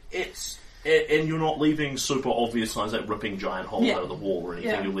 Like, it's... And you're not leaving super obvious signs like ripping giant holes out of the wall or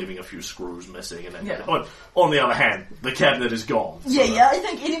anything. You're leaving a few screws missing. And that But on the other hand, the cabinet is gone. So I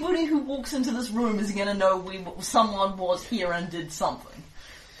think anybody who walks into this room is going to know someone was here and did something.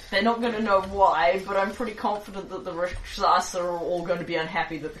 They're not going to know why, but I'm pretty confident that the Rakshasa are all going to be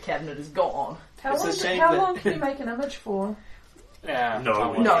unhappy that the cabinet is gone. How long can you make an image for?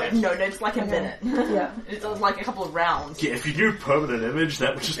 No, it's like a minute. Yeah. It's like a couple of rounds. Yeah, if you do permanent image,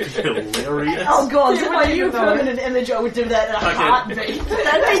 that would just be hilarious. Oh god, if I do permanent image, I would do that in a heartbeat.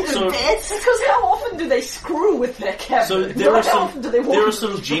 That'd be the best. Because how often do they screw with their cabinet? So there are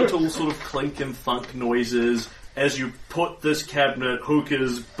some gentle sort of clink and thunk noises as you put this cabinet,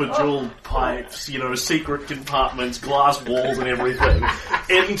 hookahs, bejeweled pipes, secret compartments, glass walls and everything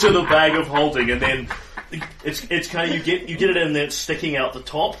into the bag of holding, and then it's kind of you get it in there, it's sticking out the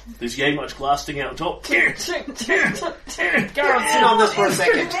top. There's yay much glass sticking out the top. Garrett, sit on this for a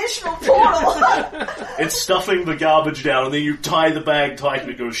second. Portal. It's stuffing the garbage down, and then you tie the bag tight,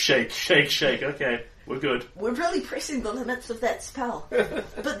 and it goes shake, shake, shake. Okay, We're good. We're really pressing the limits of that spell.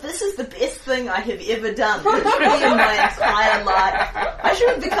 But this is the best thing I have ever done. Literally in my entire life. I should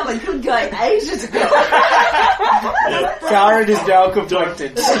have become a good guy ages ago. Karen is now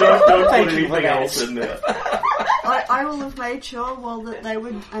conflicted. Don't put anything else in there. I will have made sure while that they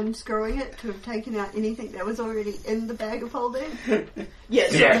were unscrewing it to have taken out anything that was already in the bag of holding.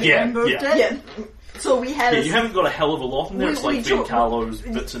 Yes. And moved it. Yeah. So we had you haven't got a hell of a lot in there. It's like Ben Carlo's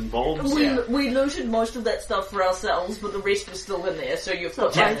bits and bobs. We looted most of that stuff for ourselves, but the rest was still in there. So you've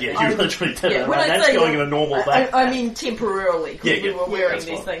got you literally did it. Right? That's going in a normal bag. I mean temporarily, because we were wearing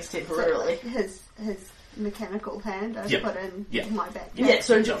these things temporarily. So his mechanical hand I put in my backpack. Yeah,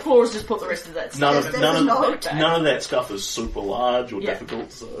 so Paul's just put the rest of that stuff. None of that stuff is super large or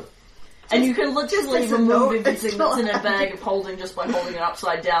difficult. So. And you can literally remove everything that's in a bag of holding just by holding it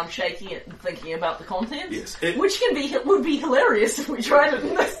upside down, shaking it, and thinking about the contents. Yes. Which would be hilarious if we tried it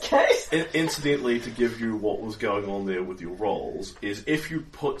in this case. Incidentally, to give you what was going on there with your rolls, is if you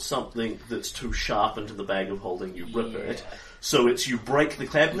put something that's too sharp into the bag of holding, you rip it. So you break the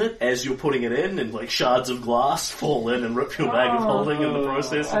cabinet as you're putting it in, and like shards of glass fall in and rip your bag of holding in the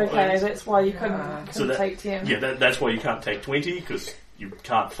process. Okay, that's why you couldn't take 10. Yeah, that's why you can't take 20, because you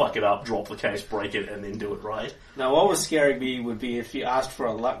can't fuck it up, drop the case, break it, and then do it right. Now, what was scaring me would be if you asked for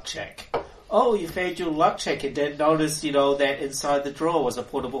a luck check. Oh, you failed your luck check and didn't notice, that inside the drawer was a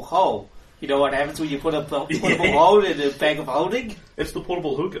portable hole. You know what happens when you put a portable hole in a bag of holding? It's the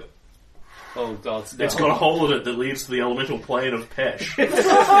portable hookah. Oh, God. No. It's got a hole in it that leads to the elemental plane of Pesh.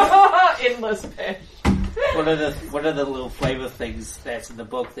 Endless Pesh. One of the little flavour things that's in the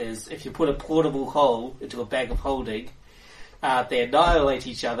book is if you put a portable hole into a bag of holding, they annihilate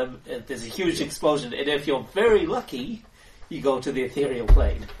each other, there's a huge explosion, and if you're very lucky, you go to the ethereal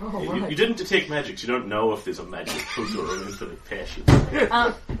plane. You didn't detect magic, so you don't know if there's a magic hook or an infinite passion.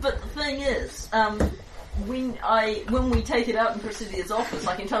 But the thing is, when we take it out in Presidia's office,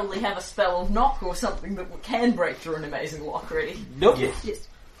 I can totally have a spell of knock or something that can break through an amazing lock ready. Nope. Yes.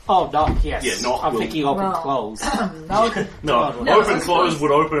 Oh, knock, yes. Yeah, knock. I'm thinking open close. No, open close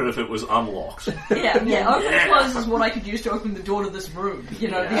would open it if it was unlocked. Yeah, open close is what I could use to open the door to this room. The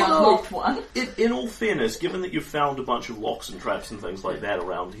unlocked one. In all fairness, given that you've found a bunch of locks and traps and things like that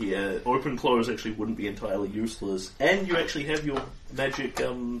around here, open close actually wouldn't be entirely useless. And you actually have your magic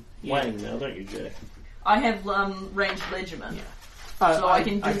wang now, don't you, Jack? I have ranged legerdemain. Yeah. So I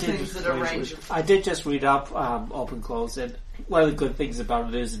can do things that are ranged. I did just read up open close, and one of the good things about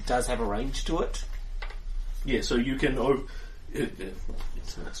it is it does have a range to it. Yeah, so you can...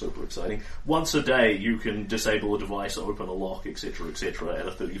 It's not super exciting. Once a day, you can disable a device, open a lock, etc., etc., at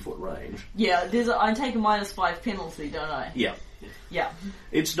a 30-foot range. Yeah, I take a -5 penalty, don't I? Yeah. Yeah.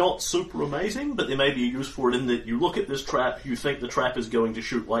 It's not super amazing, but there may be a use for it in that you look at this trap, you think the trap is going to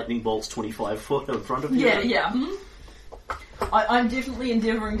shoot lightning bolts 25 foot in front of you. Yeah. Mm-hmm. I'm definitely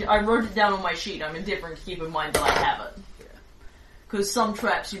endeavouring I wrote it down on my sheet, I'm endeavouring to keep in mind that I have it. Because some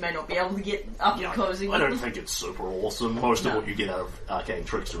traps you may not be able to get up and cozy with. I don't think it's super awesome. Most of what you get out of Arcane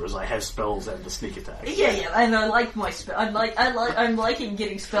Trickster is I have spells and a sneak attack. Yeah, and I like my spell. I'm liking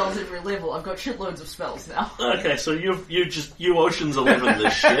getting spells every level. I've got shitloads of spells now. Okay, so you Ocean's 11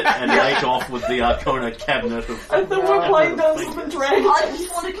 this shit and make off with the Arcana cabinet of. And then we're playing Dungeons and Dragons. I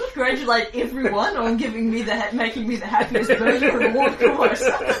just want to congratulate everyone on making me the happiest version of Lord Course.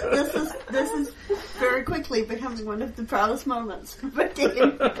 This is very quickly becoming one of the proudest moments. But yeah.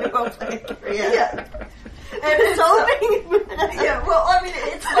 And solving. Yeah, well, I mean,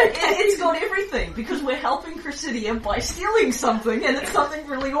 it's got everything because we're helping Presidia by stealing something, and it's something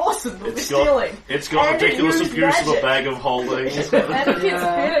really awesome that we're stealing. It's got ridiculous abuse of a bag of holding. And it gets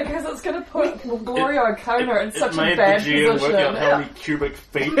better because it's going to put Gloria O'Connor in such a bad position. It made the GM work out how many cubic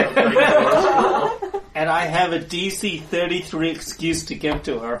feet. And I have a DC 33 excuse to give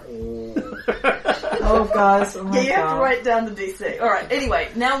to her. Oh, guys! Oh you have to write down the DC. All right. Anyway,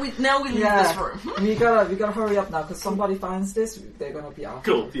 now we leave this room. We gotta hurry up now because somebody finds this, they're gonna be out.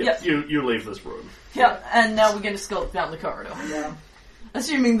 Cool. Yeah. Yep. You leave this room. Yep. And now we're going to skulk down the corridor. Yeah.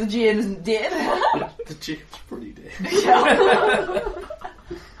 Assuming the GM isn't dead. The GM's pretty dead. Yeah.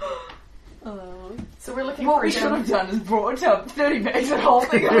 So we're looking what for we should have done is brought up 30 bags of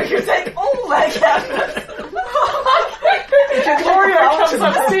holding and we could take all that cabinets. Gloria comes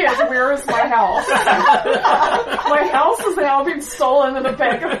upstairs, where is my house? My house has now been stolen in a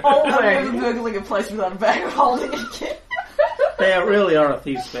bag of holding. I'm never burgling a place without a bag of holding again. They really are a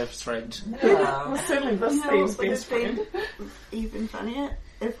thief's best friend. Well, certainly this thief's best friend. Even funnier.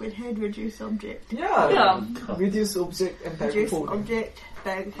 if we'd had reduce object. Yeah. Reduce object and bag reduce folding. Object,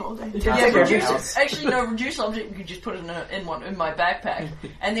 bag folding. Reduce. Actually, no. Reduce object. We could just put it in my backpack,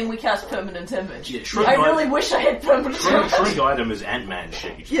 and then we cast permanent image. Yeah, I really wish I had permanent image. Shrink item is Ant-Man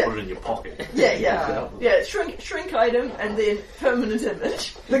shit. You just put it in your pocket. Yeah. Shrink item, and then permanent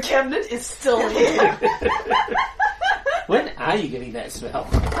image. The cabinet is still here. When are you getting that spell?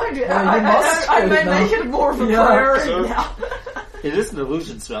 I may make it more of a priority now. It is an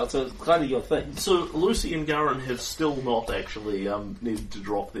illusion spell, so it's kind of your thing. So Lucy and Garen have still not actually needed to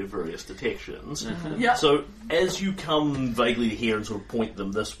drop their various detections. Mm-hmm. Yeah. So as you come vaguely here and sort of point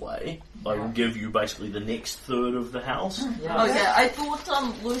them this way, I will give you basically the next third of the house. Yeah. Okay, I thought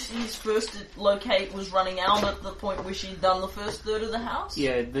Lucy's first locate was running out at the point where she'd done the first third of the house.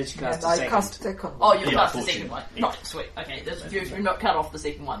 Yeah, then she cast I cast the second one. Oh, you cast the second one. Right, sweet. Okay, if you're not cut off the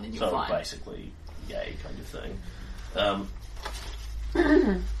second one, then you're fine. So basically, yay kind of thing.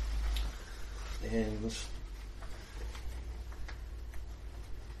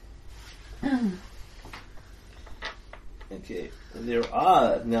 Okay, and there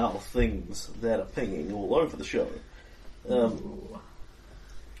are now things that are pinging all over the show. For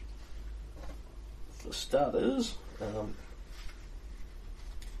starters,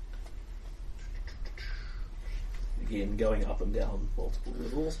 again going up and down multiple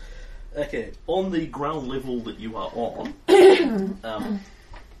levels. Okay, on the ground level that you are on,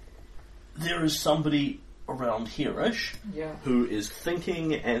 there is somebody around here-ish who is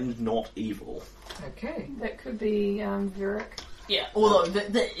thinking and not evil. Okay. That could be Varric. Yeah, although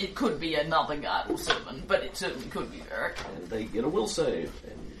it could be another guard or servant, but it certainly could be Varric. And they get a will save.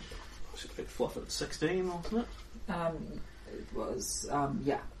 And I should pick Fluff at 16, wasn't it? It was,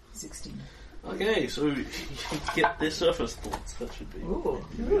 16. Okay, so you get their surface thoughts. That should be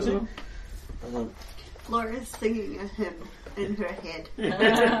amusing. Laura's singing a hymn in her head.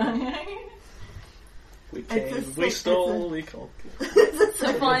 We came, we stole, we conquered.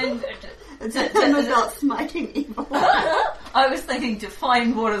 To find... It's a hymn about smiting evil. I was thinking to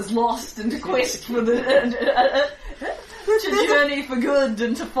find what is lost and to quest for the... to journey for good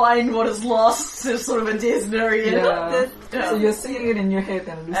and to find what is lost is sort of a Desnerian. Yeah. So you're singing it in your head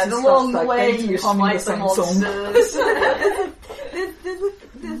and Lucy and along the way you you smite the monsters.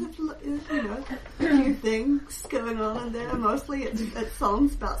 There's a few things going on in there. Mostly it's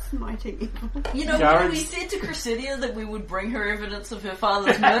songs about smiting evil. You know, when we said to Cressidia that we would bring her evidence of her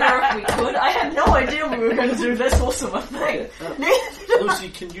father's murder if we could, I had no idea we were going to do this awesome a thing. Lucy,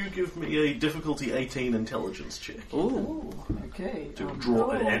 can you give me a difficulty 18 intelligence check? Ooh, okay. To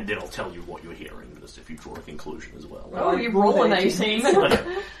draw, and then I'll tell you what you're hearing, just if you draw a conclusion as well. Oh, you roll an 18.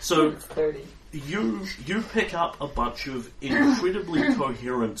 So, 30. You pick up a bunch of incredibly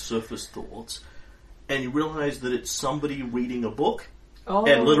coherent surface thoughts, and you realise that it's somebody reading a book,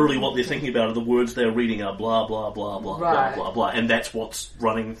 and literally what they're thinking about are the words they're reading are blah, blah, blah, blah, blah, blah, blah, and that's what's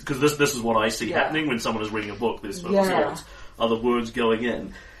running, because this is what I see happening when someone is reading a book, their surface thoughts are the words going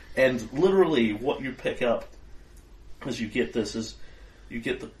in. And literally what you pick up as you get this is, you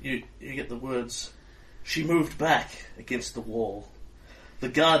get the words, she moved back against the wall. The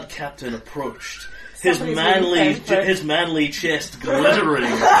guard captain approached, his manly chest glittering.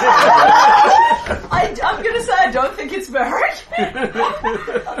 I'm going to say I don't think it's Varric.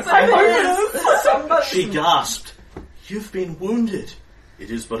 She gasped, "You've been wounded."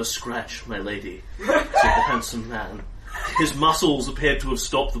 "It is but a scratch, my lady," said the handsome man. His muscles appeared to have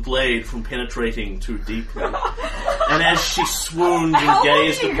stopped the blade from penetrating too deeply. And as she swooned and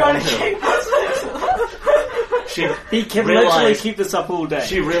gazed upon him, he can literally keep this up all day.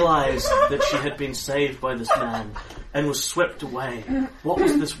 She realised that she had been saved by this man and was swept away. What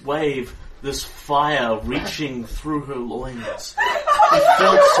was this wave, this fire reaching through her loins? It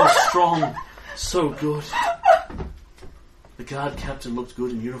felt so strong, so good. The guard captain looked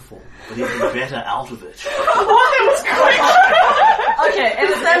good in uniform, but even better out of it. Okay, and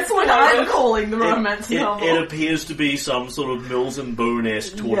that's what I'm calling the romance novel. It appears to be some sort of Mills and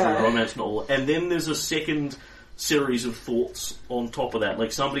Boone-esque torturing romance novel. And then there's a second series of thoughts on top of that.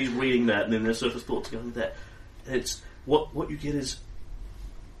 Like somebody's reading that and then their surface thoughts go into that. It's what you get is,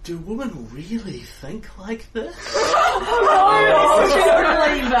 do women really think like this? Really,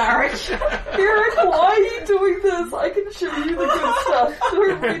 Varric. Varric, why are you doing this? I can show you the good stuff.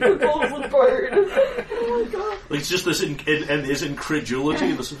 Don't read the Golden Bird. Oh my god. It's just this, and there's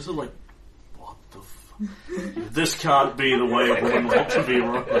incredulity, and this is like, what the fuck? This can't be the way women want to be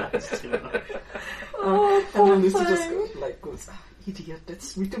romanced, you know? Oh, and then Lucy just goes, idiot,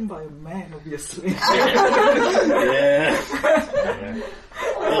 that's written by a man, obviously.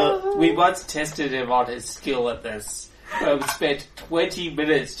 We once tested him on his skill at this, Jackbone spent 20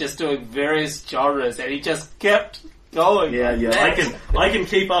 minutes just doing various genres, and he just kept going. Yeah. I can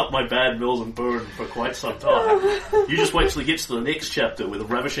keep up my bad Mills and Burn for quite some time. You just wait till he gets to the next chapter where the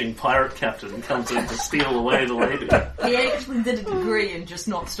ravishing pirate captain comes in to steal away the lady. He actually did a degree in just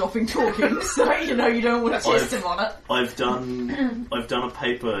not stopping talking, so you don't want to test him on it. I've done a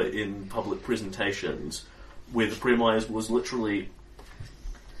paper in public presentations where the premise was literally,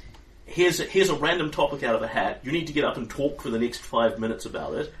 here's a random topic out of a hat. You need to get up and talk for the next 5 minutes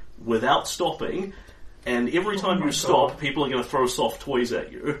about it without stopping. And every time you stop, people are going to throw soft toys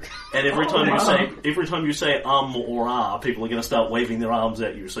at you. And every time you say or ah, people are going to start waving their arms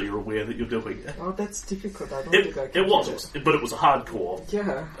at you, so you're aware that you're doing it. Well, that's difficult. I don't think I can it was, but it was a hardcore.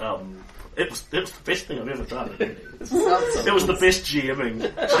 Yeah. It was the best thing I've ever done. It was the best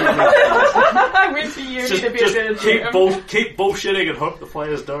GMing. I went to uni to be a better GM. Keep bullshitting and hope the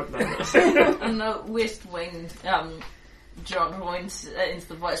players don't notice. On the West Wing, John Hoynes,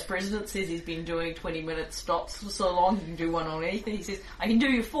 the Vice President, says he's been doing 20-minute stops for so long he can do one on anything. He says, I can do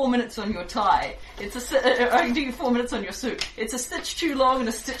you 4 minutes on your tie. I can do you 4 minutes on your suit. It's a stitch too long and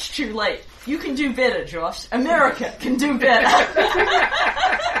a stitch too late. You can do better, Josh. America can do better.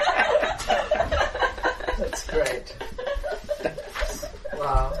 That's great.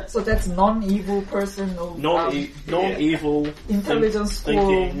 Wow. So that's non-evil person. Non-evil. Intelligence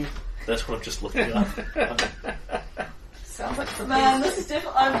thinking. That's what I'm just looking up. Sounds like something. Man, this is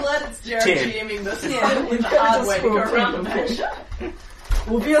different. I'm glad it's Jared 10. GMing this. It's probably the hard way to go around the match.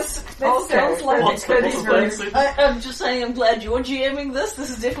 Sounds like What's the I'm just saying I'm glad you're GMing this. This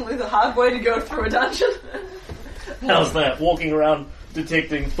is definitely the hard way to go through a dungeon. How's that? Walking around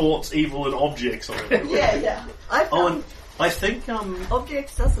detecting thoughts, evil, and objects on it. Yeah. I think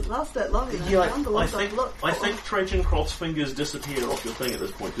objects doesn't last that long. I think Trajan Croft's fingers disappear off your thing at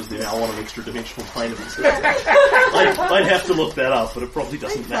this point because they're now on an extra dimensional plane of existence. I'd have to look that up, but it probably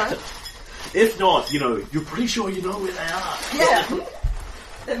doesn't matter. If not, you're pretty sure you know where they are. Yeah.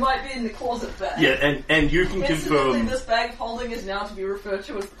 They might be in the closet bag. Yeah, and you can confirm... this bag of holding is now to be referred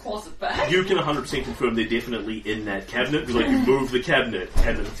to as the closet bag. You can 100% confirm they're definitely in that cabinet, because you move the cabinet,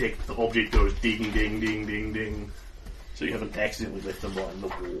 and the object goes ding, ding, ding, ding, ding. So you haven't accidentally left them behind the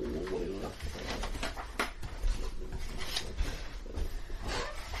wall or whatever.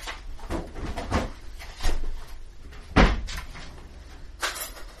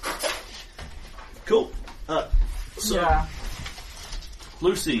 Cool.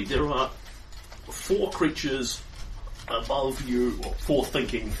 Lucy, there are 4 creatures above you, or 4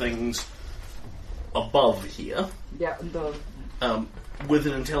 thinking things above here. Yeah, with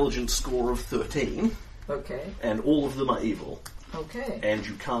an intelligence score of 13. Okay. And all of them are evil. Okay. And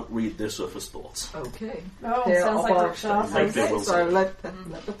you can't read their surface thoughts. Okay. Oh, sounds like Rickshaw. Okay, so let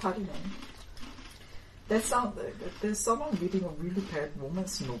the party know. There's someone reading a really bad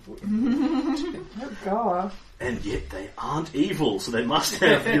romance novel. Oh god. And yet they aren't evil, so they must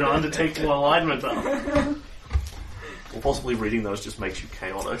have, undertaken alignment up. Or possibly reading those just makes you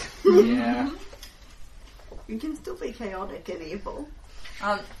chaotic. Yeah. You can still be chaotic and evil.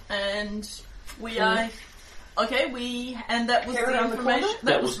 And we are... Okay, and that was the information.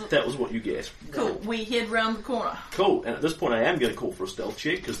 That was what you get. Cool. We head round the corner. Cool. And at this point, I am going to call for a stealth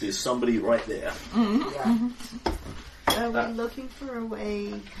check because there's somebody right there. Mm-hmm. Are we looking for a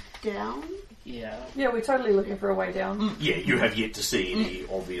way down? Yeah, we're totally looking for a way down. Yeah, you have yet to see any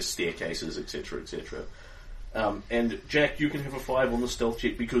obvious staircases, etc., etc. And Jack, you can have a 5 on the stealth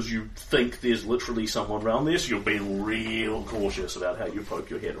check because you think there's literally someone around there, so you're being real cautious about how you poke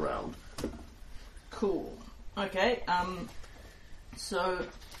your head around. Cool. Okay, so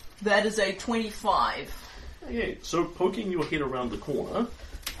that is a 25. Okay, so poking your head around the corner,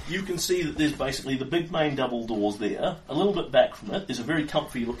 you can see that there's basically the big main double doors there. A little bit back from it, there's a very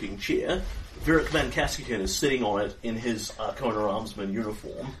comfy looking chair. Varric Van Kaskiken is sitting on it in his Arcona Armsman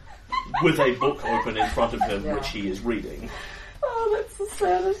uniform, with a book open in front of him, which he is reading. Oh, that's the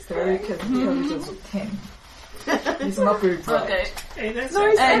saddest Varric has intelligence of 10. He's not very bright. Okay.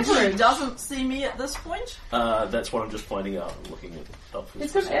 And he doesn't see me at this point? That's what I'm just finding out. I'm looking it up.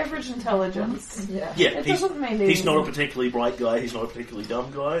 He's got average intelligence. Yeah. It doesn't mean he's not a particularly bright guy, he's not a particularly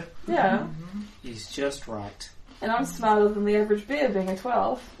dumb guy. Yeah. Mm-hmm. He's just right. And I'm smarter than the average bear, being a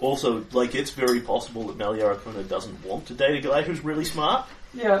 12. Also, it's very possible that Maliar Arcona doesn't want to date a guy who's really smart.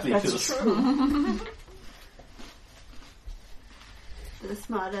 Yeah, that's true. The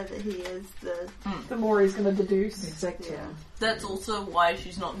smarter that he is, the more he's going to deduce. Exactly. Yeah. That's also why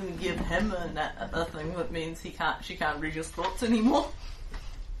she's not going to give him a thing that means she can't read his thoughts anymore.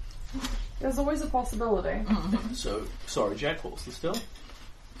 There's always a possibility. Mm-hmm. So, sorry, Jack, what was the stealth?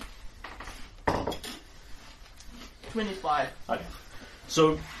 25. Okay.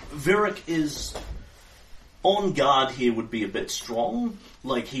 So, Varric is on guard here would be a bit strong.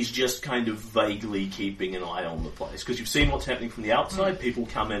 Like, he's just kind of vaguely keeping an eye on the place. Because you've seen what's happening from the outside. People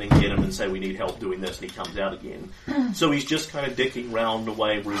come in and get him and say, we need help doing this, and he comes out again. So he's just kind of dicking around a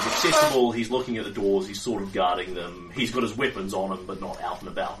way where he's accessible, he's looking at the doors, he's sort of guarding them. He's got his weapons on him, but not out and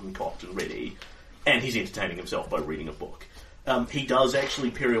about and cocked and ready. And he's entertaining himself by reading a book. He does actually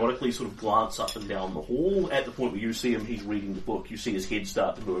periodically sort of glance up and down the hall. At the point where you see him, he's reading the book. You see his head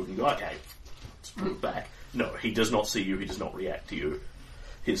start to move and you go, okay, let's move back. No, he does not see you, he does not react to you.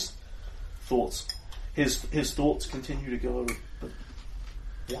 His thoughts continue to go, but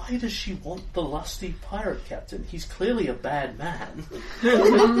why does she want the lusty pirate captain? He's clearly a bad man.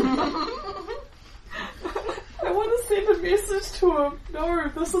 I want to send a message to him. No,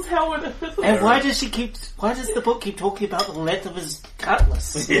 this is how it is. And why does the book keep talking about the length of his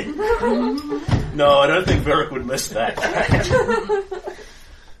cutlass? No, I don't think Varric would miss that.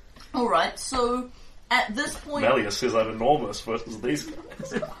 Alright, so at this point... Malleus says I'm enormous versus these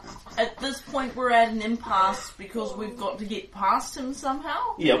guys. At this point we're at an impasse because we've got to get past him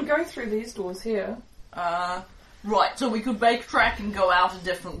somehow. We can go through these doors here. Right, so we could backtrack and go out a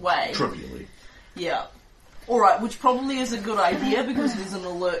different way. Trivially. Yeah. Alright, which probably is a good idea because there's an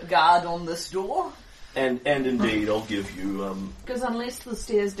alert guard on this door. And indeed, I'll give you... Because unless the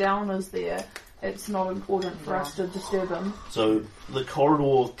stairs down is there, it's not important for us to disturb him. So the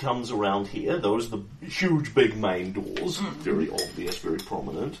corridor comes around here. Those are the huge, big main doors. Very obvious, very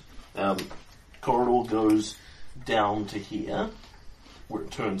prominent. Corridor goes down to here, where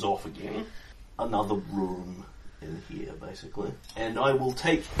it turns off again. Another room in here, basically. And I will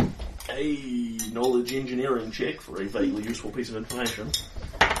take a knowledge engineering check for a vaguely useful piece of information.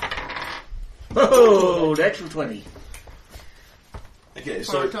 Oh, natural 20. Okay,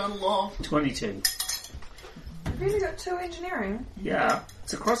 so... For a total of... 22. You've really got 2 engineering? Yeah,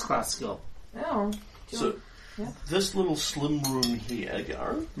 it's a cross-class skill. Oh. So, this little slim room here,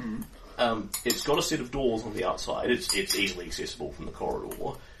 Garen, it's got a set of doors on the outside. It's easily accessible from the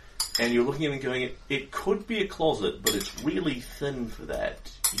corridor. And you're looking at it and going, it could be a closet, but it's really thin for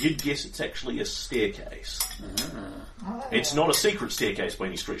that. You'd guess it's actually a staircase. It's not a secret staircase by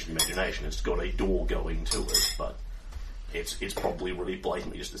any stretch of the imagination. It's got a door going to it, but it's probably really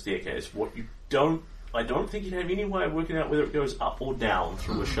blatantly just a staircase. I don't think you'd have any way of working out whether it goes up or down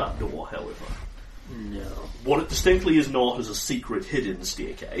through a shut door, however. No. What it distinctly is not is a secret hidden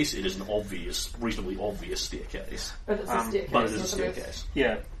staircase. It is an reasonably obvious staircase. But it's a staircase. But it is a staircase.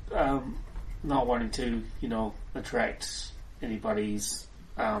 Yeah. Not wanting to, attract anybody's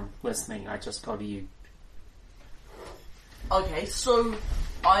listening, I just go to you. Okay, so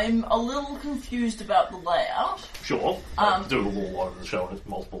I'm a little confused about the layout. Sure. Do it all over the show and it's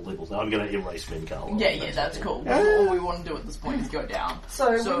multiple levels. Now I'm going to erase Vencarlo. Yeah, that's cool. All we want to do at this point is go down.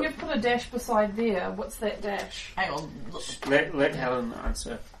 So when you put a dash beside there, what's that dash? Hang on. Let Helen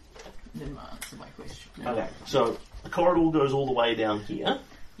answer. Let me answer my question. Okay, so the corridor goes all the way down here.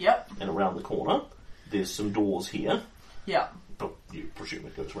 Yep. And around the corner. There's some doors here. Yep. But you presume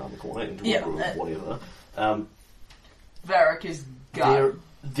it goes around the corner into a room, whatever. Varric is guarded.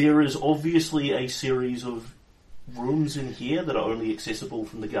 There is obviously a series of rooms in here that are only accessible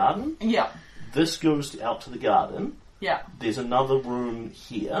from the garden. Yeah. This goes out to the garden. Yeah. There's another room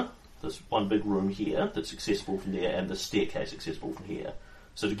here. There's one big room here that's accessible from there, and the staircase accessible from here.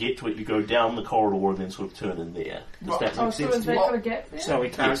 So to get to it, you go down the corridor and then sort of turn in there. Does that make sense? So is that got a gap there? So we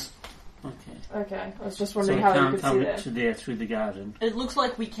can't... Yes. Okay, I was just wondering how you could see that. So we can't come to there through the garden. It looks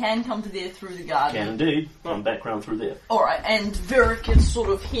like we can come to there through the garden. Can indeed. Come back round through there. Alright, and Varric is sort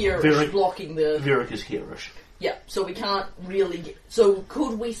of here-ish, blocking the... Varric is here-ish. Yeah, so we can't really get... So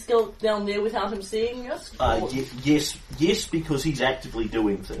could we scalp down there without him seeing us? Yes, because he's actively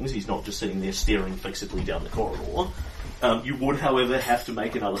doing things. He's not just sitting there staring fixedly down the corridor. You would, however, have to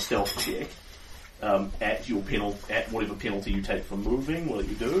make another stealth check at whatever penalty you take for moving,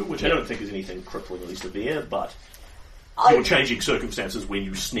 which I don't think is anything cripplingly severe, but you're changing circumstances when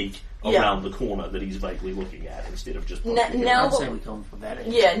you sneak around the corner that he's vaguely looking at instead of just... Now that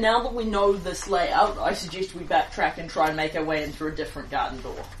we know this layout, I suggest we backtrack and try and make our way in through a different garden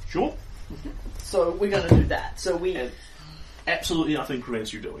door. Sure. So we're going to do that. So we... Absolutely nothing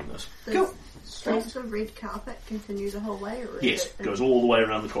prevents you doing this. Cool. Does the red carpet continue the whole way? Or yes, it goes all the way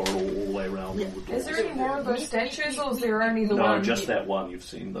around the corridor, all the way around all the doors. Is there any more of those statues, or is there only the one? No, just that one you've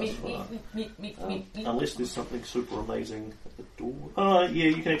seen thus far. Unless there's something super amazing at the door. Yeah,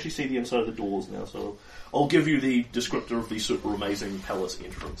 you can actually see the inside of the doors now, so I'll give you the descriptor of the super amazing palace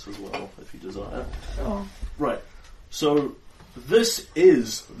entrance as well, if you desire. Oh. Right, so this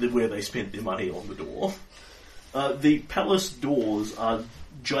is where they spent their money on the door. The palace doors are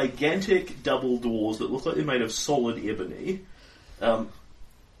gigantic double doors that look like they're made of solid ebony.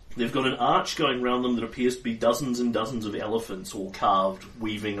 They've got an arch going around them that appears to be dozens and dozens of elephants all carved,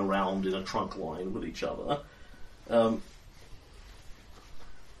 weaving around in a trunk line with each other.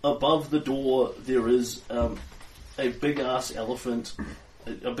 Above the door there is a big-ass elephant,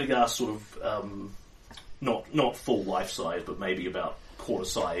 a big-ass sort of, not full life-size, but maybe about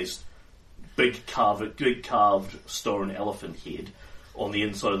quarter-size, big carved stone elephant head on the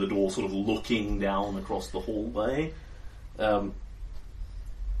inside of the door, sort of looking down across the hallway.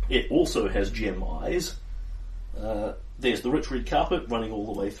 It also has gem eyes. There's the rich red carpet running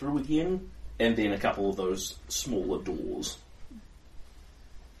all the way through again, and then a couple of those smaller doors.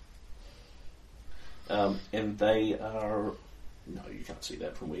 And they are... No, you can't see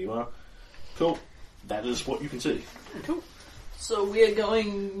that from where you are. Cool. That is what you can see. Cool. So we're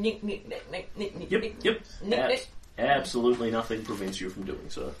going nick, nick, nick, nick, nick, nick, Yep. nick, nick. Absolutely nothing prevents you from doing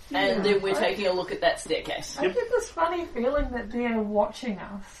so. And then we're taking a look at that staircase. I get this funny feeling that they're watching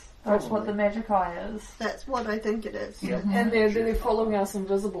us. That's what the magic eye is. That's what I think it is. Yep. And they're following us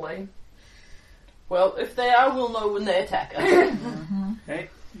invisibly. Well, if they are, we'll know when they attack us. Mm-hmm. Hey,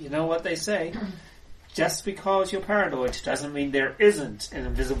 you know what they say. Just because you're paranoid doesn't mean there isn't an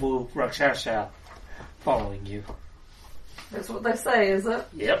invisible Rakshasa following you. That's what they say, is it?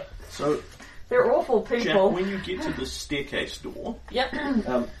 Yep. So... They're awful people. Jack, when you get to the staircase door,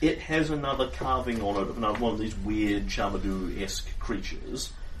 it has another carving on it of one of these weird Chamadou-esque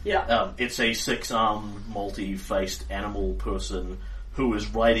creatures. Yeah. It's a 6-armed, multi-faced animal person who is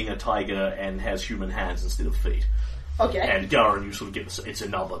riding a tiger and has human hands instead of feet. Okay. And Garen, you sort of get it's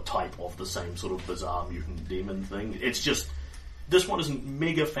another type of the same sort of bizarre mutant demon thing. It's just... This one isn't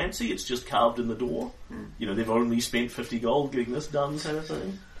mega fancy, it's just carved in the door. You know, they've only spent 50 gold getting this done, kind of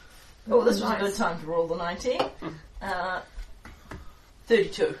thing. Oh, this was a good time to roll the 19.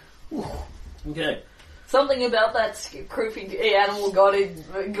 32. Ooh. Okay. Something about that creepy animal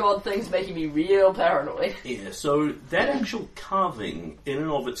god thing's making me real paranoid. Yeah, so that actual carving, in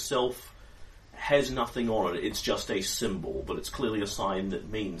and of itself, has nothing on it. It's just a symbol, but it's clearly a sign that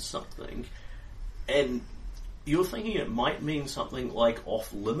means something. And you're thinking it might mean something like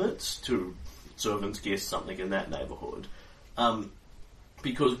off-limits to servants, guests, something in that neighbourhood.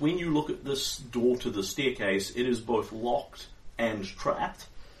 Because when you look at this door to the staircase, it is both locked and trapped.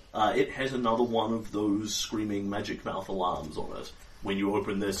 It has another one of those screaming magic mouth alarms on it. When you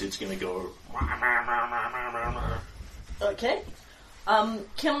open this, it's going to go... Okay.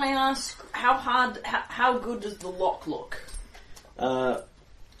 Can I ask, how good does the lock look?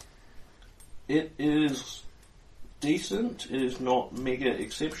 It is decent. It is not mega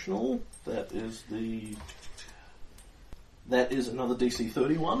exceptional. That is another DC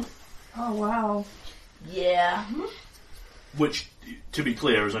 31. Oh, wow. Yeah. Which, to be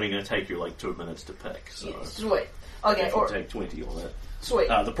clear, is only going to take you like 2 minutes to pick. So yeah, sweet. Okay. You take 20 on it. Sweet.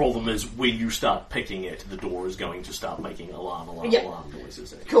 The problem is when you start picking it, the door is going to start making alarm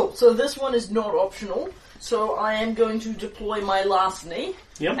noises. Cool. So this one is not optional. So I am going to deploy my larceny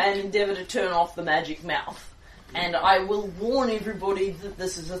and endeavour to turn off the magic mouth. And I will warn everybody that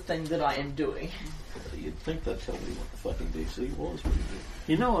this is a thing that I am doing. You'd think they'd tell me what the fucking DC was.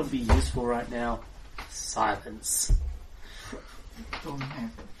 You know what would be useful right now? Silence. Don't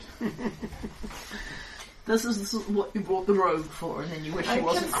have it. This is what you brought the rogue for, and then you wish he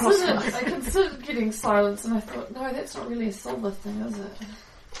wasn't crossing. I considered getting silence, and I thought, no, that's not really a silver thing, is it?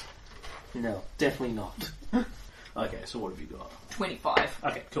 No, definitely not. Okay, so what have you got? 25.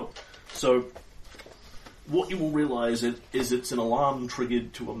 Okay, cool. So... what you will realise is it's an alarm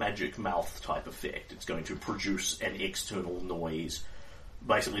triggered to a magic mouth type effect. It's going to produce an external noise.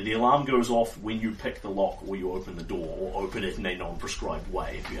 Basically, the alarm goes off when you pick the lock or you open the door, or open it in a non-prescribed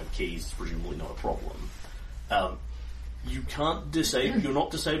way. If you have keys, it's presumably not a problem. You can't you're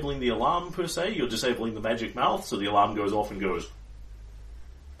not disabling the alarm per se, you're disabling the magic mouth, so the alarm goes off and goes,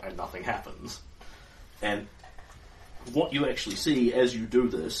 and nothing happens. And what you actually see as you do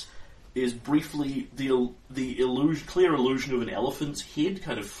this is briefly the clear illusion of an elephant's head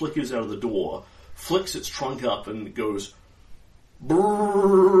kind of flickers out of the door, flicks its trunk up and goes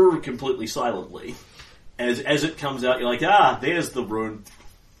brrrr completely silently. As it comes out, you're like, there's the rune.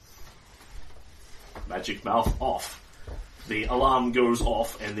 Magic mouth off. The alarm goes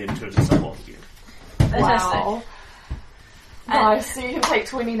off and then turns itself off again. Wow. Nice, so you can take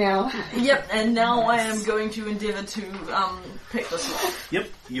 20 now. Yep, and now I am going to endeavour to pick this lock. Yep,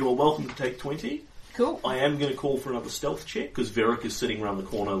 you are welcome to take 20. Cool. I am going to call for another stealth check, because Varric is sitting around the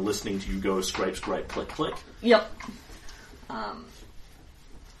corner listening to you go scrape, scrape, click, click. Yep.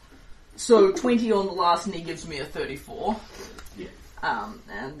 So 20 on the last knee gives me a 34. Yeah.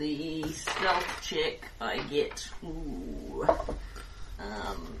 And the stealth check I get.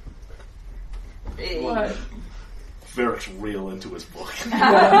 Varric's real into his book.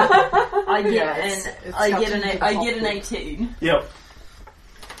 I get an 18. Yep.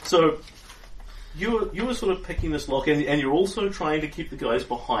 So you were sort of picking this lock, and you're also trying to keep the guys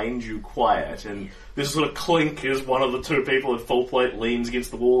behind you quiet. And there's sort of clink as one of the two people at full plate leans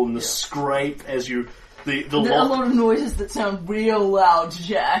against the wall, and the scrape as you. The lock. There are a lot of noises that sound real loud,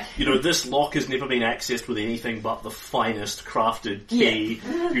 Jack. You know, this lock has never been accessed with anything but the finest crafted key.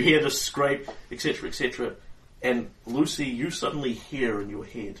 Yeah. You hear the scrape, etc., etc. And Lucy, you suddenly hear in your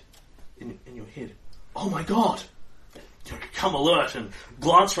head, oh my god! You come alert and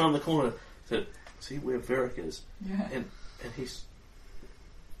glance around the corner to see where Varric is. Yeah. And he's...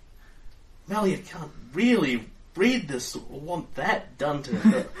 Malia can't really read this or want that done to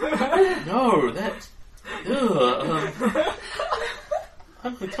her. No, that's...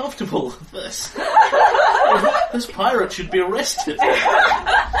 I'm uncomfortable with this. This pirate should be arrested.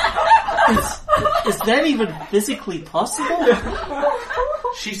 Is that even physically possible?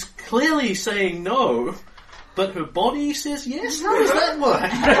 She's clearly saying no, but her body says yes. How does that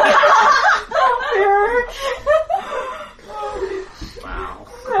work? Wow.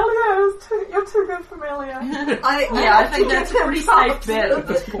 Malia, you're too good for Malia. I think that's a pretty safe bet at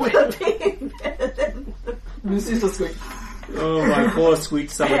this point. Lucy's just going, oh, my poor sweet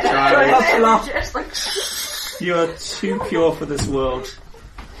summer child. Just like... You are too pure for this world.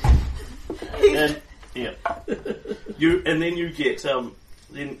 And yeah, then you get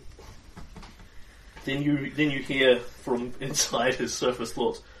then you hear from inside his surface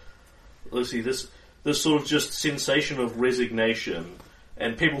thoughts, Lucy, this sort of just sensation of resignation,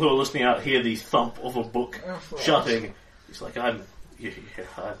 and people who are listening out hear the thump of a book shutting. It's like I'm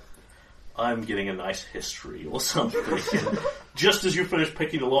getting a nice history or something. And just as you finish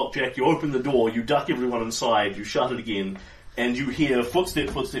picking the lock, Jack, you open the door, you duck everyone inside, you shut it again. And you hear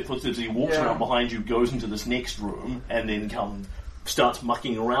footsteps as he walks around behind you, goes into this next room, and then starts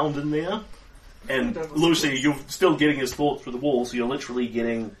mucking around in there. And Lucy, you're still getting his thoughts through the wall, so you're literally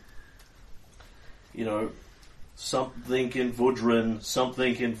getting, something in Vudrin,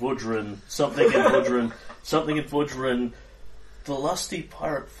 something in Vudrin, something in Vudrin, something in Vudrin, the lusty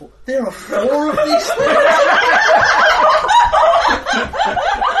pirate... There are 4 of these things!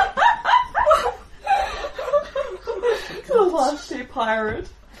 The lusty pirate.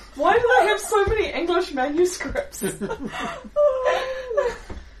 Why do they have so many English manuscripts? Let's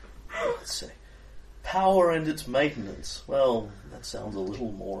see. Power and its maintenance. Well, that sounds a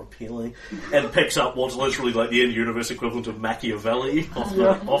little more appealing. And picks up what's literally like the in-universe equivalent of Machiavelli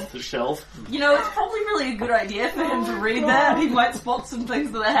off the shelf. You know, it's probably really a good idea for him to read that. He might spot some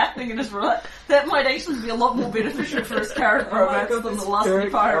things that are happening in his life. That might actually be a lot more beneficial for his character romance than the lusty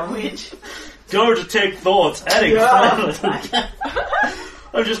pirate witch. Go to take thoughts, adding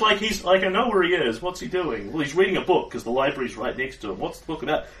I'm just like, I know where he is. What's he doing? Well, he's reading a book because the library's right next to him. What's the book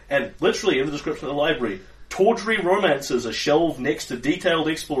about? And literally in the description of the library, tawdry romances are shelved next to detailed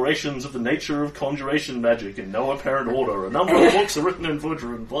explorations of the nature of conjuration magic in no apparent order. A number of books are written in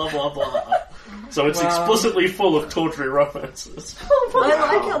Vudrin, blah, blah, blah. So it's explicitly full of tawdry romances.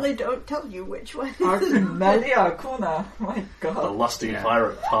 I like how they don't tell you which one. Malia Kuna, my god. The Lusty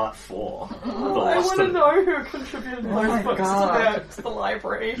Pirate Part 4. I want to know who contributed those books to the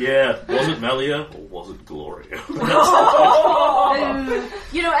library. Yeah, was it Malia or was it Gloria?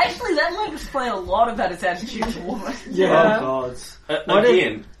 Actually that might explain a lot about his attitude to women. Yeah. Oh god.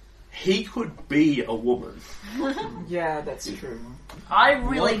 Again, he could be a woman. Yeah, that's true. I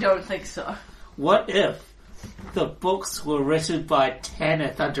really don't think so. What if the books were written by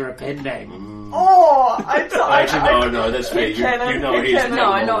Tanith under a pen name? Oh, no, that's fair. You know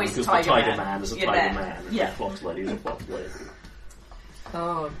he's the Tiger Man is a Tiger Man. Yeah. The Fox Lady is a Fox Lady.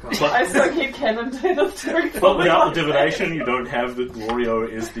 Oh god. I still keep canon Tanith too. But without the divination, you don't have that Glorio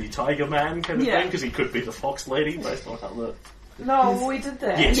is the Tiger Man kind of thing, because he could be the Fox Lady based on how the... No, we did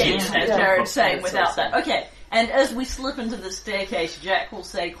that. Yes. As Jared's saying, without that. Okay, and as we slip into the staircase, Jack will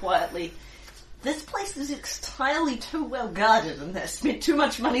say quietly, this place is entirely too well guarded and they've spent too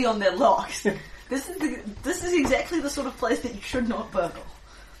much money on their locks. This is exactly the sort of place that you should not burgle.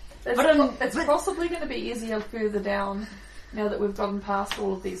 It's possibly going to be easier further down now that we've gotten past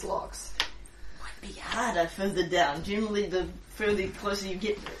all of these locks. Might be harder further down. Generally, the further closer you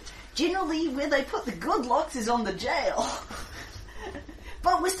get, generally where they put the good locks is on the jail.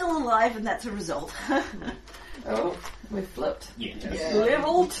 But we're still alive, and that's a result. Oh, we've flipped. Yeah.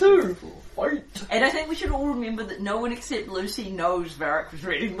 Level 2. fight. And I think we should all remember that no one except Lucy knows Varric was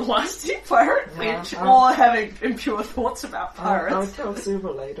reading the last two pirate bench or having impure thoughts about pirates. I'll tell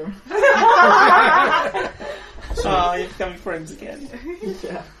Silver later. So you're becoming friends again.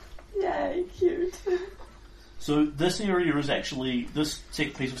 Yeah. Yay, cute. So this area is actually, this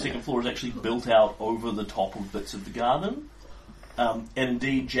piece of second floor is actually built out over the top of bits of the garden. And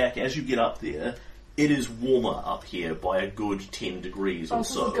indeed, Jack, as you get up there, it is warmer up here by a good 10 degrees or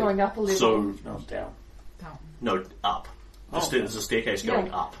so. This is going up a level. So, No, down. no, up. There's a staircase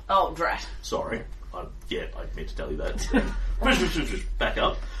going up. Oh, drat. Sorry. I meant to tell you that. Back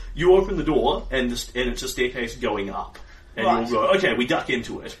up. You open the door, and it's a staircase going up. And you'll go, okay, we duck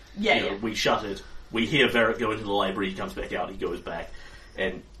into it. Yeah. We shut it. We hear Varric go into the library, he comes back out, he goes back.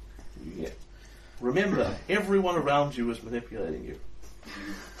 And remember, everyone around you is manipulating you.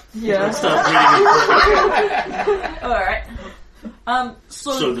 Yeah. Alright.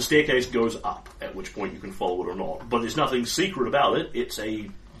 So the staircase goes up, at which point you can follow it or not. But there's nothing secret about it. It's a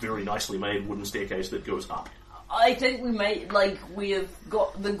very nicely made wooden staircase that goes up. I think we've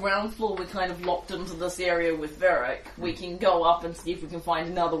got the ground floor, we're kind of locked into this area with Varric. We can go up and see if we can find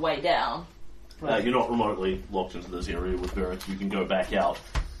another way down. You're not remotely locked into this area with Varric. You can go back out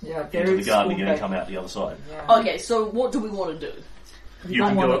Yeah, into the garden again and come out the other side. Yeah. Okay, so what do we want to do? You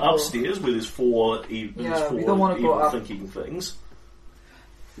can go upstairs where there's four we don't want to go up. thinking things.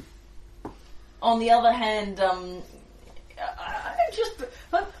 On the other hand,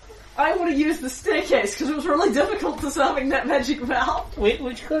 I want to use the staircase because it was really difficult disarming that magic valve.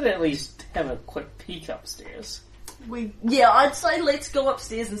 We could at least have a quick peek upstairs. Yeah, I'd say let's go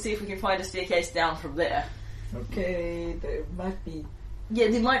upstairs and see if we can find a staircase down from there. Okay, there might be. Yeah,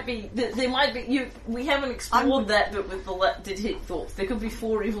 there might be. We haven't explored that bit with the detect thoughts. There could be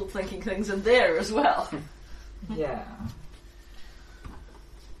 4 evil thinking things in there as well. Yeah.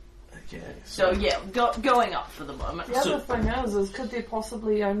 Okay. So yeah, going up for the moment. The other thing is could there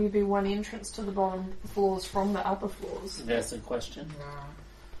possibly only be one entrance to the bottom floors from the upper floors? That's the question.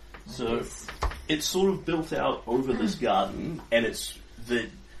 So it's sort of built out over this garden, and it's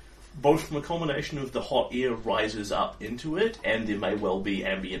both from a combination of the hot air rises up into it, and there may well be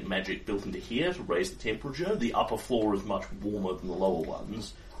ambient magic built into here to raise the temperature. The upper floor is much warmer than the lower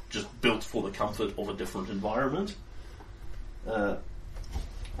ones, just built for the comfort of a different environment. And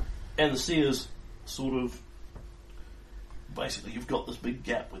the stairs sort of... Basically, you've got this big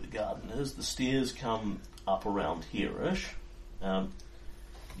gap where the garden is. The stairs come up around here-ish.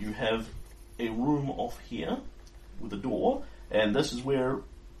 You have a room off here with a door, and this is where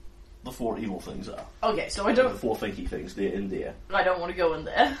the 4 evil things are. Okay, so I don't... The 4 thinky things, they're in there. I don't want to go in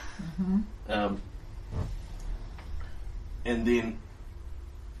there. Mm-hmm. And then,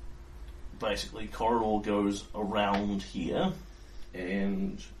 basically, corridor goes around here,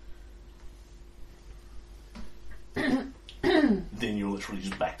 and... then you're literally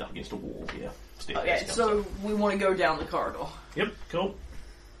just backed up against a wall here. Okay, so we want to go down the corridor. Yep, cool.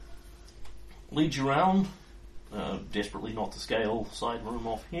 Leads you around, desperately not to scale side room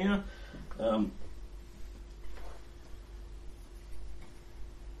off here.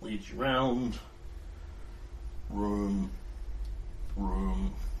 Leads you around, room,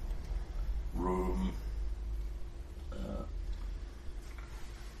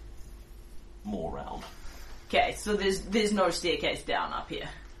 more round. Okay, so there's no staircase down up here.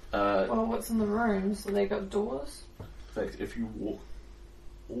 Well, what's in the rooms? So they got doors? In fact, if you walk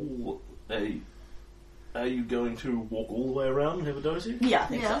are you going to walk all the way around and have a dozy? Yeah, I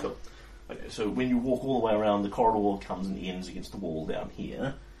think so. Cool. Okay, so when you walk all the way around, the corridor comes and ends against the wall down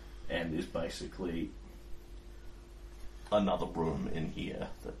here, and there's basically another room in here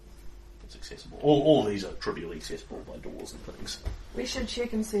that's accessible. All these are trivially accessible by doors and things. We should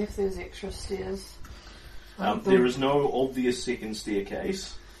check and see if there's extra stairs. There is no obvious second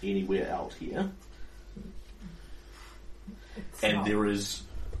staircase anywhere out here.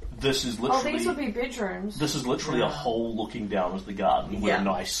 This is literally... Oh, these would be bedrooms. This is literally a hole looking down into the garden with a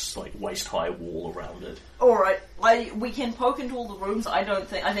nice, waist-high wall around it. Alright, we can poke into all the rooms. I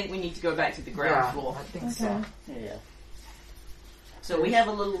think we need to go back to the ground floor. I think so. Yeah. So we have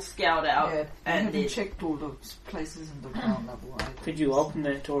a little scout out. Yeah, and haven't checked all those places in the ground level. Could you open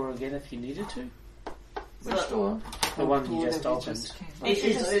that door again if you needed to? Which door? The one you just opened.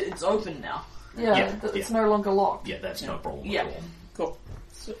 It's open now. Yeah, it's no longer locked. Yeah, that's no problem Yeah. at all. Cool.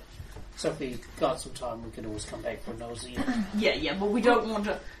 So if we got some time, we could always come back for nosy. Yeah, but we don't want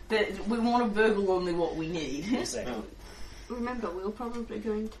to... We want to burgle only what we need. Exactly. Remember, we're probably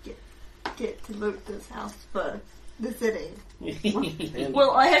going to get to loot this house for the city.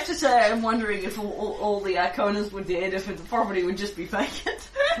 Well, I have to say, I'm wondering if all the Arconas were dead, if the property would just be vacant.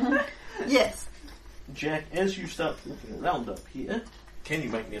 Yes. Jack, as you start walking around up here, can you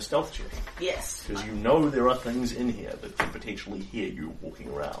make me a stealth check? Yes. Because you know there are things in here that can potentially hear you walking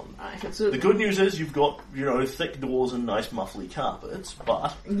around. I can The good news is you've got, thick doors and nice muffly carpets,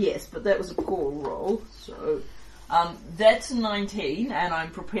 but... Yes, but that was a poor roll, so... that's 19, and I'm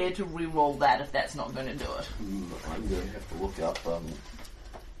prepared to re-roll that if that's not going to do it. I'm going to have to look up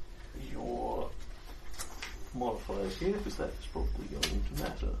your modifiers here, because that's probably going to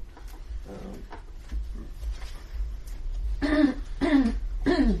matter.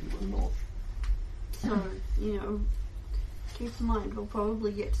 So, keep in mind, we'll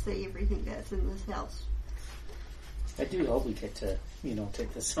probably get to see everything that's in this house. I do hope we get to,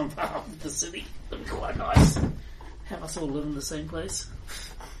 take this out of the city. That'd be quite nice. Have us all live in the same place.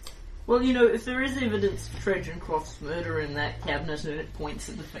 Well, if there is evidence of Trajan Croft's murder in that cabinet and it points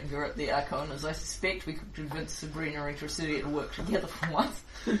at the finger at the Arconas, I suspect we could convince Sabrina and Tricidia to work together for once.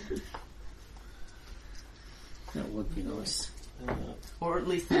 That would be nice. Or at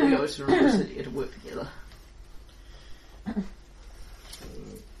least the Leos or Tricidia to work together. Through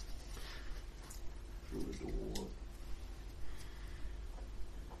the door.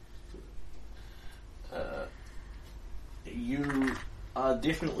 You are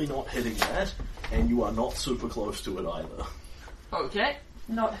definitely not hitting that, and you are not super close to it either. Okay.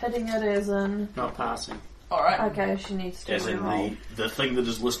 Not hitting it as in... Not passing. Alright. Okay, she needs to As in roll. the thing that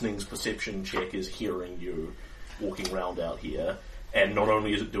is listening's perception check is hearing you walking around out here, and not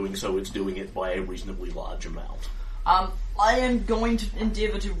only is it doing so, it's doing it by a reasonably large amount. I am going to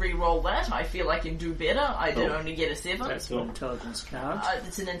endeavour to re-roll that. I feel I can do better. I did only get a 7. That's an intelligence card.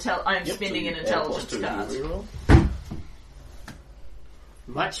 It's an I'm spending an intelligence card.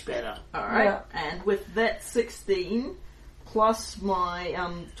 Much better. Alright, Yeah. and with that 16, plus my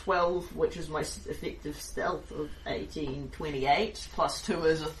 12, which is my effective stealth of 18, 28, plus 2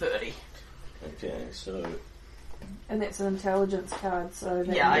 is a 30. Okay, so... And that's an intelligence card, so...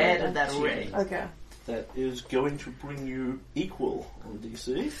 That Yeah, I you added that already. Okay. That is going to bring you equal on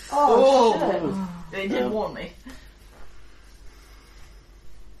DC. Oh, shit. They did warn me.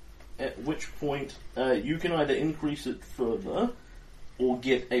 At which point, you can either increase it further, or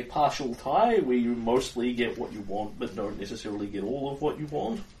get a partial tie, where you mostly get what you want, but don't necessarily get all of what you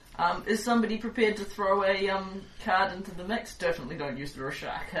want. Is somebody prepared to throw a card into the mix? Definitely don't use the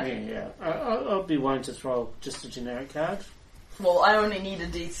Rashak. Yeah. I'll be willing to throw just a generic card. Well, I only need a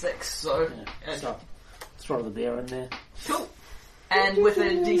D6, so... Yeah. So throw the bear in there. Cool. And with a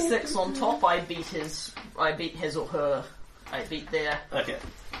D6 on top, I beat his or her. I beat their... Okay.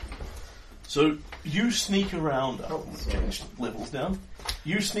 So, you sneak around... change levels down.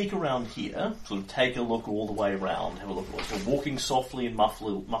 You sneak around here, sort of take a look all the way around, have a look at what's so walking softly and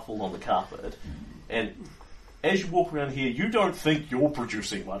muffled on the carpet. And as you walk around here, you don't think you're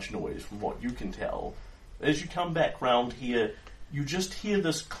producing much noise from what you can tell. As you come back round here, you just hear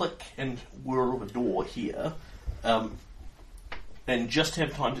this click and whir of a door here, and just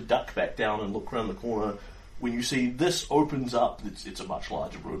have time to duck back down and look around the corner when you see this opens up. It's a much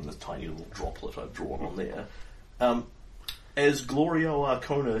larger room, this tiny little droplet I've drawn on there. As Glorio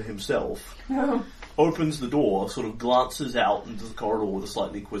Arcona himself opens the door, sort of glances out into the corridor with a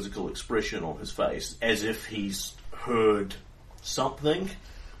slightly quizzical expression on his face, as if he's heard something,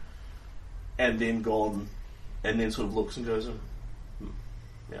 and then gone, and then sort of looks and goes,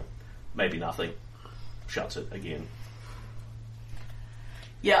 yeah, maybe nothing. Shuts it again.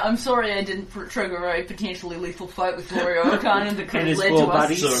 Yeah, I'm sorry I didn't trigger a potentially lethal fight with Glorio Arcana that could have led to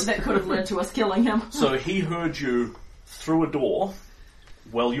us. That could have led to us killing him. So he heard you through a door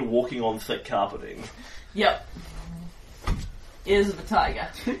while you're walking on thick carpeting. Yep. Ears of the tiger.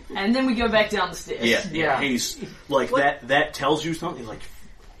 And then we go back down the stairs. Yeah. He's like that tells you something. Like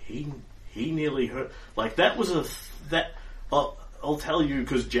he nearly hurt. Like that was I'll tell you,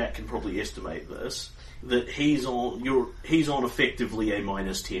 because Jack can probably estimate this, that he's on effectively a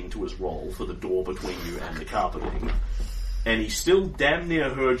 -10 to his roll for the door between you and the carpeting, and he still damn near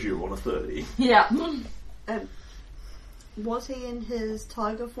heard you on a 30. Yeah. Was he in his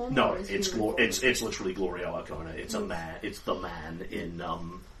tiger form? No, it's literally Glorio Arcona. It's a man. It's the man in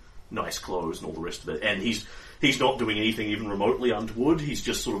nice clothes and all the rest of it. And he's not doing anything even remotely untoward. He's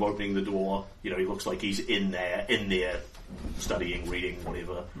just sort of opening the door. He looks like he's in there, studying, reading,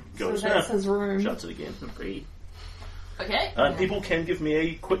 whatever. Goes, so that's his room. Shuts it again. Okay. People can give me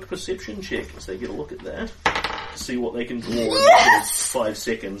a quick perception check as they get a look at that. See what they can draw in 5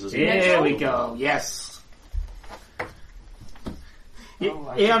 seconds. There we go. Yes.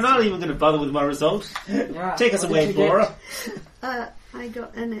 Yeah, I'm not even going to bother with my result. Yeah. Take us away, Flora. I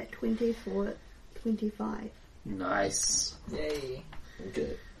got in at 24, 25. Nice. Yay.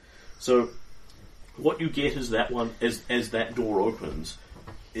 Okay. So, what you get is that one, as that door opens,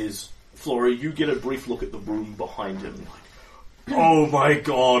 is, Flora, you get a brief look at the room behind him. Like, oh my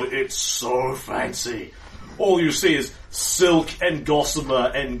god, it's so fancy. All you see is silk and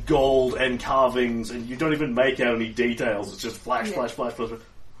gossamer and gold and carvings, and you don't even make out any details. It's just flash, flash, flash, flash.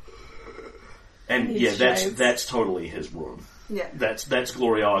 And that's totally his room. Yeah. That's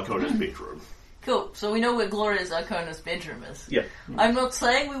Gloria Arcona's bedroom. Cool, so we know where Gloria's Arcona's bedroom is. Yeah. I'm not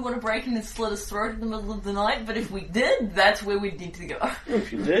saying we want to break in and slit his throat in the middle of the night, but if we did, that's where we'd need to go.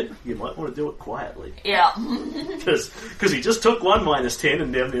 If you did, you might want to do it quietly. Yeah. Because he just took one -10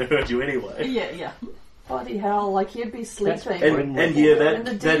 and damn near hurt you anyway. Yeah. Bloody hell, like he'd be sleeping. And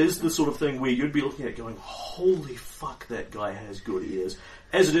that is the sort of thing where you'd be looking at it going, holy fuck, that guy has good ears.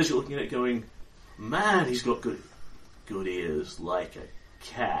 As it is, you're looking at it going, man, he's got good ears, like a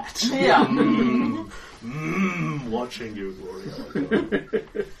cat. Yeah. Watching you, Gloria.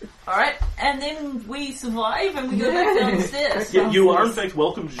 Alright, and then we survive and we go back downstairs. Yeah, you are in fact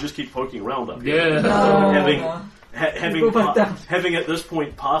welcome to just keep poking around up here. Having at this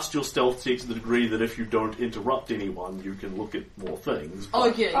point passed your stealth check to the degree that if you don't interrupt anyone, you can look at more things.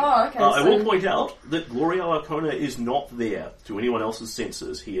 Okay. I will point out that Gloria Arcona is not there to anyone else's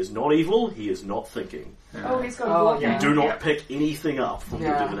senses. He is not evil, he is not thinking. He's got a block. You do not pick anything up from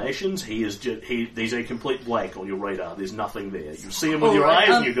your divinations. He's a complete blank on your radar. There's nothing there. You see him with your eyes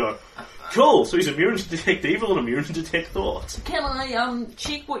and you go, cool, so he's immune to detect evil and immune to detect thoughts. Can I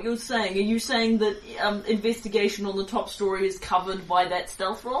check what you're saying? Are you saying that investigation on the top story is covered by that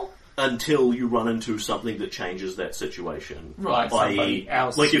stealth roll? Until you run into something that changes that situation. Right. I.e.,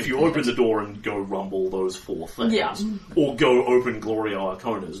 like if you open the door and go rumble those 4 things, or go open Gloria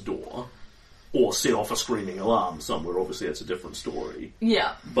Arcona's door, or set off a screaming alarm somewhere, obviously that's a different story.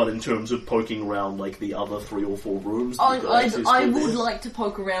 Yeah. But in terms of poking around like the other 3 or 4 rooms... I would like to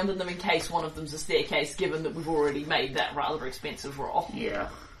poke around in them in case one of them's a staircase, given that we've already made that rather expensive roll. Yeah.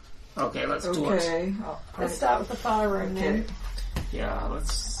 Okay, let's do it. Let's start with the fire room then. Yeah,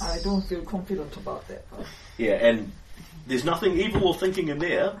 let's... I don't feel confident about that. Yeah, and there's nothing evil or thinking in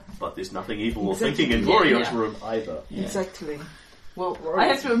there, but there's nothing evil or thinking in Gloria's room either. Yeah. Exactly. Well, I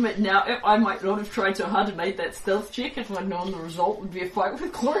have to admit now, I might not have tried so hard to make that stealth check if I'd known the result would be a fight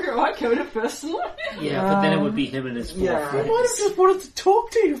with Gloria Arcona personally. Yeah, but then it would be him and his 4 friends. I might have just wanted to talk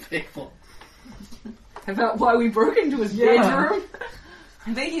to you people. About why we broke into his bedroom.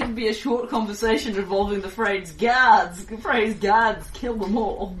 I think it'd be a short conversation involving the phrase guards, kill them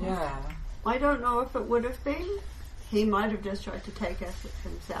all. Yeah. I don't know if it would have been. He might have just tried to take us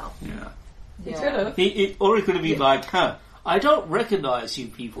himself. Yeah. He could have. Or it could have been like, I don't recognise you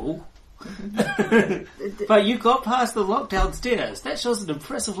people. But you got past the lockdown stairs. That shows an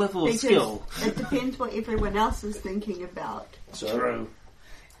impressive level of skill. It depends what everyone else is thinking about. True.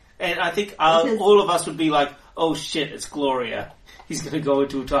 And I think all of us would be like, oh shit, it's Gloria. He's going to go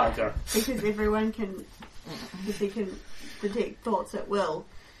into a tiger. Because everyone can, if he can detect thoughts at will.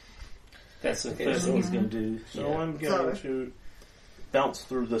 That's the first thing he's going to do. So I'm going to bounce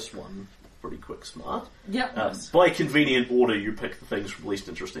through this one pretty quick smart. Yep. By convenient order, you pick the things from least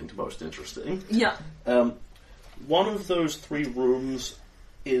interesting to most interesting. Yeah. One of those 3 rooms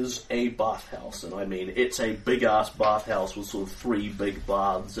is a bathhouse, and I mean, it's a big-ass bathhouse with sort of 3 big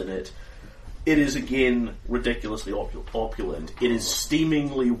baths in it. It is, again, ridiculously opulent. It is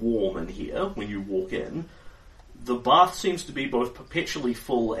steamingly warm in here when you walk in. The bath seems to be both perpetually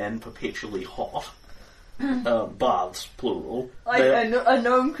full and perpetually hot. Baths, plural. A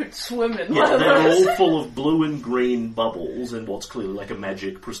gnome could swim in one Yeah, of they're those. all full of blue and green bubbles in what's clearly like a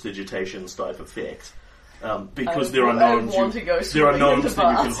magic prestidigitation type effect. Because there are gnomes that you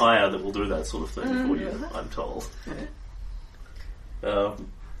can hire that will do that sort of thing for you, I'm told.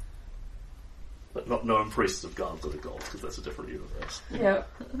 But not gnome priests of Garden of Gold, because that's a different universe. Yep.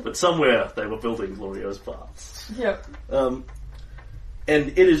 But somewhere they were building Glorio's baths. Yep. And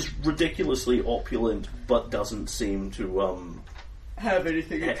it is ridiculously opulent, but doesn't seem to have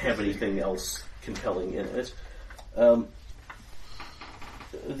anything else compelling in it.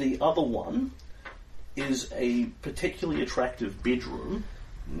 The other one is a particularly attractive bedroom,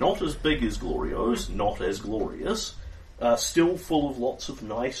 not as big as Glorio's, not as glorious, still full of lots of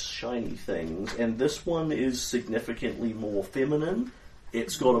nice shiny things, and this one is significantly more feminine.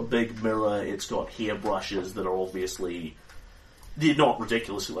 It's got a big mirror, it's got hairbrushes that are obviously... They're not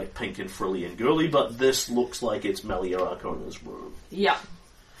ridiculously like pink and frilly and girly, but this looks like it's Melia Arcona's room. Yeah.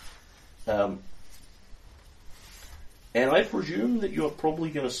 And I presume that you're probably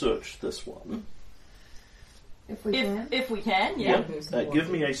going to search this one. If we can. If we can, yeah. Give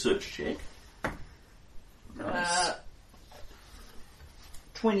me a search check. Nice.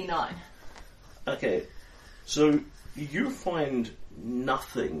 29. Okay, so you find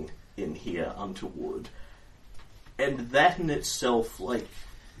nothing in here untoward, and that in itself, like,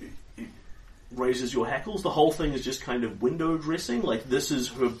 it raises your hackles. The whole thing is just kind of window dressing. Like, this is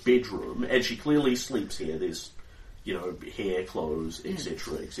her bedroom, and she clearly sleeps here. There's, hair, clothes,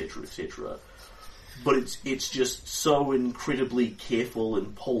 etc., etc., etc. But it's just so incredibly careful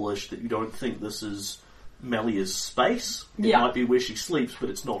and polished that you don't think this is Melia's space. It might be where she sleeps, but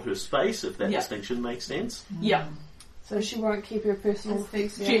it's not her space, if that distinction makes sense. Yeah. So she won't keep her personal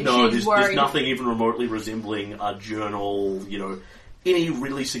things No, there's nothing even remotely resembling a journal, any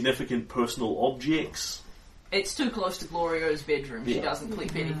really significant personal objects. It's too close to Glorio's bedroom. She doesn't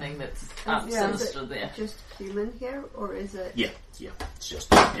keep anything that's sinister there. Just human here, or is it? Yeah. It's just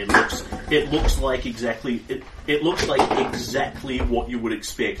it looks like exactly what you would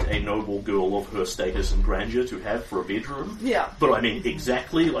expect a noble girl of her status and grandeur to have for a bedroom. Yeah. But I mean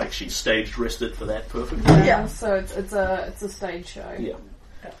exactly like she stage dressed it for that perfectly. Yeah. So it's a stage show. Yeah.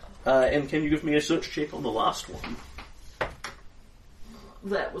 And can you give me a search check on the last one?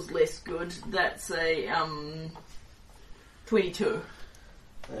 That was less good. That's a 22.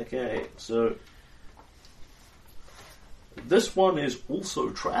 Okay, so this one is also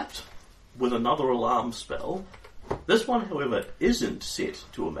trapped with another alarm spell. This one, however, isn't set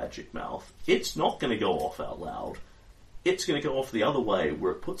to a magic mouth. It's not going to go off out loud. It's going to go off the other way,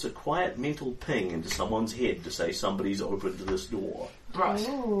 where it puts a quiet mental ping into someone's head to say somebody's opened this door. Right.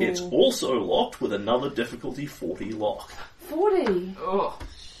 Ooh. It's also locked with another difficulty 40 lock. 40. Oh,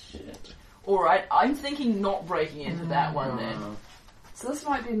 shit. Alright, I'm thinking not breaking into that one then. So this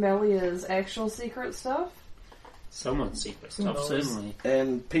might be Melia's actual secret stuff? Someone's secret stuff, certainly.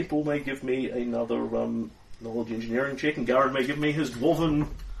 And people may give me another knowledge engineering check, and Garen may give me his dwarven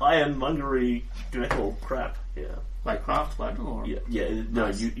ironmongery metal crap. Yeah. Like craft one, or? Yeah, no,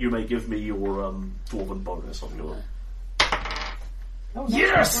 nice. You may give me your dwarven bonus on your... Oh,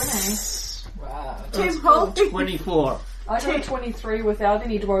 yes! Wow. Team Hulk. 24. I got a 23 without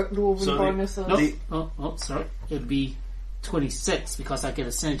any dwarven bonuses. Sorry. It'd be 26 because I get a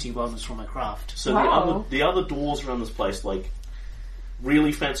synergy bonus from my craft. So the other doors around this place, like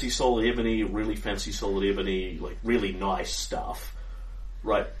really fancy solid ebony, like really nice stuff,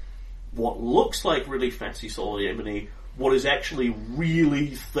 right? What looks like really fancy solid ebony, what is actually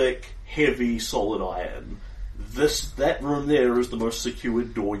really thick, heavy solid iron. That room there is the most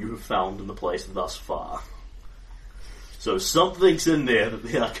secured door you have found in the place thus far. So something's in there that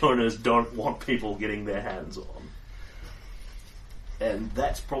the Arconas don't want people getting their hands on. And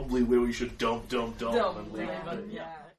that's probably where we should dump and leave it. Yeah.